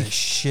MacGyvering the teeth.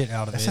 shit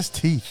out of It it. says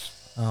teeth.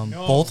 No.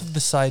 Both of the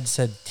sides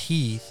said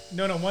teeth.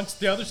 No. Once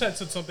the other side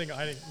said something,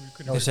 I didn't. We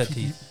couldn't. They hear said it.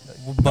 teeth.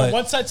 No, But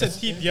one side said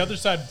teeth. The other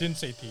side didn't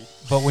say teeth.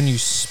 but when you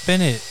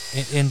spin it,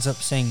 it ends up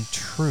saying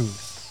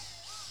truth.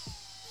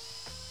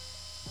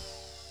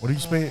 What do you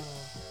spray?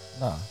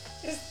 Nah,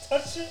 Just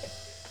touch it.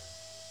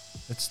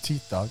 it's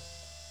teeth, dog.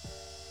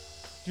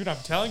 Dude, I'm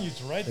telling you,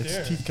 it's right It's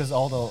there. teeth because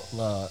all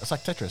the it's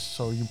like Tetris.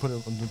 So you put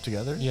them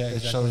together.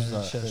 It shows.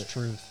 it says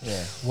truth.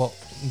 Yeah. Well,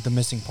 the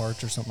missing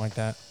parts or something like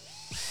that.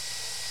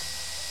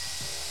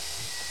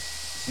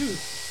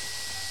 Tooth.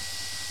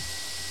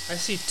 I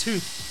see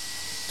tooth.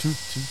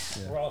 Teeth.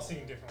 Yeah. We're all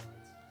seeing different ones.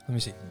 Let me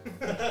see.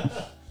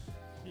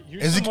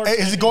 Use Is some it more is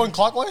tape it going if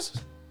clockwise?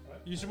 you-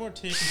 Use some more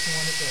tape if you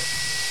want it to.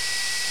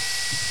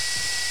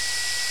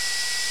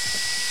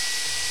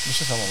 It's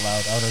just a little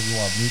loud. I don't know if you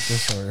want to mute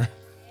this or.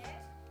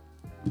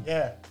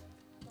 Yeah.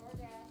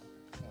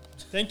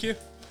 Thank you.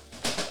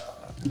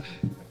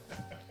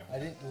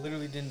 I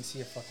literally didn't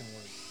see a fucking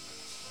word.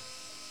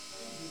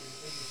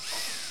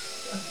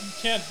 You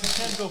can't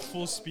go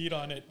full speed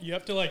on it. You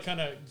have to like kind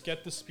of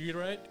get the speed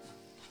right.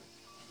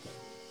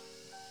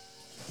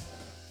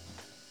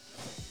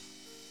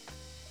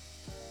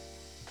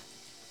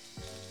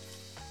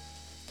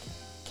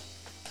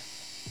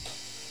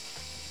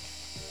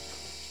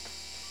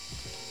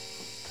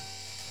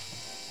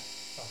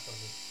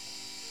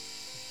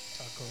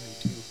 Taco me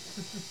too.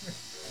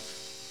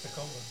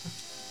 Tacoma.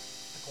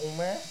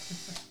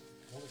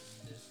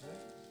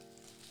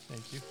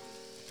 Thank you.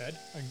 Ed,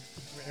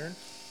 Aaron.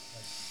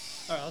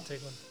 All right, I'll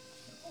take one.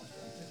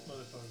 This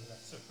motherfucker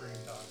got supreme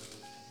tacos.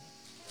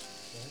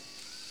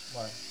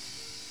 Why?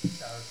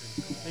 Sour cream.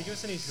 Can you give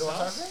us any You want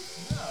sauce? sour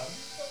cream? No,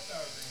 just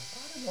sour cream. I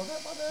didn't know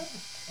that. My bad.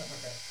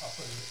 Okay, I'll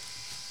put it.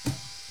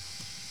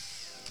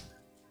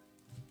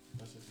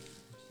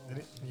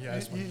 Yeah,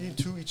 You need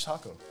two each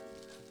taco.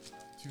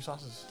 Two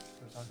sauces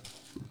for a taco.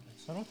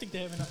 I don't think they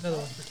have enough Another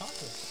sauce for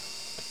tacos.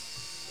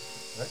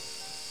 Right?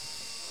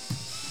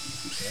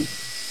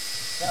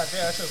 God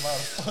damn, that shit's loud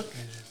as fuck.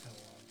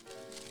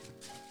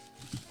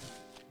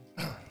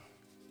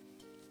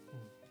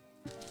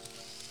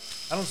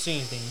 I don't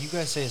see anything. You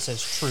guys say it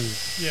says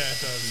truth, Yeah,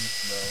 it does.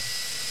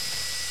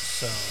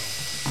 so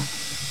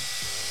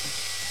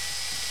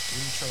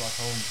Leave Sherlock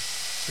Holmes.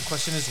 the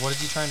question is, what is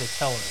he trying to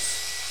tell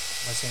us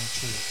by saying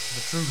truth?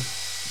 The truth.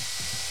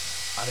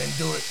 I didn't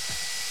do it.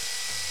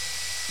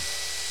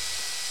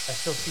 I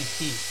still see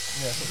teeth.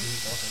 Yeah, that's what he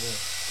also did.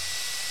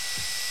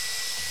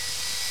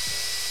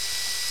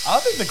 I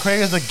don't think the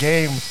creators of the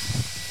game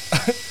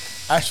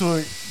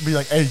actually be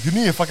like, hey, you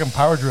need a fucking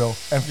power drill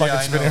and fucking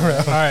I spin it know.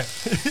 around. All right.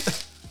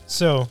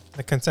 So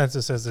the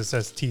consensus says it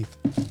says teeth.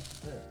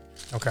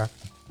 Okay.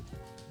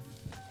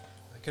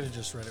 I could have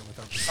just read it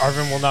without.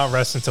 Arvin will not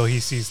rest until he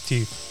sees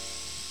teeth.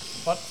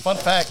 Fun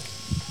fact,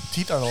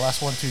 teeth are the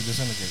last one to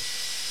disintegrate.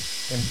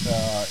 And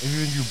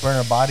even if you burn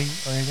a body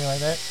or anything like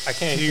that, I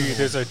can't hear you.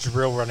 There's a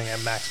drill running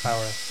at max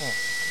power.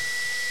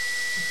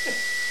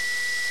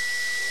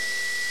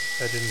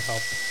 That didn't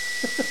help.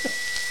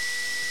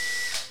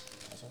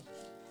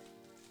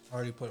 I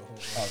already put a whole.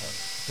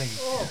 thank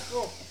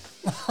you.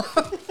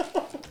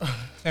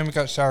 And we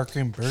got sour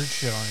cream bird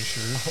shit on his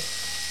shirt.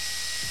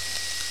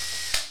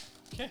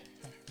 Okay,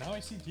 now I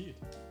see teeth.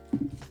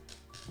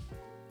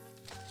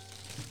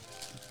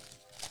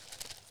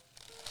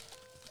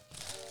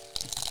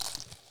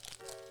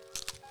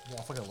 Yeah,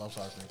 I fucking love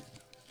sour cream.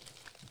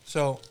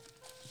 So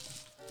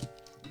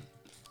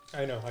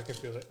I know. I can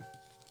feel it.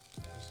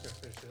 Just gonna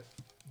finish it.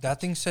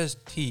 that thing says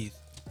teeth.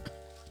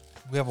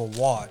 We have a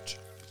watch,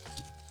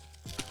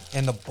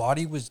 and the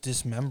body was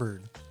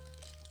dismembered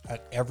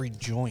at every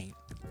joint,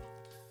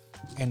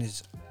 and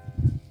his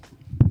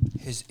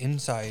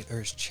inside or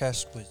his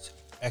chest was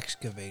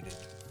excavated.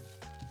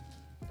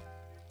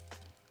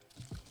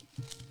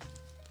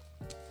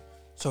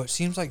 So it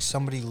seems like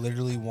somebody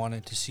literally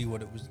wanted to see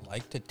what it was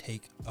like to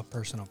take a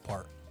person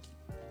apart.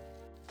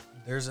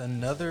 There's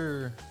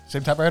another.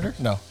 Same typewriter?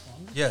 No.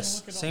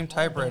 Yes, same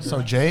typewriter.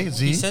 So J,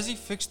 Z. He says he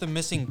fixed the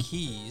missing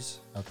keys,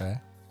 Okay.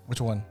 Which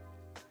one?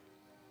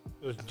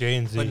 It was J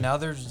and Z. but now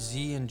there's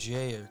Z and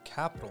J are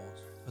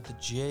capitals, but the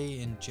J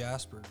in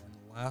Jasper in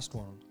the last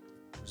one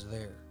was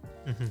there.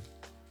 Mm-hmm.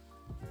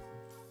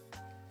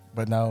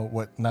 But now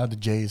what? Now the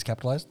J is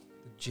capitalized.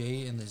 The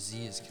J and the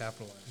Z is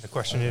capitalized. The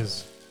question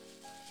is,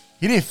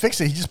 He didn't fix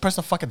it. He just pressed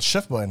the fucking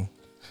shift button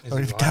is or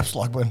he the caps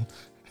lying? lock button.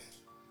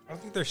 I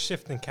don't think there's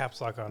shift and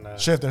caps lock on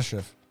Shift. There's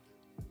shift.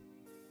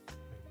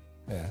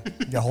 Yeah.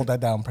 You gotta hold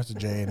that down. Press the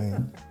J, and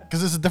then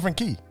because it's a different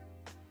key.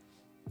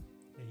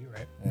 Yeah, you're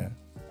right. Yeah.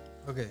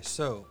 Okay,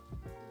 so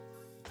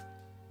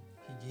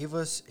he gave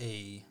us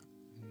a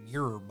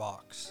mirror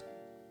box.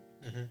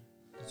 Mm-hmm.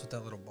 That's what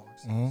that little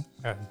box is. hmm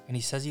And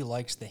he says he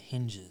likes the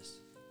hinges.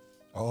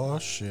 Oh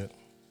shit.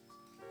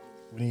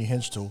 We need a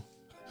hinge tool.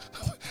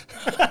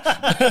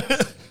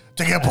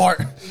 Take it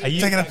apart. Take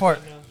it apart.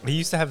 We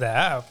used to have the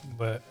app,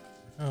 but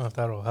I don't know if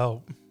that'll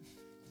help.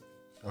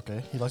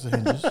 Okay. He likes the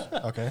hinges.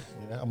 Okay.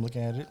 Yeah, I'm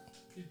looking at it.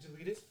 Did you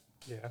delete it?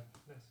 Yeah.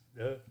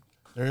 That's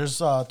There's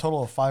a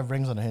total of 5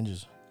 rings on the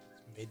hinges.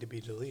 made to be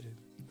deleted.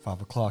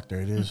 5 o'clock. There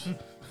it is.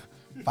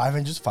 5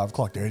 hinges. 5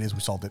 o'clock. There it is. We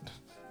solved it.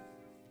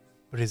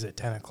 What is it?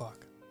 10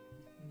 o'clock.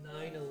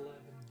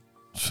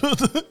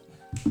 9/11.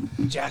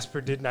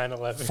 Jasper did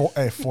 9/11.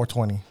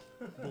 420.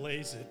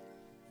 Blaze it.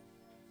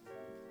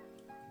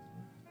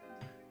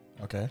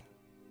 Okay.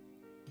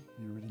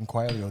 You're reading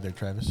quietly over there,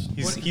 Travis.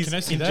 He's Can I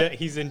see that?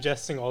 he's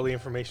ingesting all the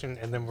information,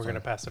 and then we're gonna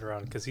pass it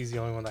around because he's the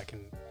only one that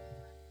can.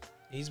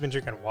 He's been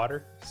drinking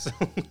water, so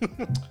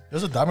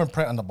There's a diamond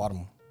print on the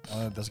bottom. I don't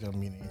know if that's gonna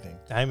mean anything.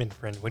 diamond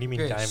print. What do you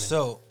mean Okay, diamond?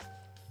 so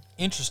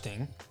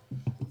interesting.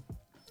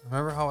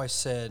 Remember how I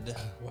said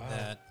Wow.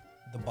 that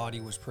the body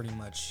was pretty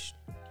much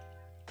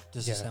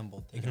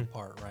disassembled, taken Mhm.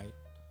 apart, right?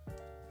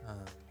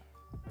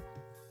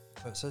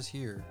 So it says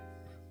here,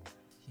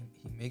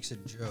 he makes a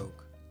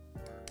joke.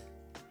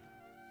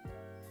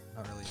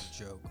 Not really a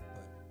joke,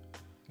 but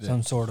Yeah.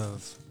 some sort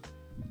of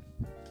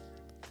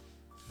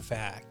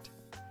fact.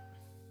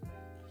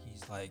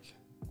 He's like,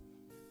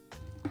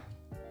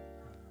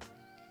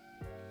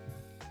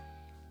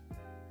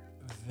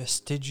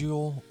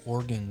 vestigial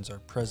organs are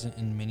present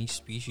in many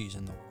species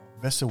in the world.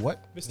 Vested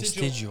what?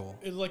 Vestigial.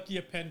 It's like the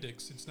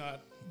appendix. It's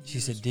not. She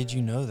said, "Did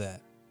you know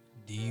that?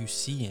 Do you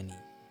see any?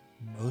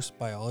 Most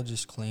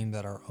biologists claim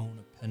that our own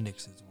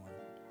appendix is one.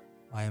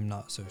 I am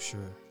not so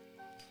sure."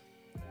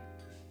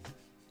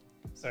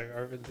 Sorry,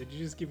 Arvin, did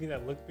you just give me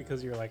that look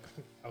because you're like,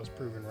 I was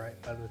proven right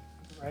by the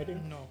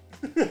writing? No.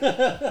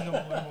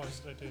 No,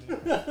 I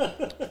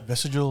didn't.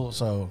 Vestigial.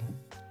 So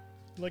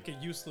Like a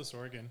useless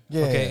organ.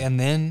 yeah. Okay, and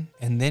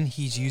then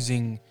he's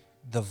using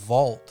the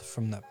vault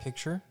from that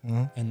picture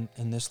Mhm. and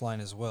in this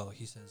line as well.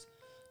 He says,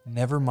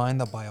 "Never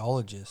mind the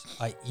biologist.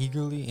 I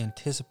eagerly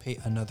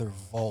anticipate another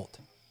vault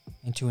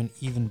into an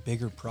even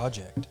bigger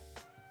project,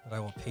 but I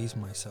will pace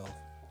myself.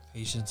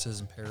 Patience is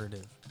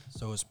imperative.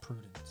 So is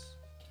prudence."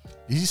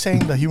 Is he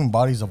saying the human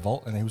body is a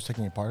vault and he was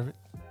taking a part of it?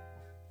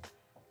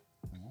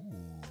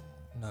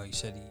 No, he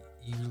said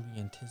he eagerly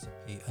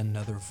anticipate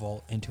another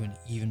vault into an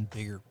even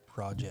bigger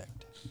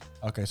project.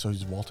 Okay, so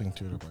he's vaulting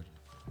to the project.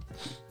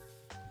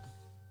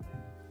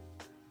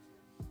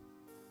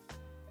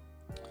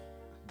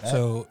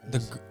 So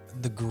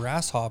the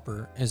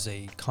grasshopper is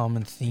a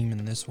common theme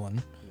in this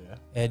one. Yeah.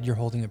 Ed, you're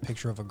holding a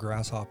picture of a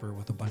grasshopper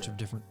with a bunch of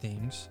different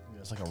things, Yeah,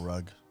 it's like a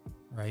rug.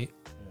 right?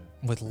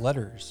 Yeah. With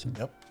letters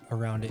Yep.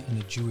 around it in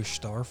a Jewish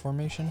star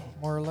formation,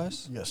 more or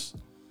less. Yes.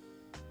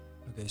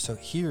 Okay, so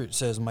here it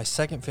says, "My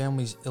second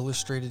family's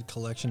illustrated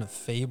collection of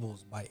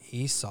fables by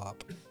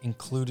Aesop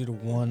included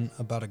one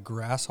about a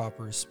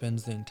grasshopper who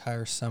spends the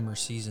entire summer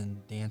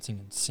season dancing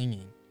and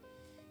singing.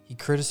 He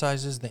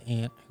criticizes the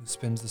ant who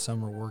spends the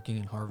summer working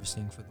and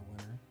harvesting for the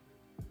winter.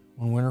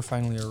 When winter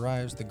finally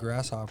arrives, the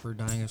grasshopper,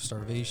 dying of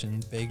starvation,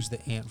 begs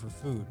the ant for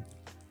food.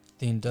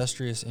 The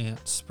industrious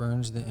ant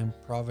spurns the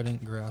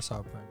improvident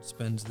grasshopper and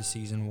spends the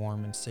season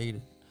warm and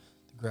sated.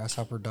 The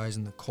grasshopper dies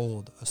in the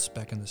cold, a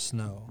speck in the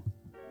snow.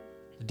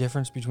 The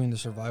difference between the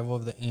survival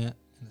of the ant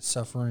and the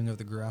suffering of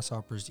the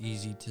grasshopper is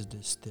easy to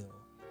distill.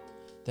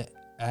 The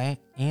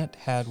ant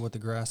had what the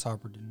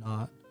grasshopper did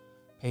not,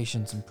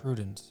 patience and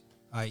prudence,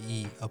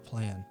 i.e. a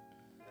plan.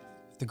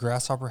 If the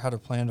grasshopper had a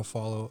plan to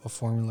follow, a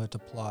formula to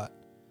plot,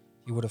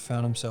 he would have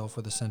found himself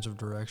with a sense of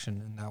direction,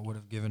 and that would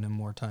have given him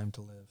more time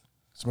to live.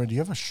 Samir, do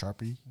you have a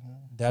Sharpie?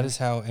 That is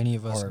how any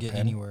of us Or a get pen?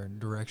 anywhere,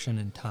 direction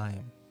and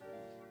time.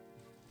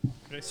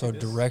 Could I see So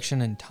this?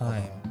 direction and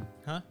time,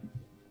 Huh?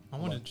 I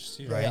wanted to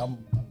see Right. that.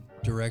 I'm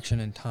direction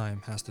and time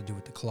has to do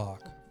with the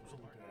clock.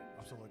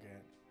 still looking at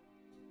it.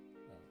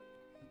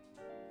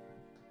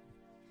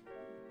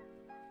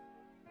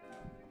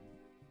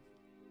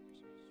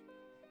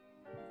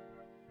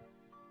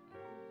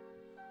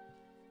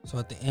 So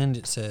at the end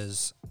it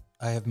says,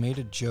 "I have made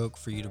a joke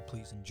for you to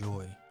please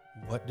enjoy.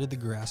 What did the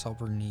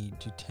grasshopper need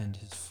to tend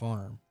his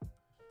farm?"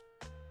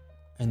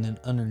 And then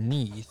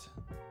underneath,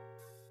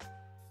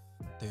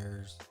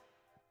 there's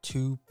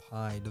 2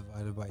 pi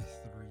divided by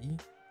 3,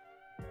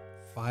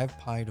 5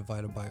 pi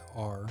divided by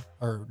r,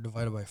 or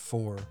divided by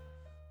 4,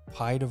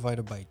 pi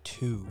divided by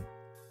 2,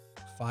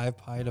 5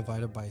 pi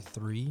divided by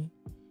 3,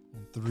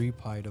 and 3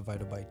 pi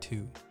divided by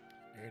 2.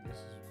 Here, this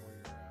is where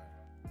you're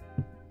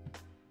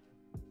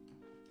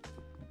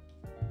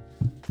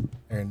at.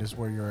 Aaron, this is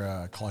where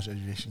your college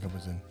education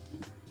comes in.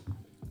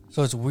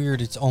 So it's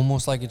weird. It's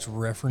almost like it's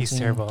referencing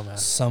terrible at math.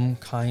 some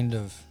kind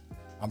of.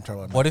 I'm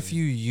terrible at What math. if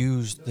you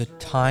use the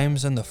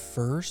times and the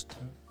first?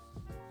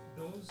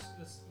 Those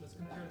let's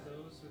compare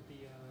those with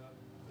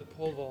the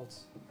pole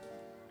vaults.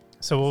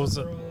 So what was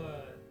They're it? all,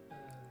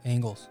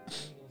 Angles. angles,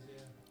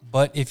 yeah.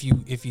 But if you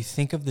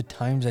think of the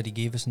times that he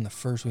gave us in the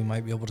first, we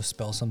might be able to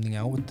spell something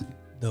out with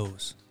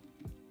those.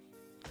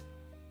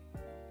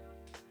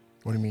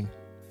 What do you mean?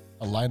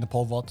 Align the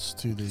pole vaults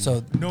to the.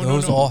 So No,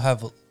 those no. all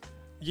have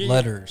Yeah,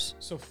 letters.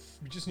 So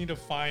we just need to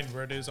find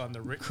where it is on the.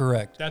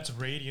 Correct. That's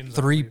radians.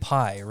 I 3 believe.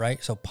 pi,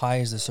 right? So pi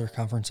is the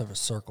circumference of a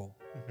circle.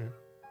 Mhm.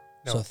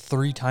 So No.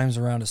 3 times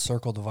around a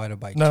circle divided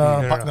by 2.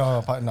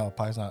 no, No,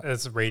 pi's not.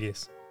 It's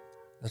radius.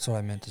 That's what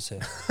I meant to say.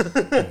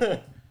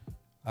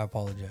 I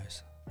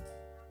apologize.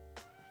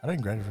 I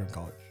didn't graduate from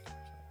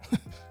college.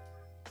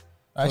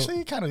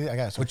 Actually, kind of. I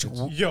got Which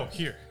switches. Yo,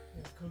 here.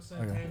 Yeah, cosine,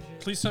 Okay. tangent.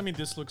 Please tell me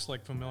this looks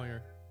like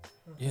familiar.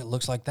 Yeah, it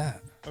looks like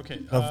that. Okay.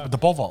 The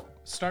pole vault.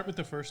 Start with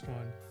the first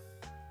one.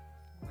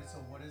 Wait, so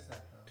what is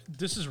that though?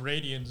 This is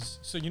radians.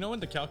 So you know in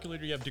the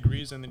calculator you have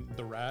degrees and then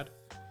the rad.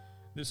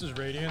 This is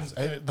radians.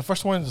 The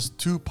first one is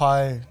 2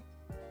 pi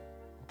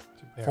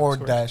 4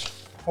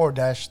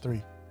 dash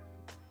 3.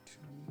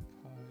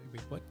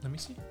 Wait, what? Let me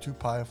see. 2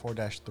 pi 4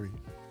 dash 3.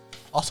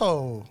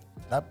 Also,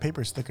 that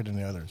paper is thicker than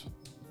the others.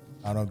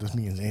 I don't know if this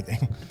means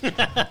anything.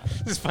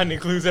 Just finding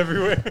clues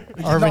everywhere.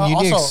 Arvin, No, you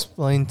need to also-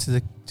 explain to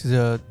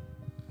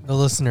the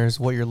listeners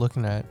what you're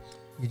looking at.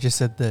 You just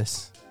said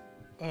this.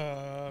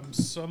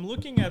 So I'm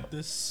looking at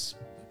this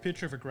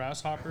picture of a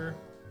grasshopper,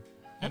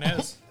 and it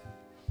has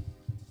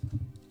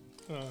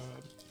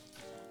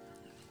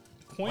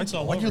points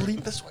all Why over. you lead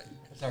this way?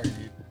 Sorry,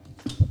 dude.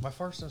 My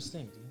farts don't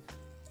stink, dude.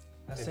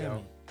 That's They Sammy.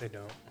 don't. They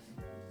don't.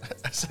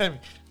 Sammy,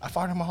 I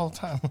fart him all the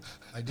time.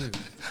 I do.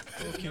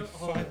 Okay, You know,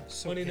 hold on. fine.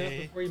 It's Funny enough, okay.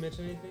 before you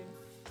mention anything,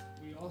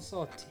 we all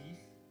saw teeth,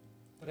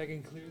 but I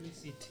can clearly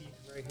see teeth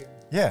right here.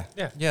 Yeah.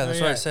 Yeah,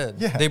 that's what I said.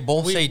 Yeah. They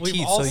both We- say we've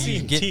teeth, all so you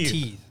seen get teeth.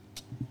 teeth.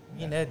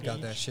 Me and Ed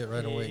got that shit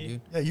right away,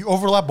 dude. Yeah, you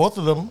overlap both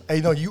of them.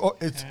 And,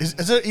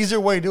 it's an easier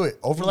way to do it.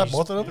 Overlap You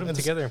both of put them. them and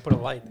together and put a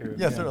light through.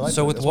 Yeah, throw a light So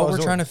through it. with That's what I was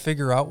we're trying doing. to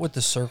figure out with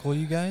the circle,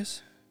 you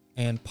guys,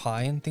 and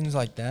pi and things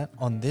like that,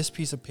 on this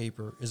piece of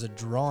paper is a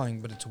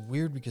drawing, but it's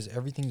weird because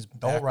everything's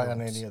backwards. Don't write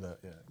on any of the.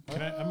 Yeah.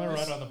 I'm gonna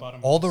write on the bottom.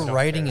 All the Don't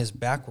writing care. is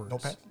backwards.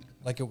 Notepad?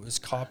 Like it was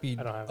copied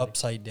I don't have any.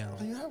 upside down.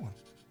 Oh, you have one.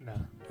 No.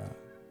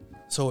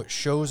 So it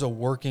shows a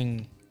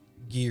working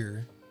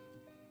gear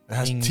It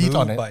has being teeth moved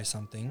on it. by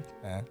something,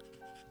 Yeah.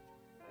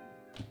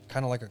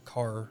 kind of like a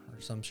car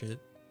or some shit.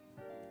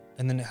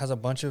 And then it has a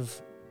bunch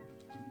of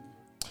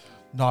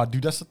No,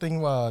 dude, that's the thing.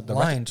 The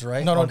lines,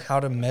 right? No, no. On how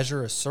to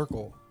measure a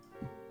circle.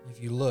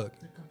 If you look.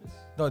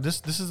 No,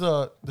 this is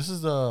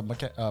the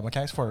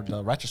mechanics for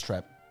the ratchet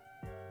strap.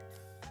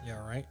 Yeah,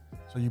 right?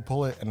 So you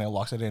pull it and it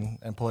locks it in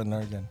and pull it in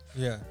there again.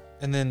 Yeah.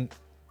 And then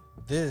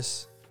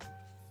this,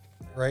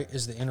 right,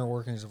 is the inner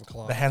workings of a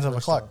clock. The hands of a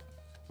First clock.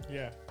 off.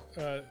 Yeah,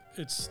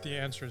 it's the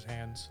answer is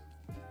hands.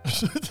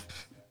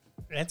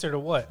 Answer to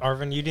what?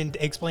 Arvin, you didn't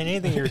explain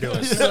anything you were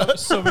doing.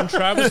 So when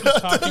Travis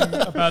was talking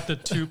about the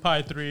 2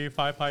 pi 3,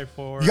 5 pi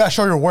 4, You gotta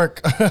show your work.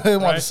 I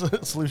want Right.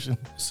 a solution.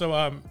 so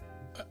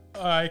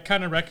I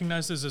kind of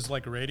recognize this as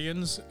like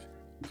radians,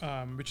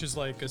 which is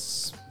like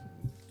it's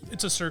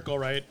a circle,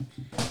 right?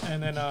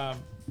 And then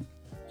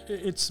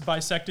it's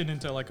bisected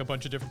into like a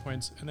bunch of different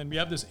points, and then we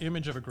have this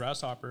image of a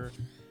grasshopper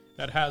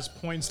that has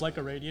points like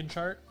a radian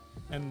chart,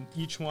 and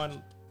each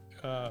one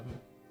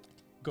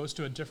goes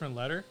to a different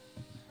letter.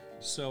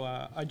 So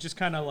I just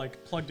kind of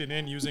like plugged it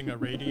in using a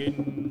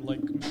radian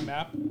like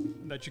map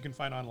that you can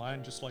find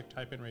online. Just like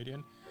type in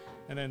radian,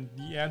 and then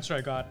the answer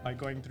I got by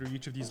going through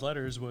each of these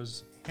letters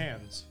was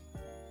hands.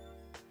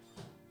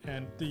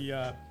 And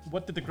the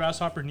what did the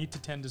grasshopper need to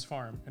tend his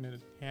farm? And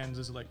it, hands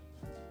is like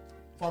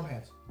Farm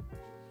hands.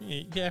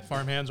 yeah,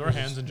 farm hands or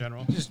hands in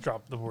general. Just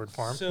drop the word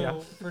farm. So yeah.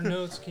 for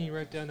notes, can you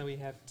write down that we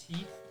have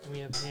teeth and we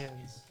have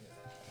hands?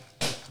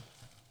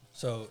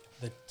 So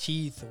the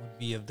teeth would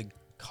be of the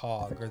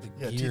cog or the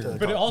Yeah, teeth gear. of the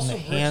But it cog. also and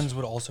the works, hands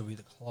would also be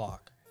the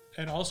clock.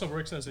 and also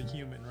works as a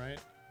human, right?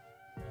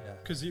 Yeah.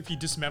 Because if he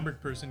dismembered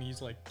person,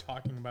 he's like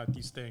talking about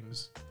these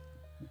things.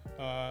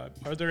 Are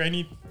there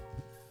any?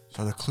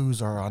 So the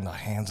clues are on the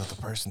hands of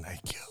the person they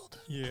killed.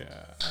 Yeah.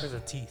 There's a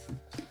teeth.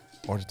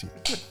 Or the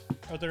teeth.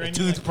 Are there A any?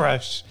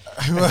 toothbrush.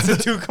 That's the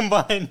two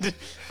combined.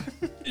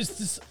 Is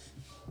this?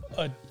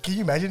 Can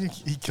you imagine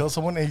he kills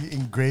someone and he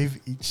engrave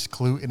each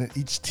clue in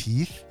each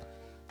teeth?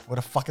 What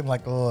a fucking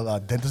like little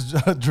dentist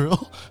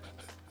drill.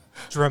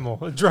 Dremel.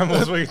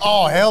 Dremel is what you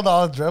Oh hell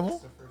no,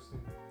 Dremel.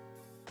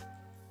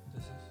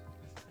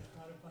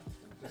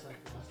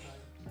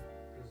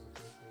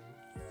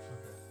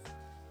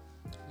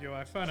 Yo,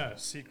 I found a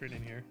secret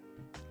in here.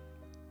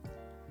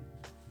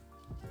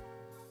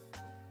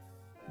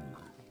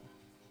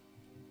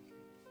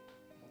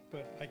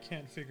 But I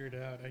can't figure it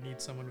out. I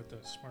need someone with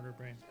a smarter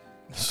brain.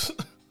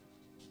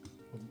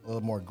 A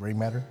little more gray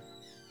matter.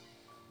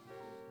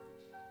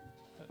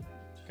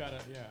 Gotta,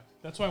 yeah.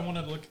 That's why I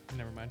wanted to look.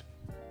 Never mind.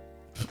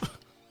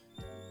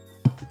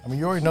 I mean,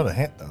 you already know the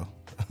hint, though.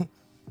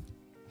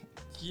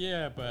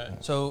 Yeah,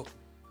 but So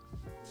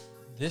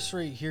this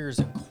right here is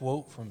a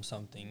quote from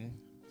something.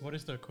 what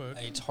is the quote?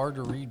 It's hard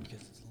to read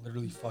because it's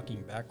literally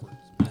fucking backwards.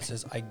 But it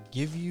says, "I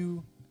give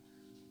you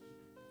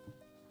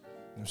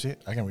You see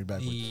it? I can read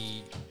backwards.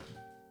 the."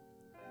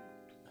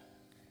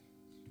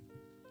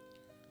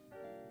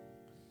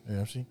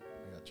 Yeah, see?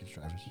 I got you,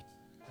 Travis.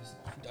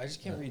 I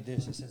just can't read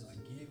this. It says, "I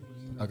give you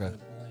Okay. the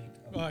blank."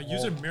 Of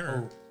Use a all mirror.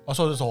 hope."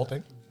 Also, this whole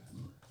thing?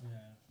 Yeah.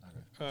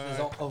 It says,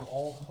 "Of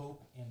all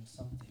hope and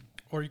something."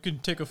 Or you can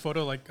take a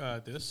photo like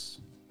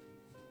this,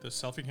 the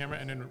selfie camera,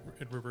 and then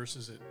it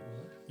reverses it.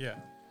 Yeah.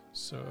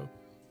 So,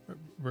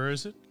 where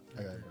is it?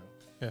 I got it.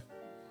 Yeah.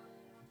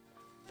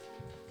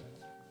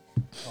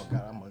 Oh,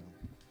 God, I'm ugly.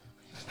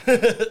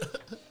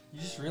 You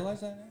just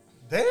realized that?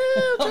 Damn,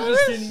 I'm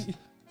just Travis. kidding.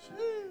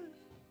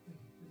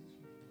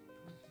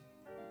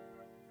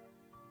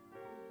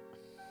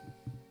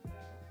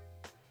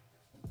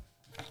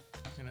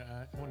 And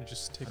I want to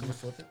just take a Can you look.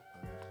 flip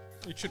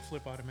it? It should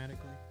flip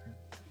automatically.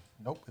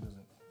 Nope, it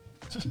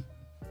doesn't.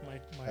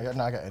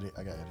 I got edit.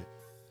 I got edit.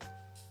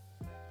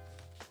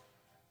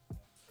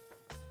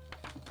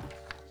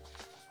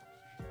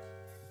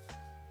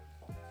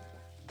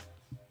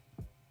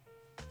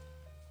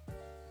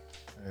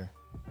 There.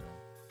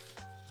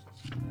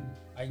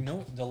 I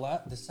know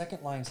the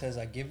second line says,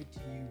 "I give it to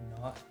you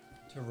not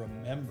to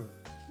remember."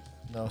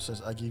 No, it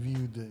says, I give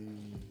you the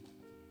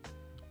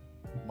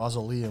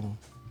mausoleum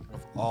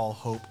of all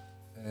hope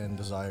and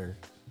desire.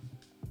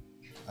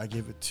 I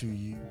give it to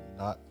you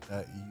not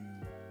that you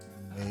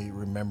may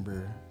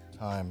remember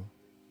time,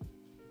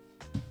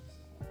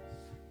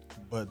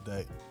 but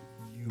that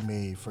you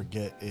may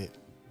forget it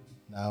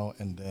now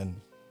and then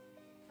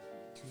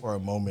for a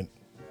moment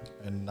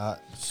and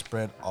not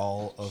spread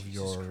all of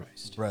your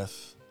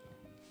breath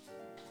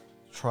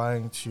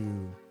trying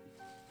to,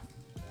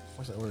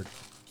 what's that word?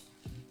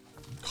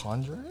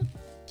 Conjure it?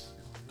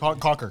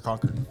 Conquer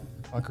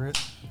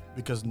it,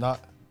 because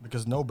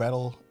no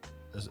battle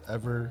is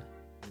ever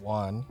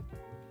won.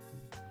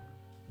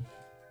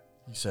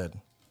 He said,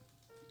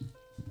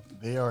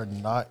 they are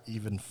not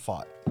even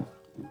fought.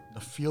 The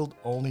field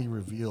only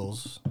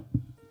reveals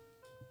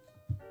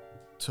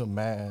to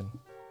man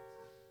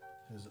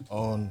his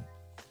own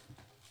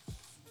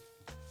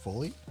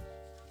folly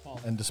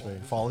and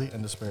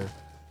despair.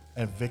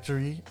 And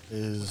victory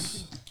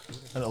is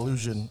an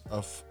illusion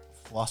of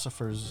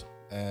philosophers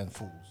and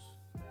fools.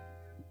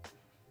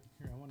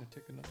 Here, I want to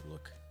take another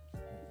look.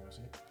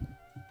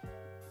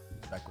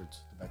 Backwards.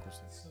 The backwards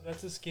thing. So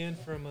that's a scan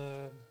from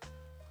a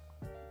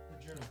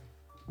journal.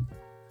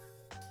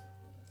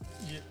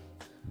 Yeah.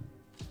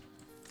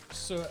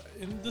 So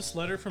in this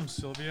letter from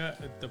Sylvia,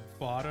 at the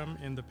bottom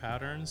in the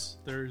patterns,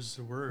 there's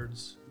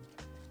words,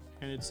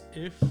 and it's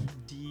if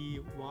D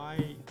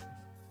Y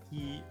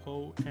E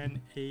O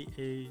N A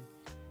A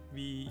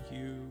V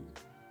U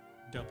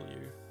W.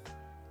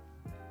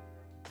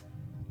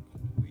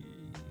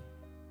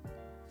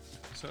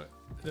 So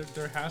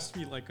there has to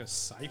be like a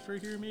cipher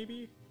here,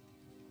 maybe.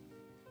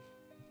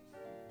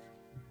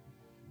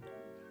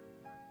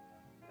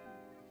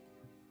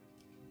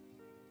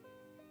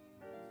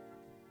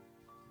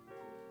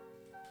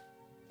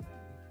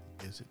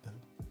 Is it though?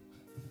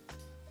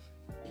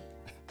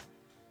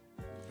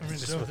 I mean,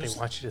 It's just no, what they there's-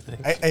 want you to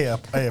think. Hey,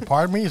 a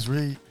part of me is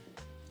really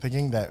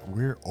thinking that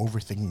we're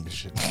overthinking this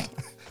shit.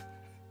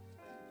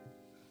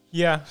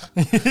 Yeah.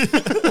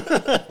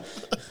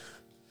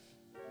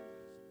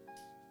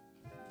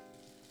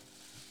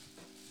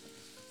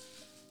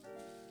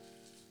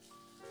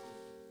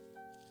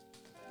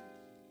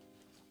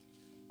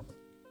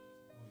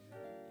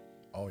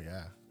 Oh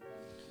yeah.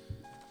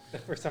 The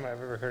first time I've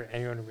ever heard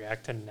anyone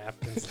react to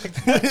napkins.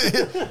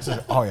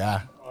 So, oh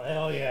yeah. Oh,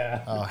 hell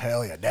yeah. Oh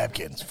hell yeah,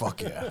 napkins.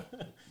 Fuck yeah.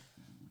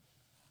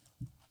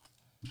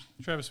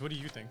 Travis, what do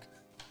you think?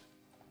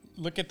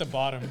 Look at the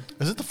bottom.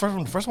 Is it the first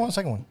one? First one, or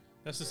second one?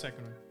 That's the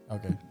second one.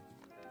 Okay.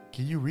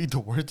 Can you read the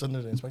words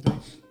under the inspector?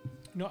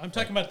 No, I'm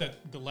talking about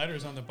the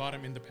letters on the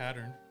bottom in the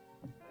pattern.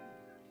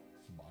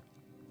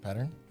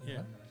 Pattern? Yeah.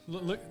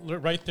 Look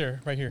right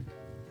there, right here.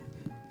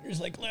 There's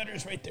like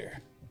letters right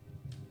there.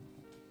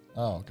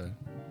 Oh, okay.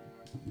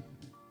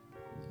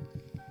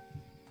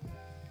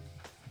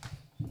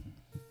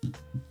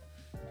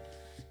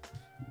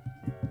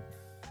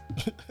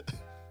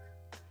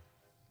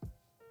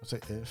 What's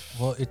it if?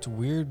 Well, it's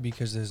weird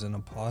because there's an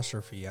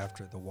apostrophe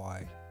after the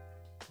Y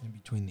in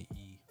between the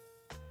E.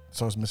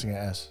 So it's missing an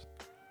S.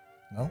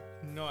 No?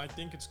 No, I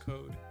think it's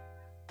code.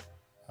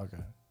 Okay.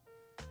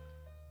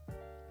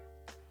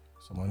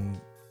 Someone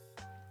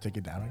take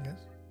it down, I guess?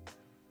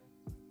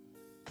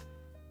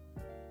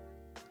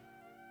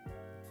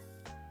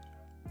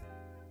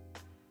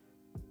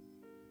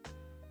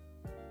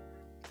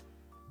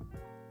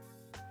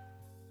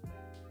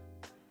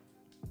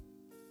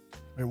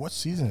 Wait, what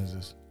season is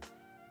this?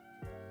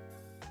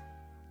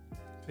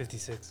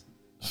 56.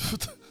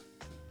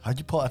 How'd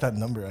you pull out that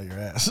number out your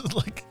ass?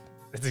 Like,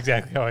 That's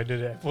exactly how I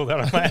did it. I pulled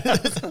out of my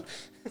ass.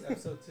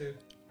 Episode 2.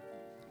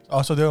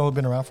 oh, so they've only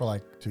been around for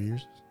like 2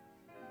 years?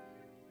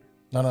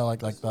 No, like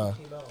the. Came out like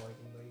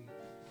in late,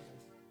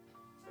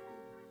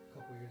 a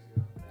couple years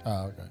ago.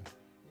 Oh, okay.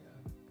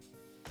 Yeah.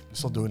 You're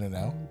still doing it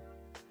now?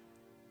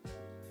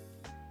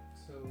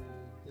 So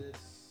this.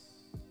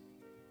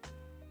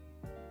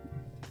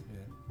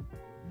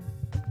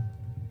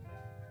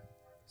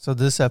 So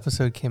this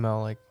episode came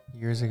out like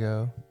years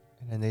ago,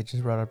 and then they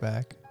just brought it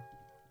back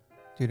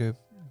due to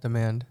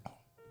demand.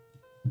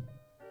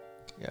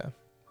 Yeah.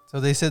 So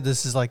they said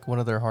this is like one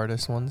of their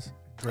hardest ones.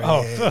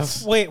 Oh,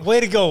 wait, way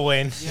to go,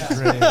 Wayne.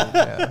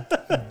 Yeah.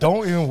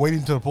 Don't even wait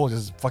until the poll.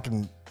 Just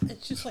fucking,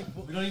 It's just like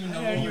We don't even know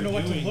I don't even know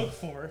what to doing. look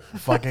for.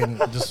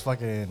 just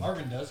fucking.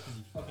 Marvin does because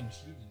he fucking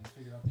cheated and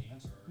figured out the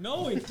answer.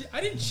 No,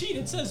 I didn't cheat.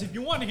 It says if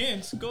you want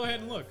hints, go ahead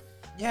and look.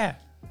 Yeah.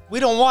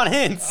 We don't want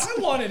hints.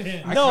 I wanted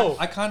hints. No.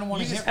 I kind of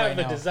want You to just hit have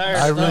right a now. desire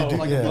I to really know. do,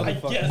 Like yeah. I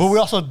guess. But we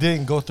also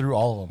didn't go through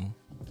all of them.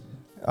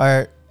 All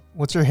right.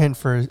 What's your hint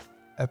for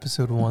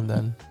episode 1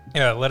 then?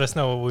 Yeah, let us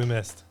know what we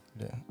missed.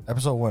 Yeah.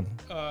 Episode 1.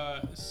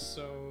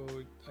 So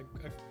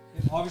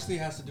It obviously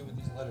has to do with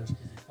these letters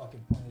because he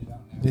fucking pointed it out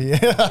now.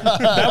 Yeah.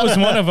 that was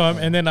one of them,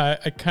 and then I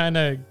kind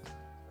of.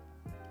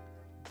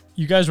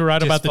 You guys were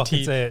right Just about the fucking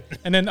T. say it.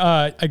 And then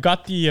I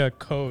got the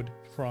code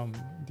from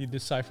the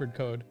deciphered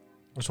code.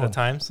 Which The one?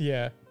 times?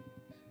 Yeah.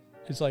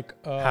 It's like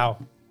How?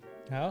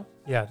 How?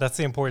 Yeah, that's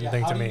the important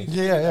thing to me.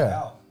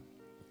 Yeah.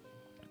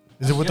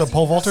 Is it with the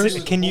pole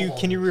vaulters? Can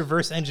you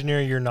reverse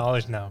engineer your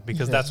knowledge now?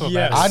 Because that's what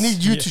Yes. matters. I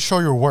need you Yeah. to show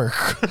your work.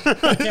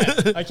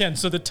 I can.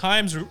 So the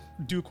times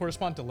do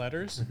correspond to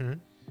letters, Mhm.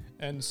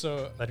 and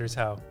so Letters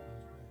how?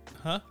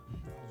 huh?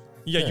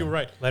 Yeah, you're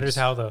right. Letters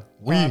how though?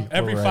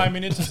 Every were 5 right.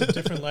 minutes is a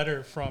different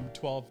letter from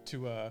 12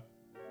 to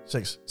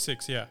 6.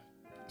 6. Yeah.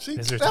 See,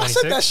 Is there I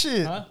said that 26?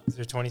 shit. Huh? Is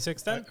there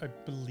 26 then? I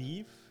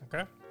believe.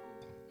 Okay.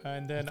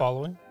 And then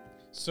Following?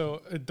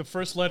 so the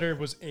first letter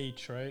was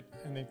H, right?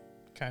 And it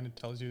kind of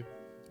tells you,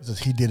 It says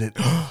he did it.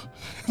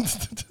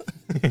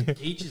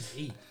 H is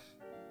 8.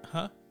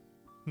 huh?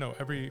 No,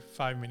 every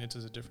 5 minutes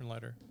is a different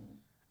letter.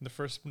 And the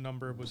first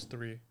number was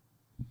 3.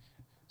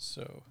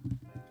 So,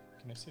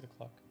 can I see the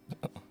clock?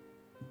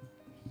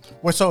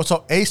 Wait,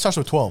 so A starts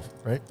with 12,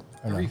 right?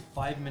 Or no? Every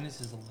 5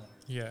 minutes is a letter.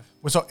 Yeah.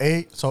 Wait, so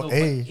A, so but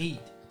A. 8.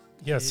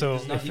 Yeah, so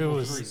It's not if it equal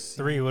was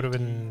three. 3, it would have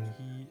been.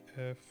 E,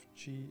 F,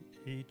 G,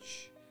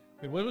 H.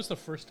 Wait, what was the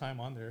first time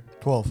on there?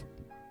 12.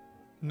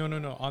 No,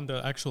 on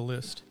the actual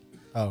list.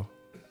 Oh.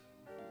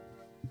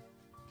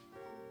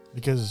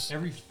 Because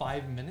Every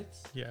 5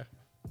 minutes? Yeah.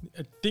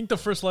 I think the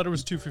first letter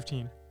was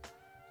 215.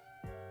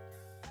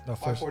 no,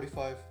 first,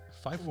 5:45.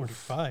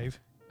 545.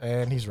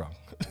 and he's wrong.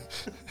 Oh,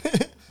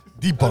 no,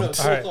 Debunked.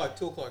 2 Alright. o'clock.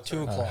 2 o'clock. 2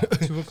 sorry. o'clock.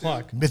 2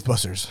 o'clock.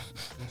 Mythbusters.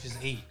 Which is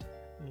 8.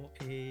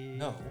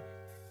 No,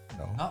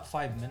 No. not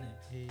 5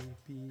 minutes.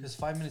 Because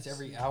 5 minutes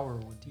every hour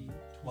would be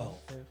 12.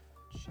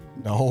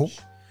 No.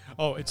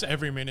 Oh, it's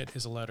every minute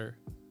is a letter.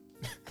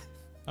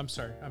 I'm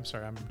sorry. I'm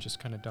just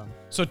kind of dumb.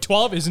 So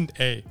 12 isn't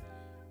A.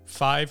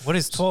 5. What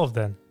is 12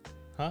 then?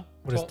 Huh?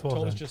 what is 12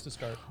 12 is then? just the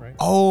start, right?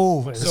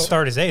 Oh. Wait, So- the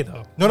start is A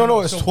though. No.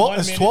 It's So 12. 1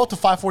 It's minute- 12 to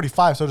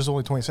 5:45. So there's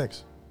only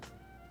 26.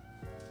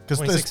 Because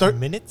 26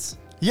 minutes?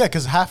 yeah,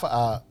 because half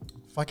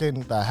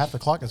fucking half the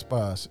clock is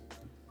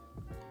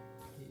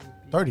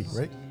 30,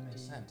 right?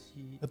 Makes sense.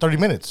 30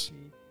 minutes.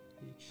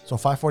 So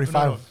 5:45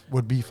 No.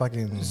 would be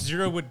fucking.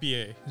 0 would be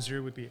A.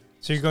 0 would be A.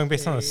 So you're going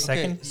based on the Okay.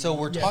 second? Okay, so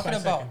we're Yeah, talking by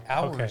about second.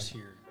 hours Okay.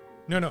 here.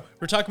 No.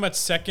 We're talking about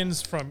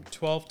seconds from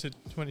 12 to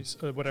 20,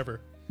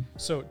 whatever.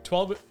 So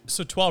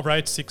 12,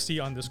 right? 60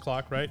 on this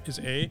clock, right? Is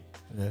A.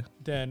 Yeah.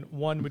 Then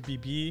 1 would be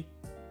B,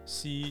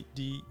 C,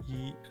 D,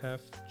 E,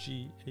 F,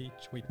 G, H.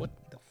 Wait, what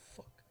the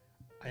fuck?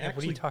 Yeah,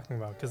 what are you talking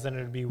about? Because then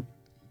it'd be,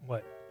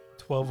 what,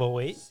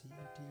 12:08?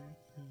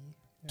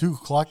 2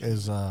 o'clock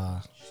is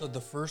So the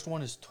first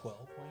one is 12,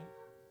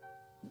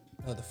 Wayne?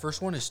 No, the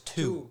first one is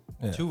 2.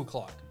 Yeah. 2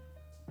 o'clock.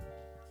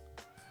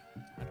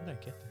 How did I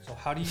get there? So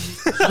how do you...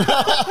 so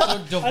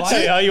divide,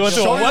 tell you how you went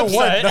to a show your website.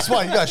 work. That's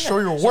why you gotta show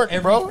your work,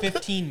 every bro.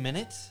 15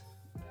 minutes?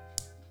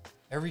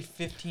 Every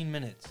 15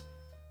 minutes.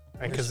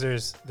 Right, because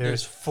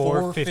there's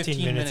four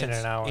 15 minutes in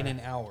an hour. In an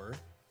hour.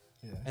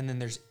 Yeah. And then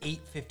there's 8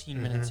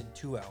 15 minutes in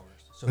 2 hours.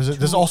 So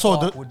There's 2 also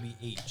o'clock the- would be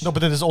H. No, but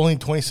then there's only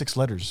 26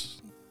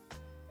 letters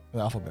in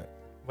the alphabet.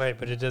 Wait,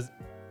 but it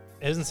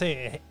doesn't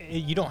say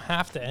you don't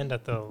have to end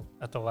at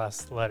the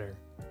last letter,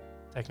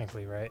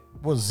 technically, right?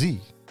 Well, Z.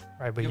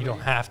 Right, but Yeah, you don't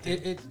have to.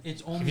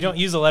 It's only. If you don't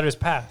use the letters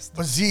past,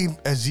 But Z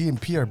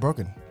and P are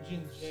broken.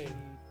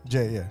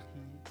 J, yeah.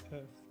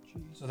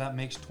 So that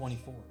makes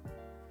 24.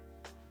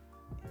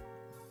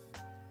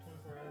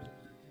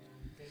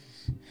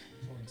 So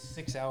in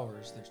 6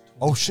 hours, there's 24,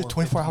 Oh shit,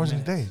 24 hours in a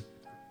 15 day. minutes.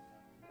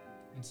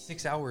 In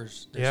 6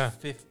 hours, there's Yeah.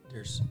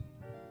 there's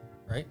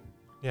right?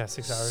 yeah,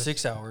 6 hours.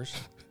 6 hours.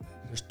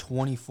 There's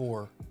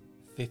 24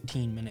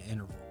 15-minute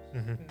intervals.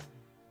 Mm-hmm.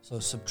 So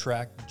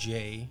subtract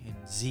J and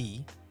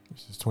Z,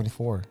 This is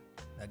 24.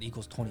 that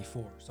equals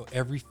 24. So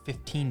every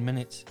 15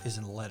 minutes is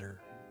a letter.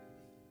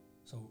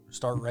 So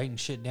start writing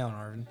shit down,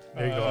 Arvin.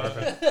 There you go,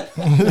 Arvin.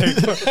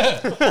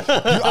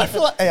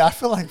 Dude, I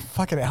feel like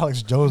fucking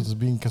Alex Jones is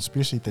being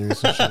conspiracy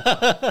theorist and shit.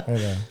 Right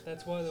now.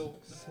 That's why the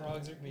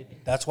frogs are mating.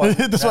 That's why.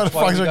 That's why the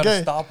frogs we are got a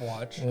gay.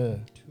 Stopwatch. Yeah. 2,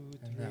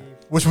 3,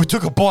 Which we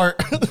took apart.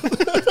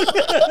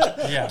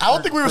 Yeah. I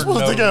don't think we were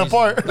supposed to take it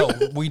apart. No,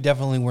 we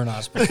definitely were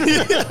not supposed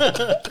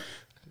to.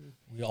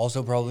 We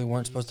also probably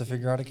weren't supposed to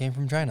figure out it came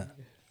from China.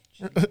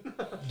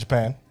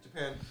 Japan.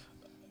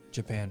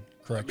 Japan.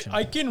 Correction.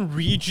 I can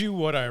read you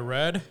what I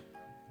read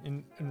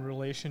in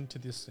relation to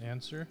this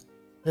answer.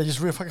 Yeah, just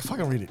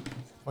fucking read it.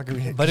 Fucking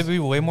read it. But it'd be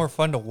way more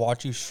fun to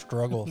watch you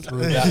struggle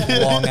through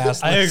that long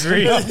ass. I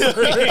agree.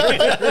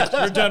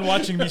 You're done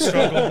watching me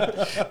struggle.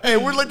 Hey,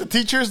 we're like the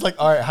teachers. Like,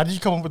 all right, how did you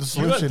come up with the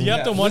You got, solution? you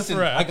got the one Listen,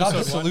 for I got the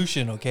episode one.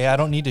 solution. Okay, I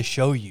don't need to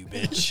show you,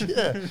 bitch.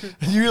 Yeah.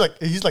 And you're like,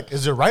 he's like,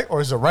 is it right or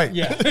is it right?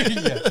 Yeah.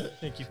 Yeah.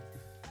 Thank you.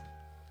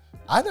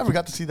 I never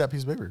got to see that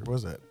piece of paper. What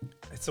was that?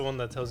 It's the one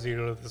that tells you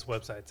to go to this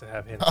website to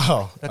have hints.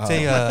 Oh, That's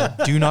a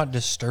do not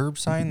disturb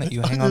sign that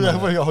you hang on Yeah, the,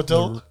 like a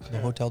hotel? the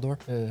hotel door.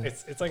 Yeah.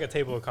 It's like a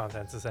table of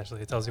contents,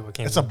 essentially. It tells you what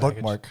came It's in a the package.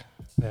 bookmark.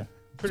 Yeah,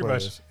 pretty That's what it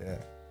much. is, Yeah.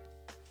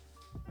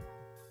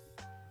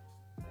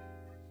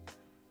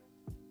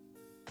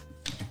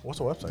 What's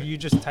the Are website? you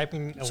just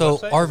typing a So website?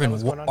 Is that Arvin,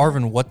 what's going on here?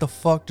 Arvin, what the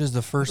fuck does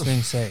the first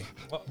thing say?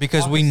 What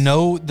Because we office-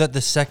 know that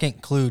the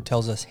second clue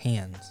tells us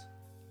hands.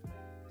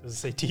 Does it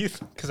say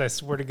teeth? Because I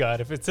swear to God,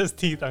 if it says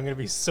teeth, I'm gonna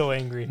be so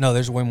angry. No,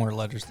 there's way more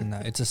letters than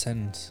that. It's a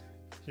sentence.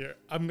 Here,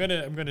 I'm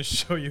gonna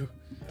show you.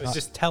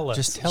 Just tell us.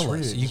 Just tell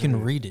read us. it, You just can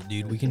read read it,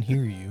 dude. We can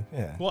hear you.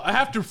 Yeah. Well, I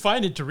have to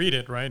find it to read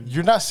it, right?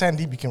 You're not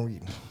Sandeep, you can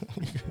read.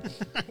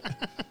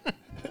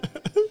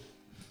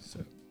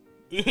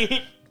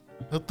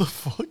 What the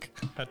fuck?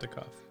 Had to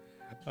cough.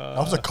 That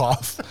was a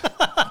cough.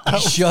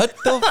 Shut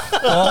the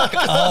fuck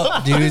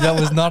up, dude. That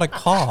was not a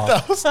cough.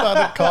 That was not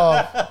a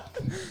cough.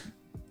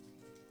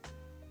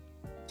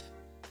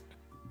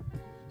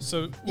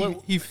 So He,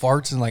 what? he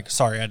farts and like,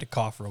 sorry, I had to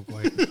cough real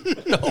quick.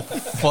 The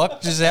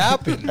fuck just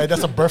happened? Hey,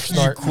 that's a birth You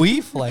snort.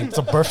 queef like It's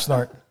a birth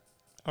snort.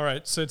 All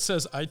right. So it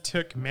says, "I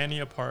took Manny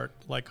apart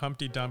like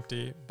Humpty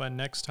Dumpty, but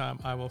next time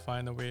I will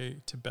find a way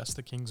to best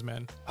the king's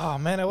men." Oh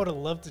man, I would have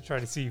loved to try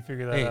to see you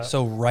figure that Hey, out.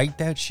 so write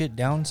that shit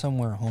down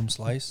somewhere, home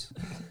slice.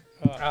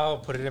 I'll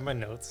put it in my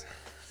notes.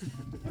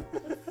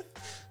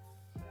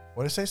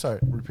 What did it say? Sorry,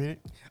 repeat it.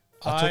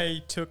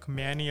 I took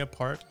Manny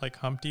apart like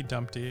Humpty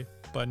Dumpty,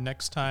 but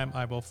next time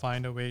I will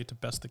find a way to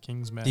best the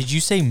king's men. Did you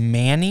say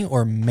Manny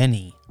or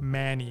Many?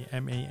 Manny,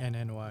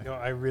 M-A-N-N-Y. No,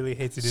 I really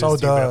hate to do So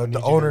this to you, but I the need you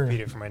to owner-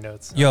 repeat it for my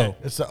notes. Yo,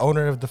 It's the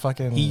owner of the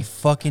fucking. he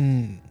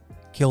fucking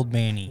killed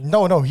Manny.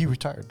 No, he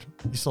retired.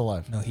 He's still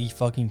alive. No, he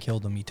fucking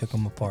killed him. He took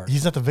him apart.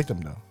 He's not the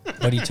victim though.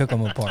 But he took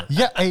him apart.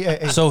 Yeah,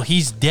 hey. So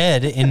he's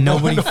dead and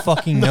nobody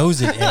fucking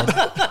knows it, Ed.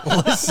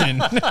 Listen.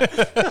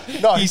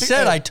 No, He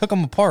said I took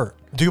him apart.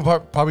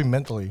 probably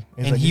mentally.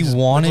 He's And like, he just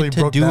wanted mentally to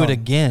broke do down. it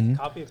again.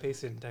 Copy and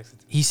paste it and text it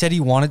to me. He said he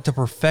wanted to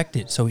perfect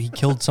it, so he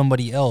killed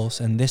somebody else,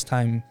 and this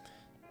time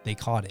they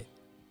caught it.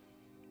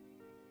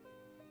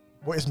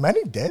 Wait, is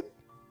Manny dead?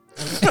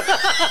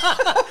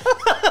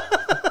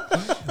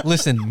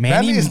 Listen,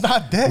 Manny Manny is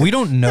not dead. We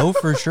don't know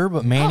for sure,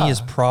 but Manny is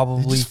He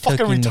probably just fucking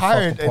taking the fuck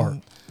retired apart.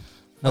 and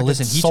No, fucking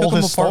listen, he sold took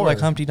him his apart like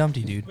store. Humpty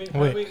Dumpty, dude. Wait,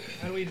 Wait.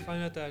 how do we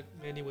find out that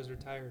Manny was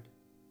retired?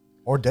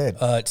 or dead.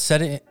 It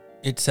said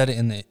it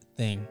in the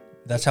thing.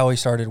 That's how he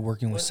started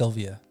working with What?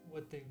 Sylvia.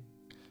 What thing?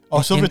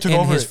 Oh, Sylvia took in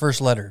over. his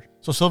first letter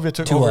So Sylvia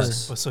took to over.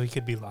 us. Oh, so he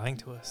could be lying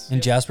to us.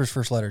 In Jasper's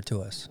first letter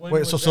to us. When Wait,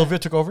 was so that? Sylvia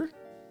took over?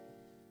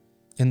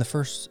 In the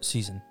first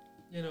season.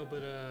 You know,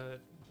 but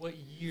what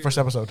year? First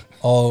episode.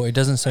 Oh, it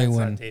doesn't say It's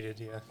when. not dated,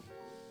 yeah.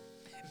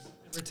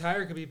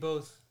 Retired could be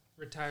both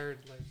retired,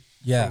 like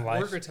Yeah, From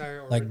life. work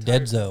retire, or like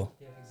retired. Deadzo.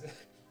 Yeah, exactly.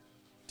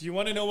 Do you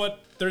want to know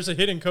what? There's a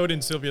hidden code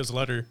in Sylvia's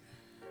letter.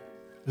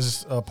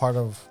 Is this part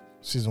of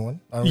season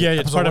 1? Yeah,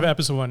 it's part of one?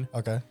 episode 1.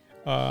 Okay.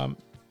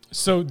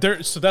 So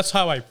that's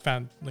how I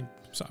found. Like,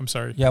 so, I'm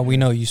sorry. Yeah, we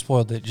know you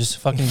spoiled it. Just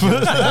fucking give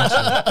us the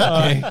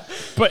answer. Okay.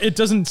 But it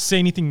doesn't say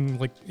anything.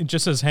 Like, it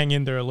just says hang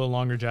in there a little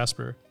longer,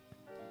 Jasper.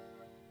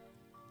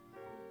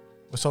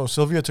 So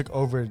Sylvia took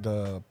over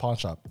the pawn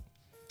shop.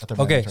 At the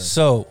Okay, mandatory.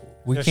 so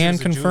we Yeah, she can was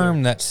a confirm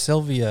jeweler. that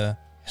Sylvia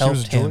She was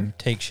helped a jeweler? him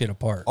take shit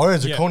apart. Oh, yeah,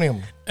 Yeah.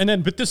 zirconium. And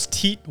then with this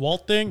Teat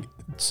Walt thing,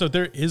 so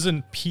there is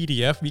a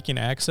PDF we can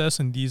access,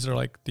 and these are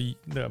like the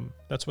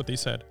that's what they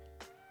said.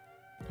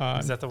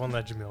 Is that the one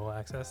that Jamil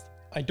accessed?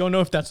 I don't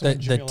know if that's The what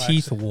Jamil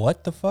teeth, accessed.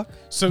 what the fuck?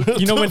 So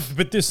you know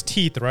with this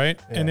teeth, right?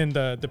 Yeah. And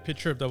then the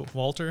picture of the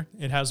Walter,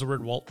 it has the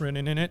word Walt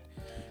written in it.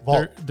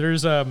 Vault.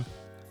 There's Vault.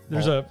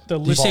 the Did you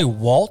list. say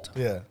Walt?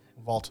 Yeah,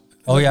 vault.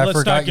 Oh yeah, I Let's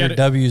not forgot your get it.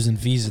 W's and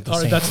V's at the All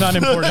right, same that's time.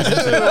 not important.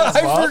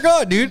 I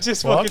forgot, dude.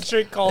 Just What? fucking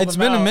straight call It's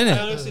them been a out.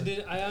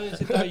 minute. I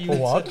honestly thought you had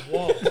Walt? said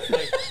Walt,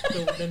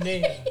 like the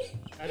name.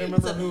 I don't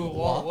remember who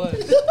Walt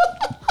was.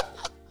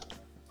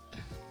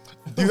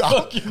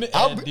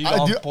 Dude,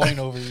 on point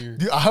over here.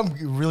 Dude, I'm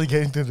really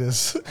getting through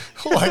this.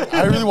 Like,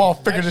 I really want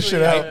to figure this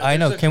shit out. I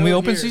know. There's a Can we code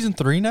open here. season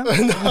 3 now?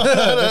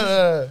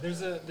 There's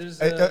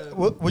Hey, a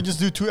we'll just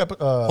do two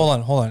episodes.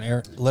 Hold on.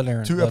 Aaron, let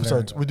Aaron. Two let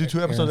episodes. Aaron go. We do two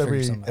Aaron episodes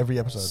figure something out. every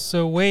episode.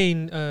 So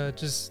Wayne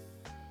just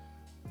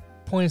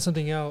pointed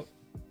something out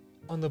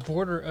on the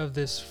border of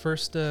this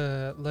first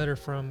letter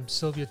from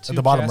Sylvia to At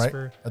the bottom,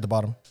 Jasper. right? At the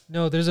bottom.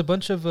 No, there's a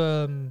bunch of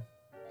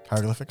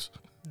Hieroglyphics.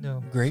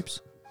 no.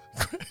 Grapes?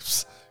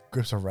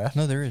 Grapes of wrath.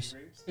 No, there is.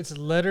 It's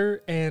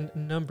letter and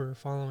number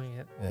following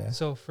it. Yeah.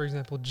 So, for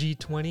example,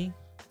 G20,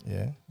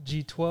 Yeah.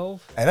 G12,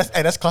 Hey,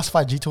 that's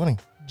classified G20.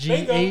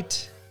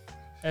 G8,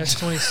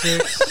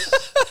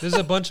 S26. There's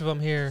a bunch of them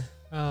here.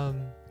 You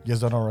guys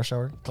don't know Rush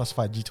Hour?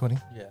 Classified G20.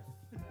 Yeah.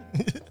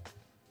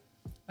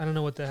 I don't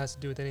know what that has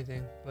to do with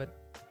anything, but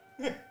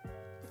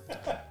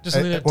just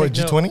something to What,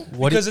 take note. G20?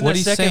 Because in what that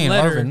he's second saying,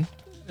 letter- Arvin?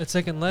 That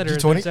second letter,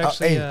 G20? there's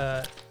actually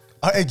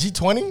Hey,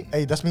 G20?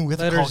 Hey, that's mean we have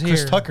to call Letters Chris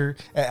here. Tucker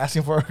and ask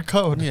him for a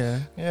code. Yeah.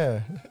 Yeah.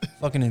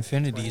 Fucking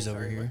infinities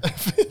over here. I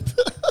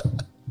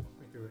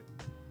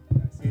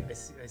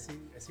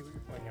see what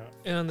you're pointing out.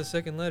 and on the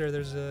second letter,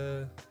 there's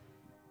a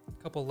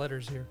couple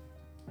letters here.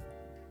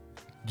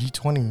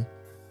 G20.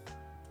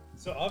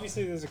 So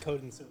obviously there's a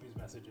code in Sylvia's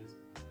messages.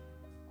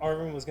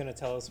 Arvin was going to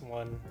tell us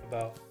one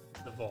about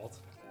the vault.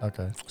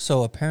 Okay.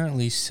 So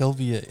apparently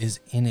Sylvia is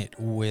in it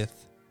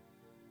with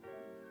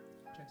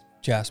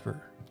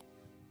Jasper.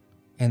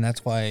 And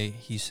that's why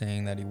he's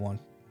saying that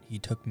he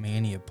took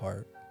Manny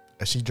apart.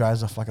 And she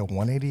drives a fucking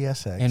 180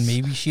 SX. And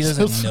maybe she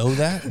doesn't know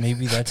that.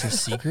 Maybe that's his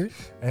secret.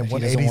 And He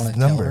doesn't 180's wanna the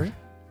tell number. her.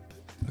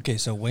 Okay,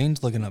 so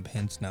Wayne's looking up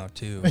hints now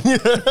too.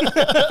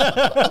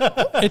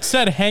 It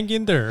said hang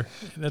in there.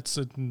 That's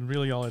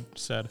really all it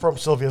said. From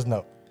Sylvia's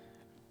note.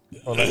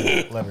 Or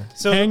letter.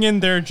 So, Hang in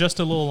there just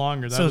a little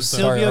longer. That so was the,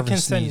 Sylvia Sorry, can Arvin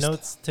send sneezed.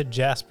 notes to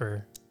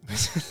Jasper.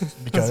 Because,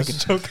 That's like a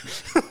joke.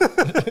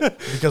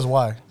 because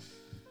why?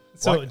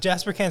 So Why?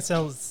 Jasper can't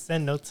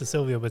send notes to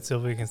Sylvia, but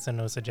Sylvia can send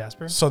notes to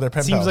Jasper. So they're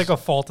pen Seems pals. like a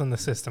fault in the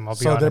system. I'll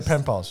be so honest. they're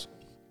pen pals.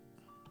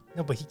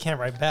 No, but he can't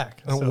write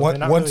back. So One- they're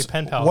not one- really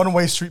pen pals.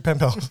 One-way street pen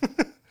pals.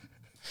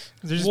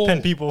 They're just Whoa.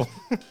 pen people.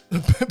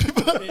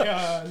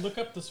 yeah, look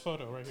up this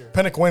photo right here.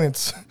 Pen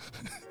acquaintance.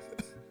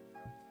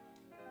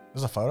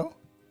 There's a photo?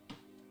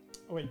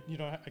 Oh, wait, you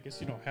don't. I guess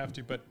you don't have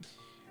to, but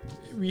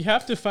we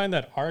have to find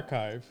that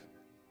archive.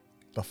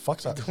 The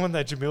fuck's that? The one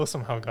that Jamil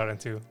somehow got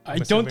into. I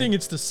don't think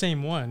it's the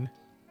same one.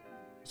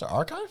 Is it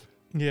archive?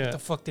 Yeah, What the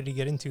fuck did he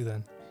get into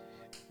then?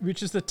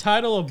 which is the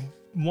title of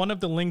one of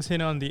the links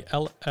hidden on the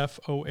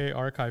LFOA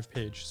archive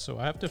page. So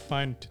I have to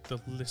find the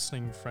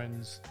Listening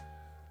Friends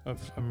of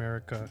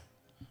America.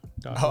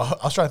 I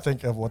was trying to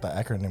think of what the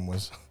acronym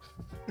was.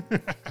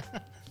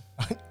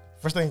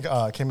 First thing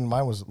came in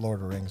mind was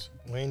Lord of the Rings.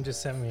 Wayne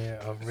just sent me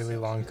a really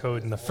long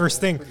code, and the first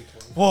thing,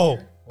 whoa,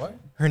 What?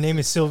 her name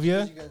is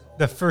Sylvia.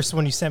 The first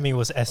one you sent me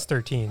was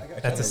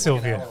S13. That's a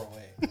Sylvia.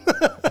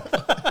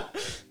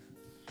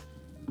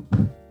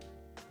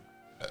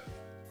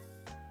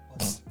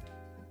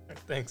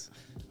 Thanks,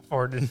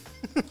 Arden.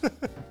 Did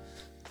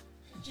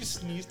you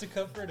sneeze to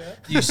cover it up?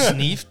 You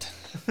sneezed?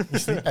 You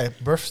see? Hey,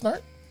 birth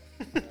snart?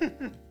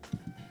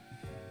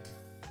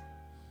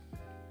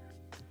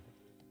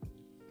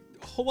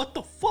 Oh, what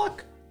the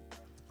fuck?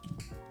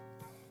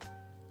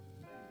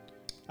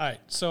 All right,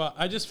 so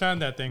I just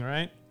found that thing,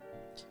 right?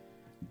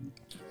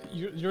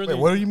 You're Wait, the,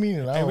 what do you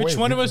mean? Hey, which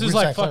one of us is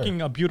like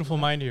fucking a beautiful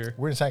mind here?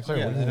 We're in St.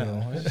 Clair. What do you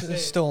mean?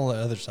 It's still on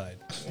the other side.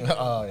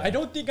 Oh, yeah. I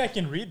don't think I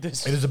can read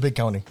this. It is a big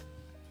county.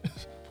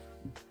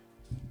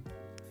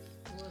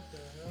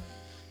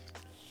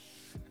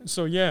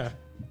 So yeah.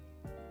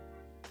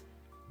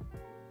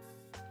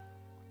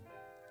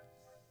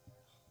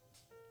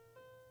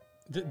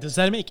 Does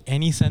that make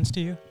any sense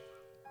to you?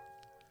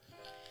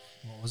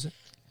 What was it?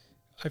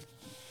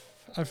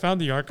 I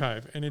found the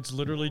archive, and it's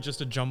literally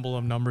just a jumble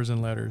of numbers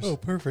and letters.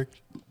 perfect.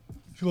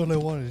 That's what I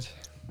wanted.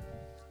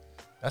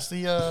 That's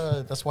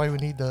the. That's why we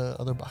need the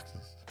other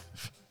boxes.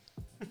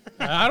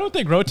 I don't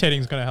think rotating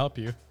is gonna help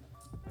you.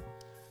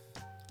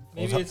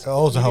 Maybe it's,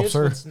 Oh, it's a maybe help, it's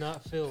sir. what's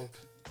not filled.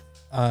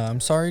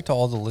 I'm sorry to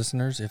all the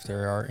listeners if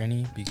there are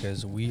any,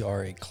 because we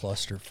are a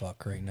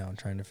clusterfuck right now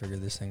trying to figure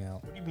this thing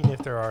out. What do you mean if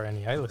there are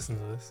any? I listen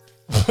to this.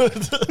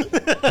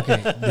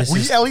 Okay,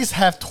 We at least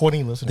have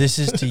 20 listeners. this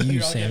is to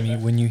you, Sammy.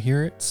 When you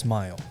hear it,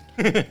 smile.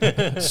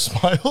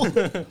 Smile.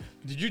 Did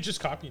you just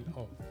copy?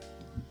 Oh,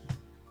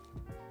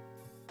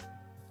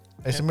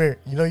 Hey, Samir,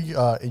 you know,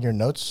 in your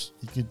notes,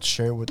 you could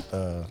share it with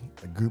a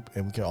group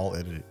and we could all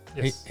edit it.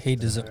 Yes. Hey,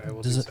 does I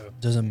will does do it so.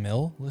 does a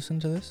mill listen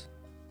to this?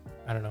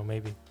 I don't know,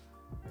 maybe.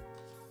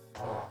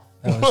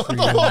 That was for you.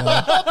 Mill.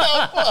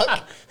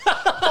 That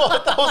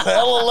was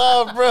hella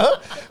loud, bro.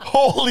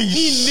 Holy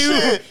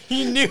shit.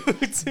 He knew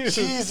too.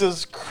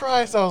 Jesus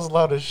Christ, that was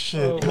loud as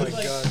shit. Oh my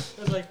god. It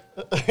was like,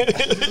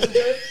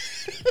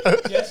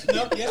 yes,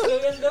 no, yes, no,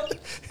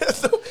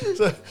 yes, no.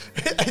 so,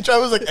 hey,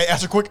 Travis was like, hey,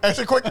 answer quick,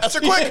 answer quick, answer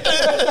quick.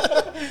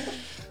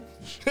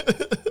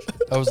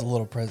 That was a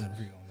little present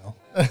for you, Mill.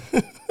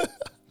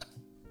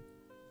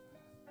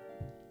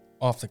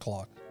 Off the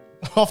clock.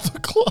 Off the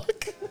clock.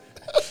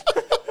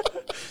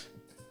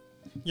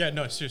 Yeah,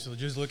 no, seriously,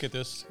 just look at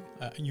this.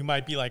 You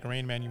might be like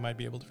Rain Man. You might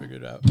be able to figure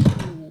it out.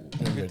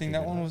 Good thing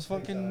that one was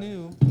fucking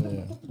new.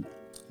 Yeah.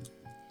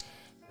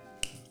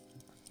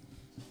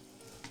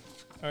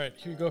 All right,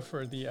 here we go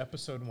for the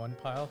episode 1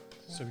 pile,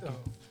 so we can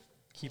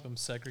keep them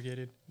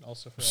segregated.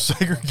 Also for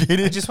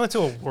Segregated. I just went to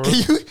a world.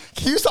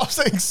 Can you stop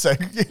saying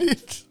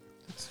segregated?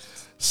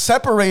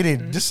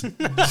 Separated. Just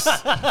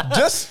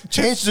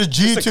change the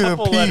G Just a to a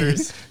couple P.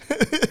 letters.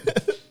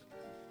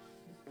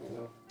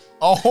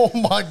 Oh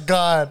my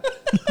God.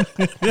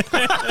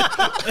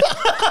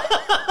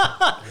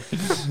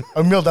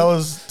 Emil, that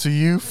was to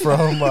you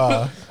from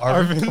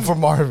Arvin. From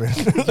Marvin.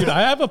 Dude,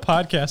 I have a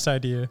podcast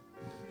idea.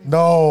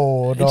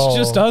 No. It's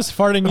just us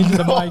farting into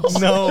the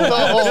mics. No,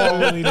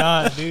 absolutely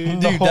not, dude.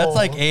 Dude, that's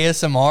like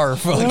ASMR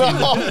fucking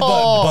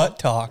butt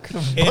talk.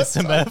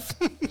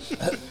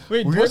 ASMF.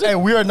 Wait,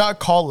 We are not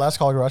called Last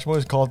Call Garage Boy.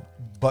 It's called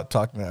Butt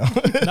Talk now.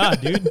 nah,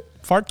 dude.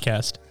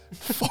 Fartcast.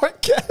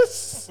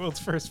 Forecast. World's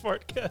first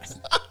podcast.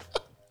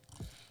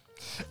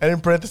 And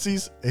in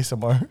parentheses,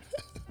 ASMR.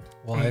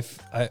 Well,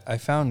 I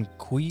found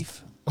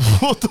queef.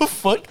 What the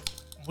fuck?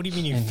 What do you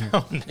mean you in here.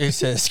 found? It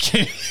says,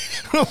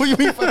 What do you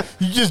mean?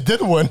 You just did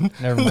one.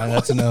 never mind,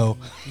 that's a no.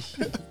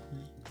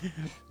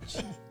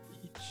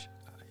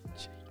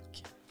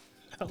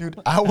 Dude,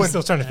 I I'm would.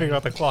 still trying to figure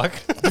out the clock.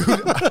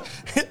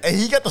 Hey,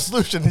 he got the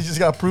solution. He just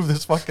got to prove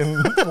this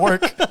fucking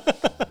work.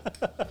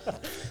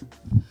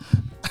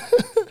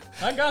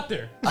 I got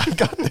there. I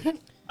got there.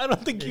 I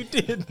don't think you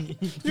did.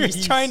 You're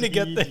just trying to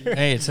get there.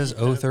 Hey, it says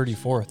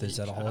 034th. Is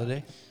that a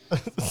holiday?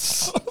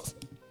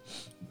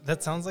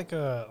 That sounds like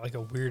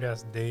a weird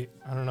ass date.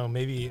 I don't know.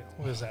 Maybe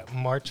what is that?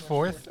 March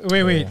 4th.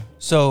 Wait.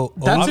 So,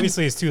 That's an-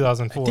 Obviously, it's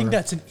 2004. I think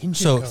that's an engine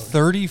so code.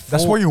 34.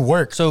 That's where you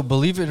work. So,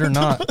 believe it or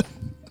not,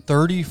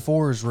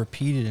 34 is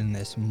repeated in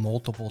this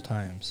multiple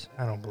times.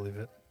 I don't believe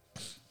it.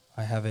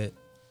 I have it.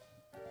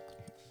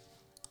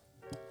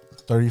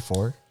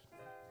 34.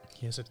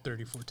 He has it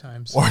 34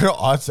 times. What are the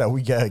odds that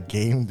we get a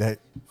game that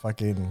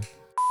fucking...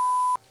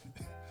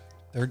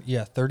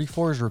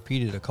 34 is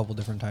repeated a couple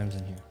different times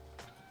in here.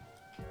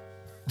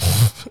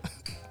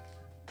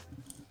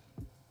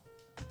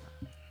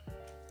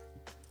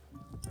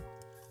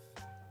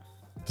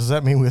 Does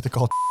that mean we have to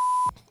call...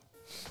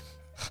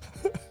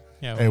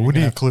 Yeah, Hey, we need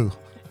a You're clue.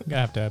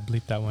 gonna have to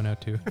bleep that one out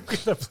too. We're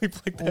gonna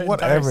bleep like that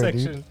Whatever, entire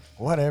dude. section.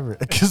 Whatever.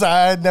 Because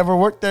I never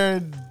worked there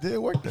and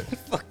didn't work there.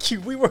 Fuck you.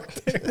 We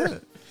worked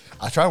there.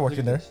 I tried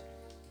working there.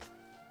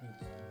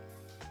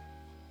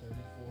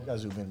 You gotta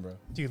zoom in, bro.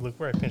 Dude, look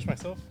where I pinched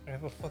myself. I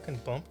have a fucking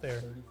bump there.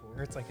 It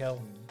hurts like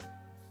hell.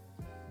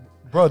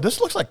 Bro,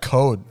 this looks like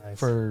code Nice.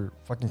 for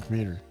fucking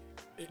computer.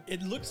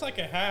 It looks like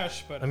a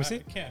hash, but Let me see.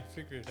 I can't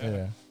figure it out.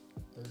 Yeah.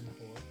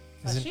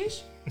 Is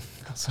Hashish?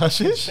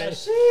 Hashish!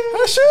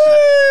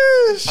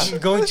 I'm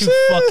going to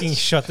fucking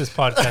shut this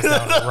podcast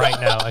down right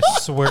now. I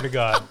swear to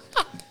God.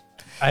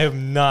 I have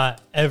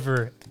not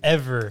ever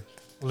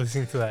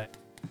listened to that.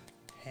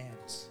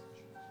 Hands.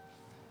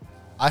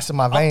 Ice in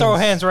my I'll veins. throw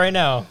hands right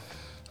now.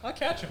 I'll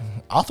catch him.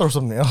 I'll throw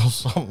something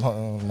else.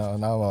 No, not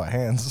about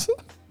hands. I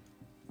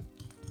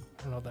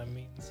don't know what that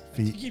means.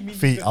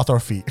 Feet. I'll throw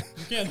feet.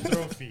 You can't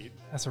throw feet.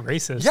 That's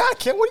racist. Yeah, I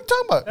can't. What are you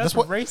talking about? That's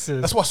what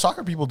racist. That's what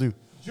soccer people do.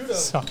 Judo.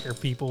 Soccer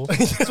people.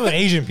 That's what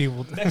Asian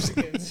people do.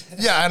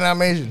 Yeah, and I'm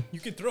Asian.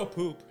 You can throw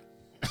poop.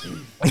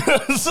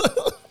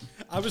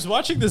 I was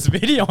watching this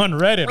video on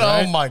Reddit,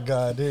 right? Oh my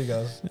god, there you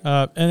go.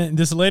 And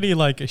this lady,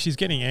 like, she's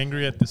getting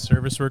angry at the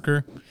service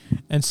worker,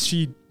 and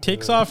she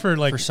takes off her,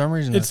 like, For some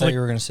reason, it's I thought like- you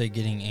were going to say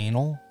getting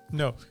anal.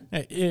 no,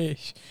 and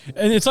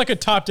it's like a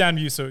top-down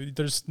view, so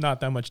there's not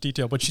that much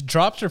detail. But she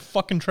drops her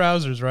fucking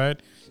trousers, right?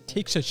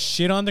 Takes a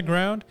shit on the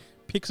ground,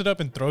 picks it up,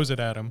 and throws it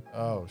at him.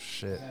 Oh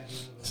shit.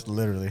 It's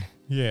literally.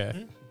 Yeah.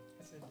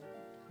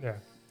 Yeah.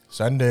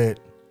 Send it.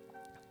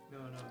 No,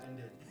 end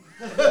it.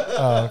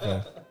 Oh,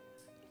 okay.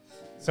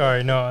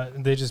 Sorry, no,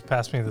 they just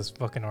passed me this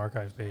fucking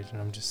archive page,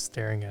 and I'm just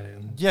staring at it.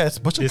 And Yeah, it's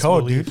a bunch of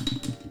code, dude.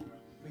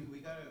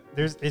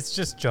 It's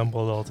just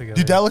jumbled all together.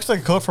 Dude, that looks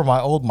like code for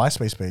my old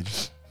MySpace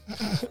page.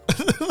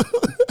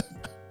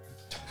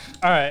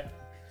 All right.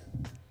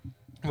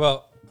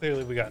 Well,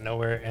 clearly we got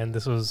nowhere, and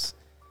this was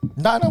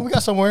No, we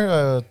got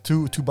somewhere.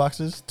 Two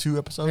boxes, 2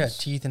 episodes. Yeah,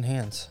 teeth and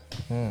hands.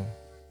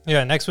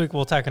 yeah. Next week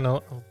we'll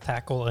tackle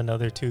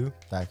another 2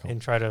 Tackle.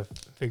 and try to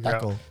figure out.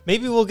 Tackle.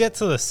 Maybe we'll get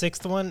to the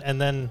 6th one, and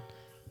then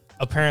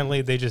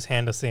apparently they just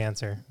hand us the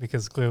answer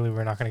because clearly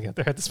we're not going to get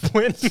there at this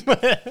point.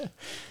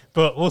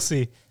 But we'll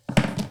see.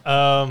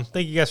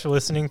 Thank you guys for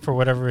listening for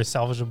whatever is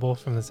salvageable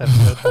from this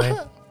episode today.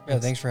 Yeah,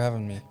 thanks for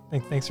having me.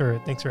 Thanks for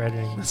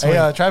editing. This Hey,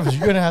 one. Travis,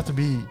 you're gonna have to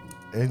be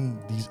in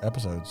these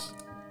episodes,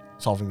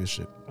 solving this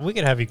shit. We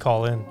could have you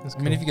call in. It's I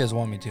mean, cool. if you guys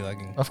want me to, I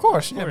can. Of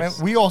course, yeah, man. course.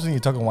 We also need to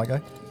talk on white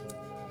guy.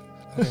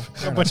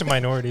 a bunch of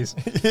minorities.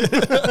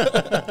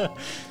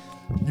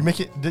 You make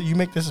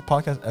this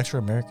podcast extra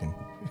American.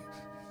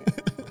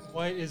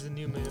 White is the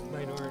new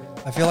minority.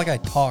 I feel like I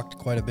talked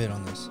quite a bit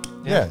on this.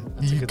 Yeah,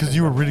 that's a good because thing.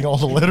 you were reading all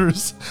the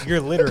letters. You're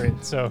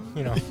literate, so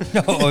you know.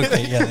 Oh,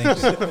 okay, yeah,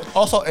 thanks.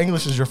 Also,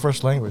 English is your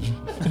first language.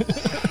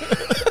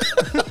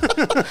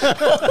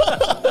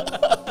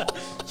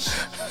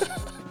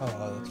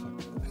 Oh, that's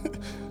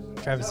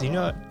fine. Travis, do you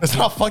know? It's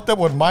not fucked up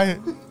with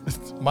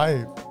it's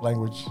my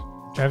language.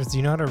 Travis, do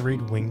you know how to read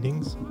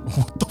wingdings?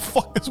 What the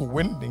fuck is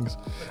Windings?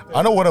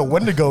 I know what a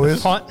Wendigo is.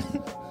 I Font,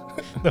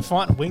 the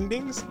font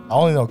wingdings.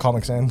 only know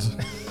Comic Sans.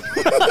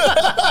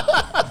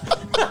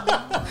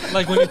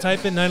 Like when you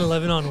type in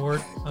 9/11 on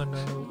Word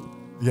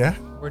Yeah,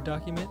 Word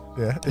document,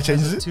 yeah. It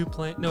changes the it. two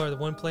plane, no, or the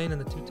one plane and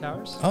the two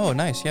towers. Oh,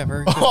 nice. Yeah,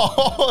 very good.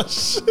 Oh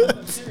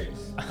shit!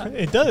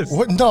 It does.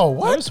 What? No, I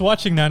what? was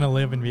watching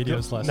 9/11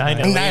 videos last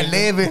 9/11. night.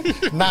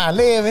 9/11,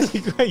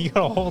 9/11. You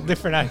got a whole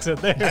different accent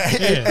there.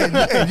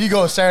 And you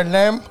go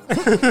Suriname,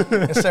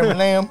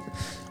 Suriname.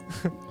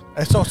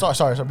 And so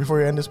sorry. So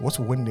before you end this, what's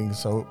Windings?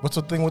 So what's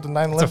the thing with the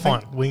 9/11? It's a thing?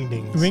 font,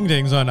 wingdings.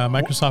 Wingdings on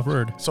Microsoft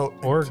Word. So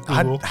Or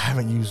Google. I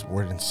haven't used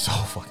Word in so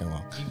fucking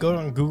long. You go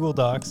on Google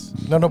Docs.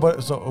 No,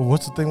 but so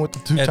what's the thing with the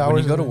two Ed, towers?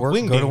 when you go to work, go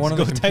to Wingdings. one of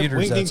the Go type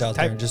computers that's wingdings, out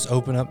there type- and just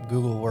open up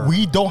Google Word.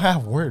 We don't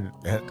have Word.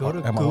 Go to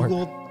at my work.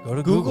 Google. Go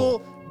to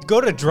Google.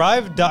 Go to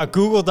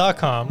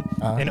drive.google.com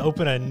Uh-huh. and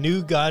open a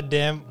new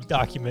goddamn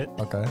document,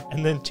 Okay.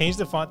 and then change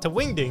the font to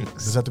wingdings.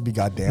 Does that have to be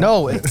goddamn?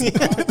 No, it's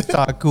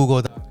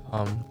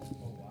Google.com.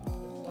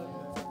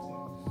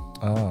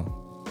 Oh.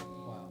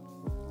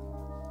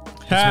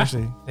 Ha.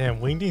 Seriously. Damn,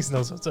 wingdings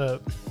knows what's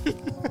up.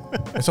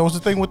 And so what's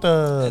the thing with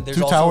the There's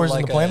two also towers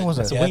like in the plane? Was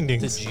that's it? a yeah,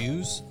 Wingdings. The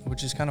Jews,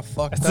 which is kind of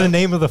fucked That's up. the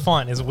name of the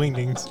font is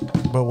wingdings.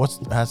 But what's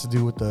has to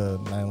do with the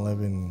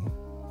 9/11?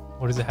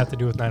 What does it have to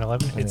do with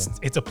 9/11?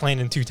 It's a plane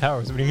and two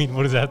towers. What do you mean?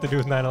 What does it have to do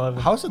with 9/11?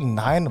 How is it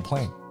 9 the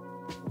plane?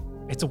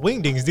 It's a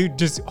wingdings, dude.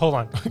 Just hold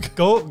on.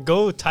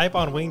 Go type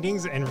on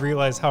wingdings and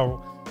realize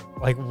how,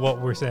 like,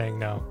 what we're saying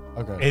now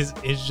Okay. is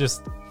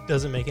just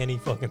doesn't make any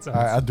fucking sense.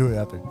 All right, I'll do it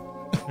after.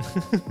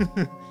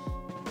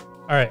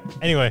 All right.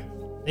 Anyway,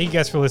 thank you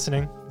guys for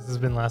listening. This has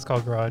been Last Call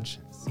Garage,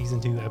 Season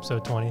 2,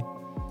 Episode 20.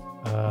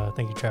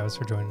 Thank you, Travis,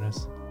 for joining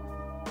us.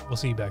 We'll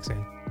see you back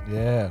soon.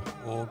 Yeah.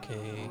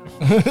 Okay.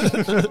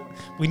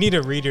 We need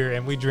a reader,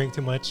 and we drink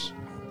too much.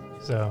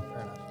 So,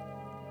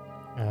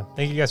 Fair enough.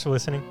 thank you guys for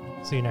listening.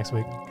 See you next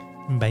week.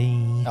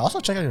 Bye. Also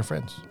check out your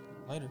friends.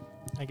 Later.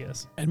 I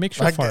guess. And make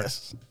sure I to fart.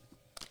 guess.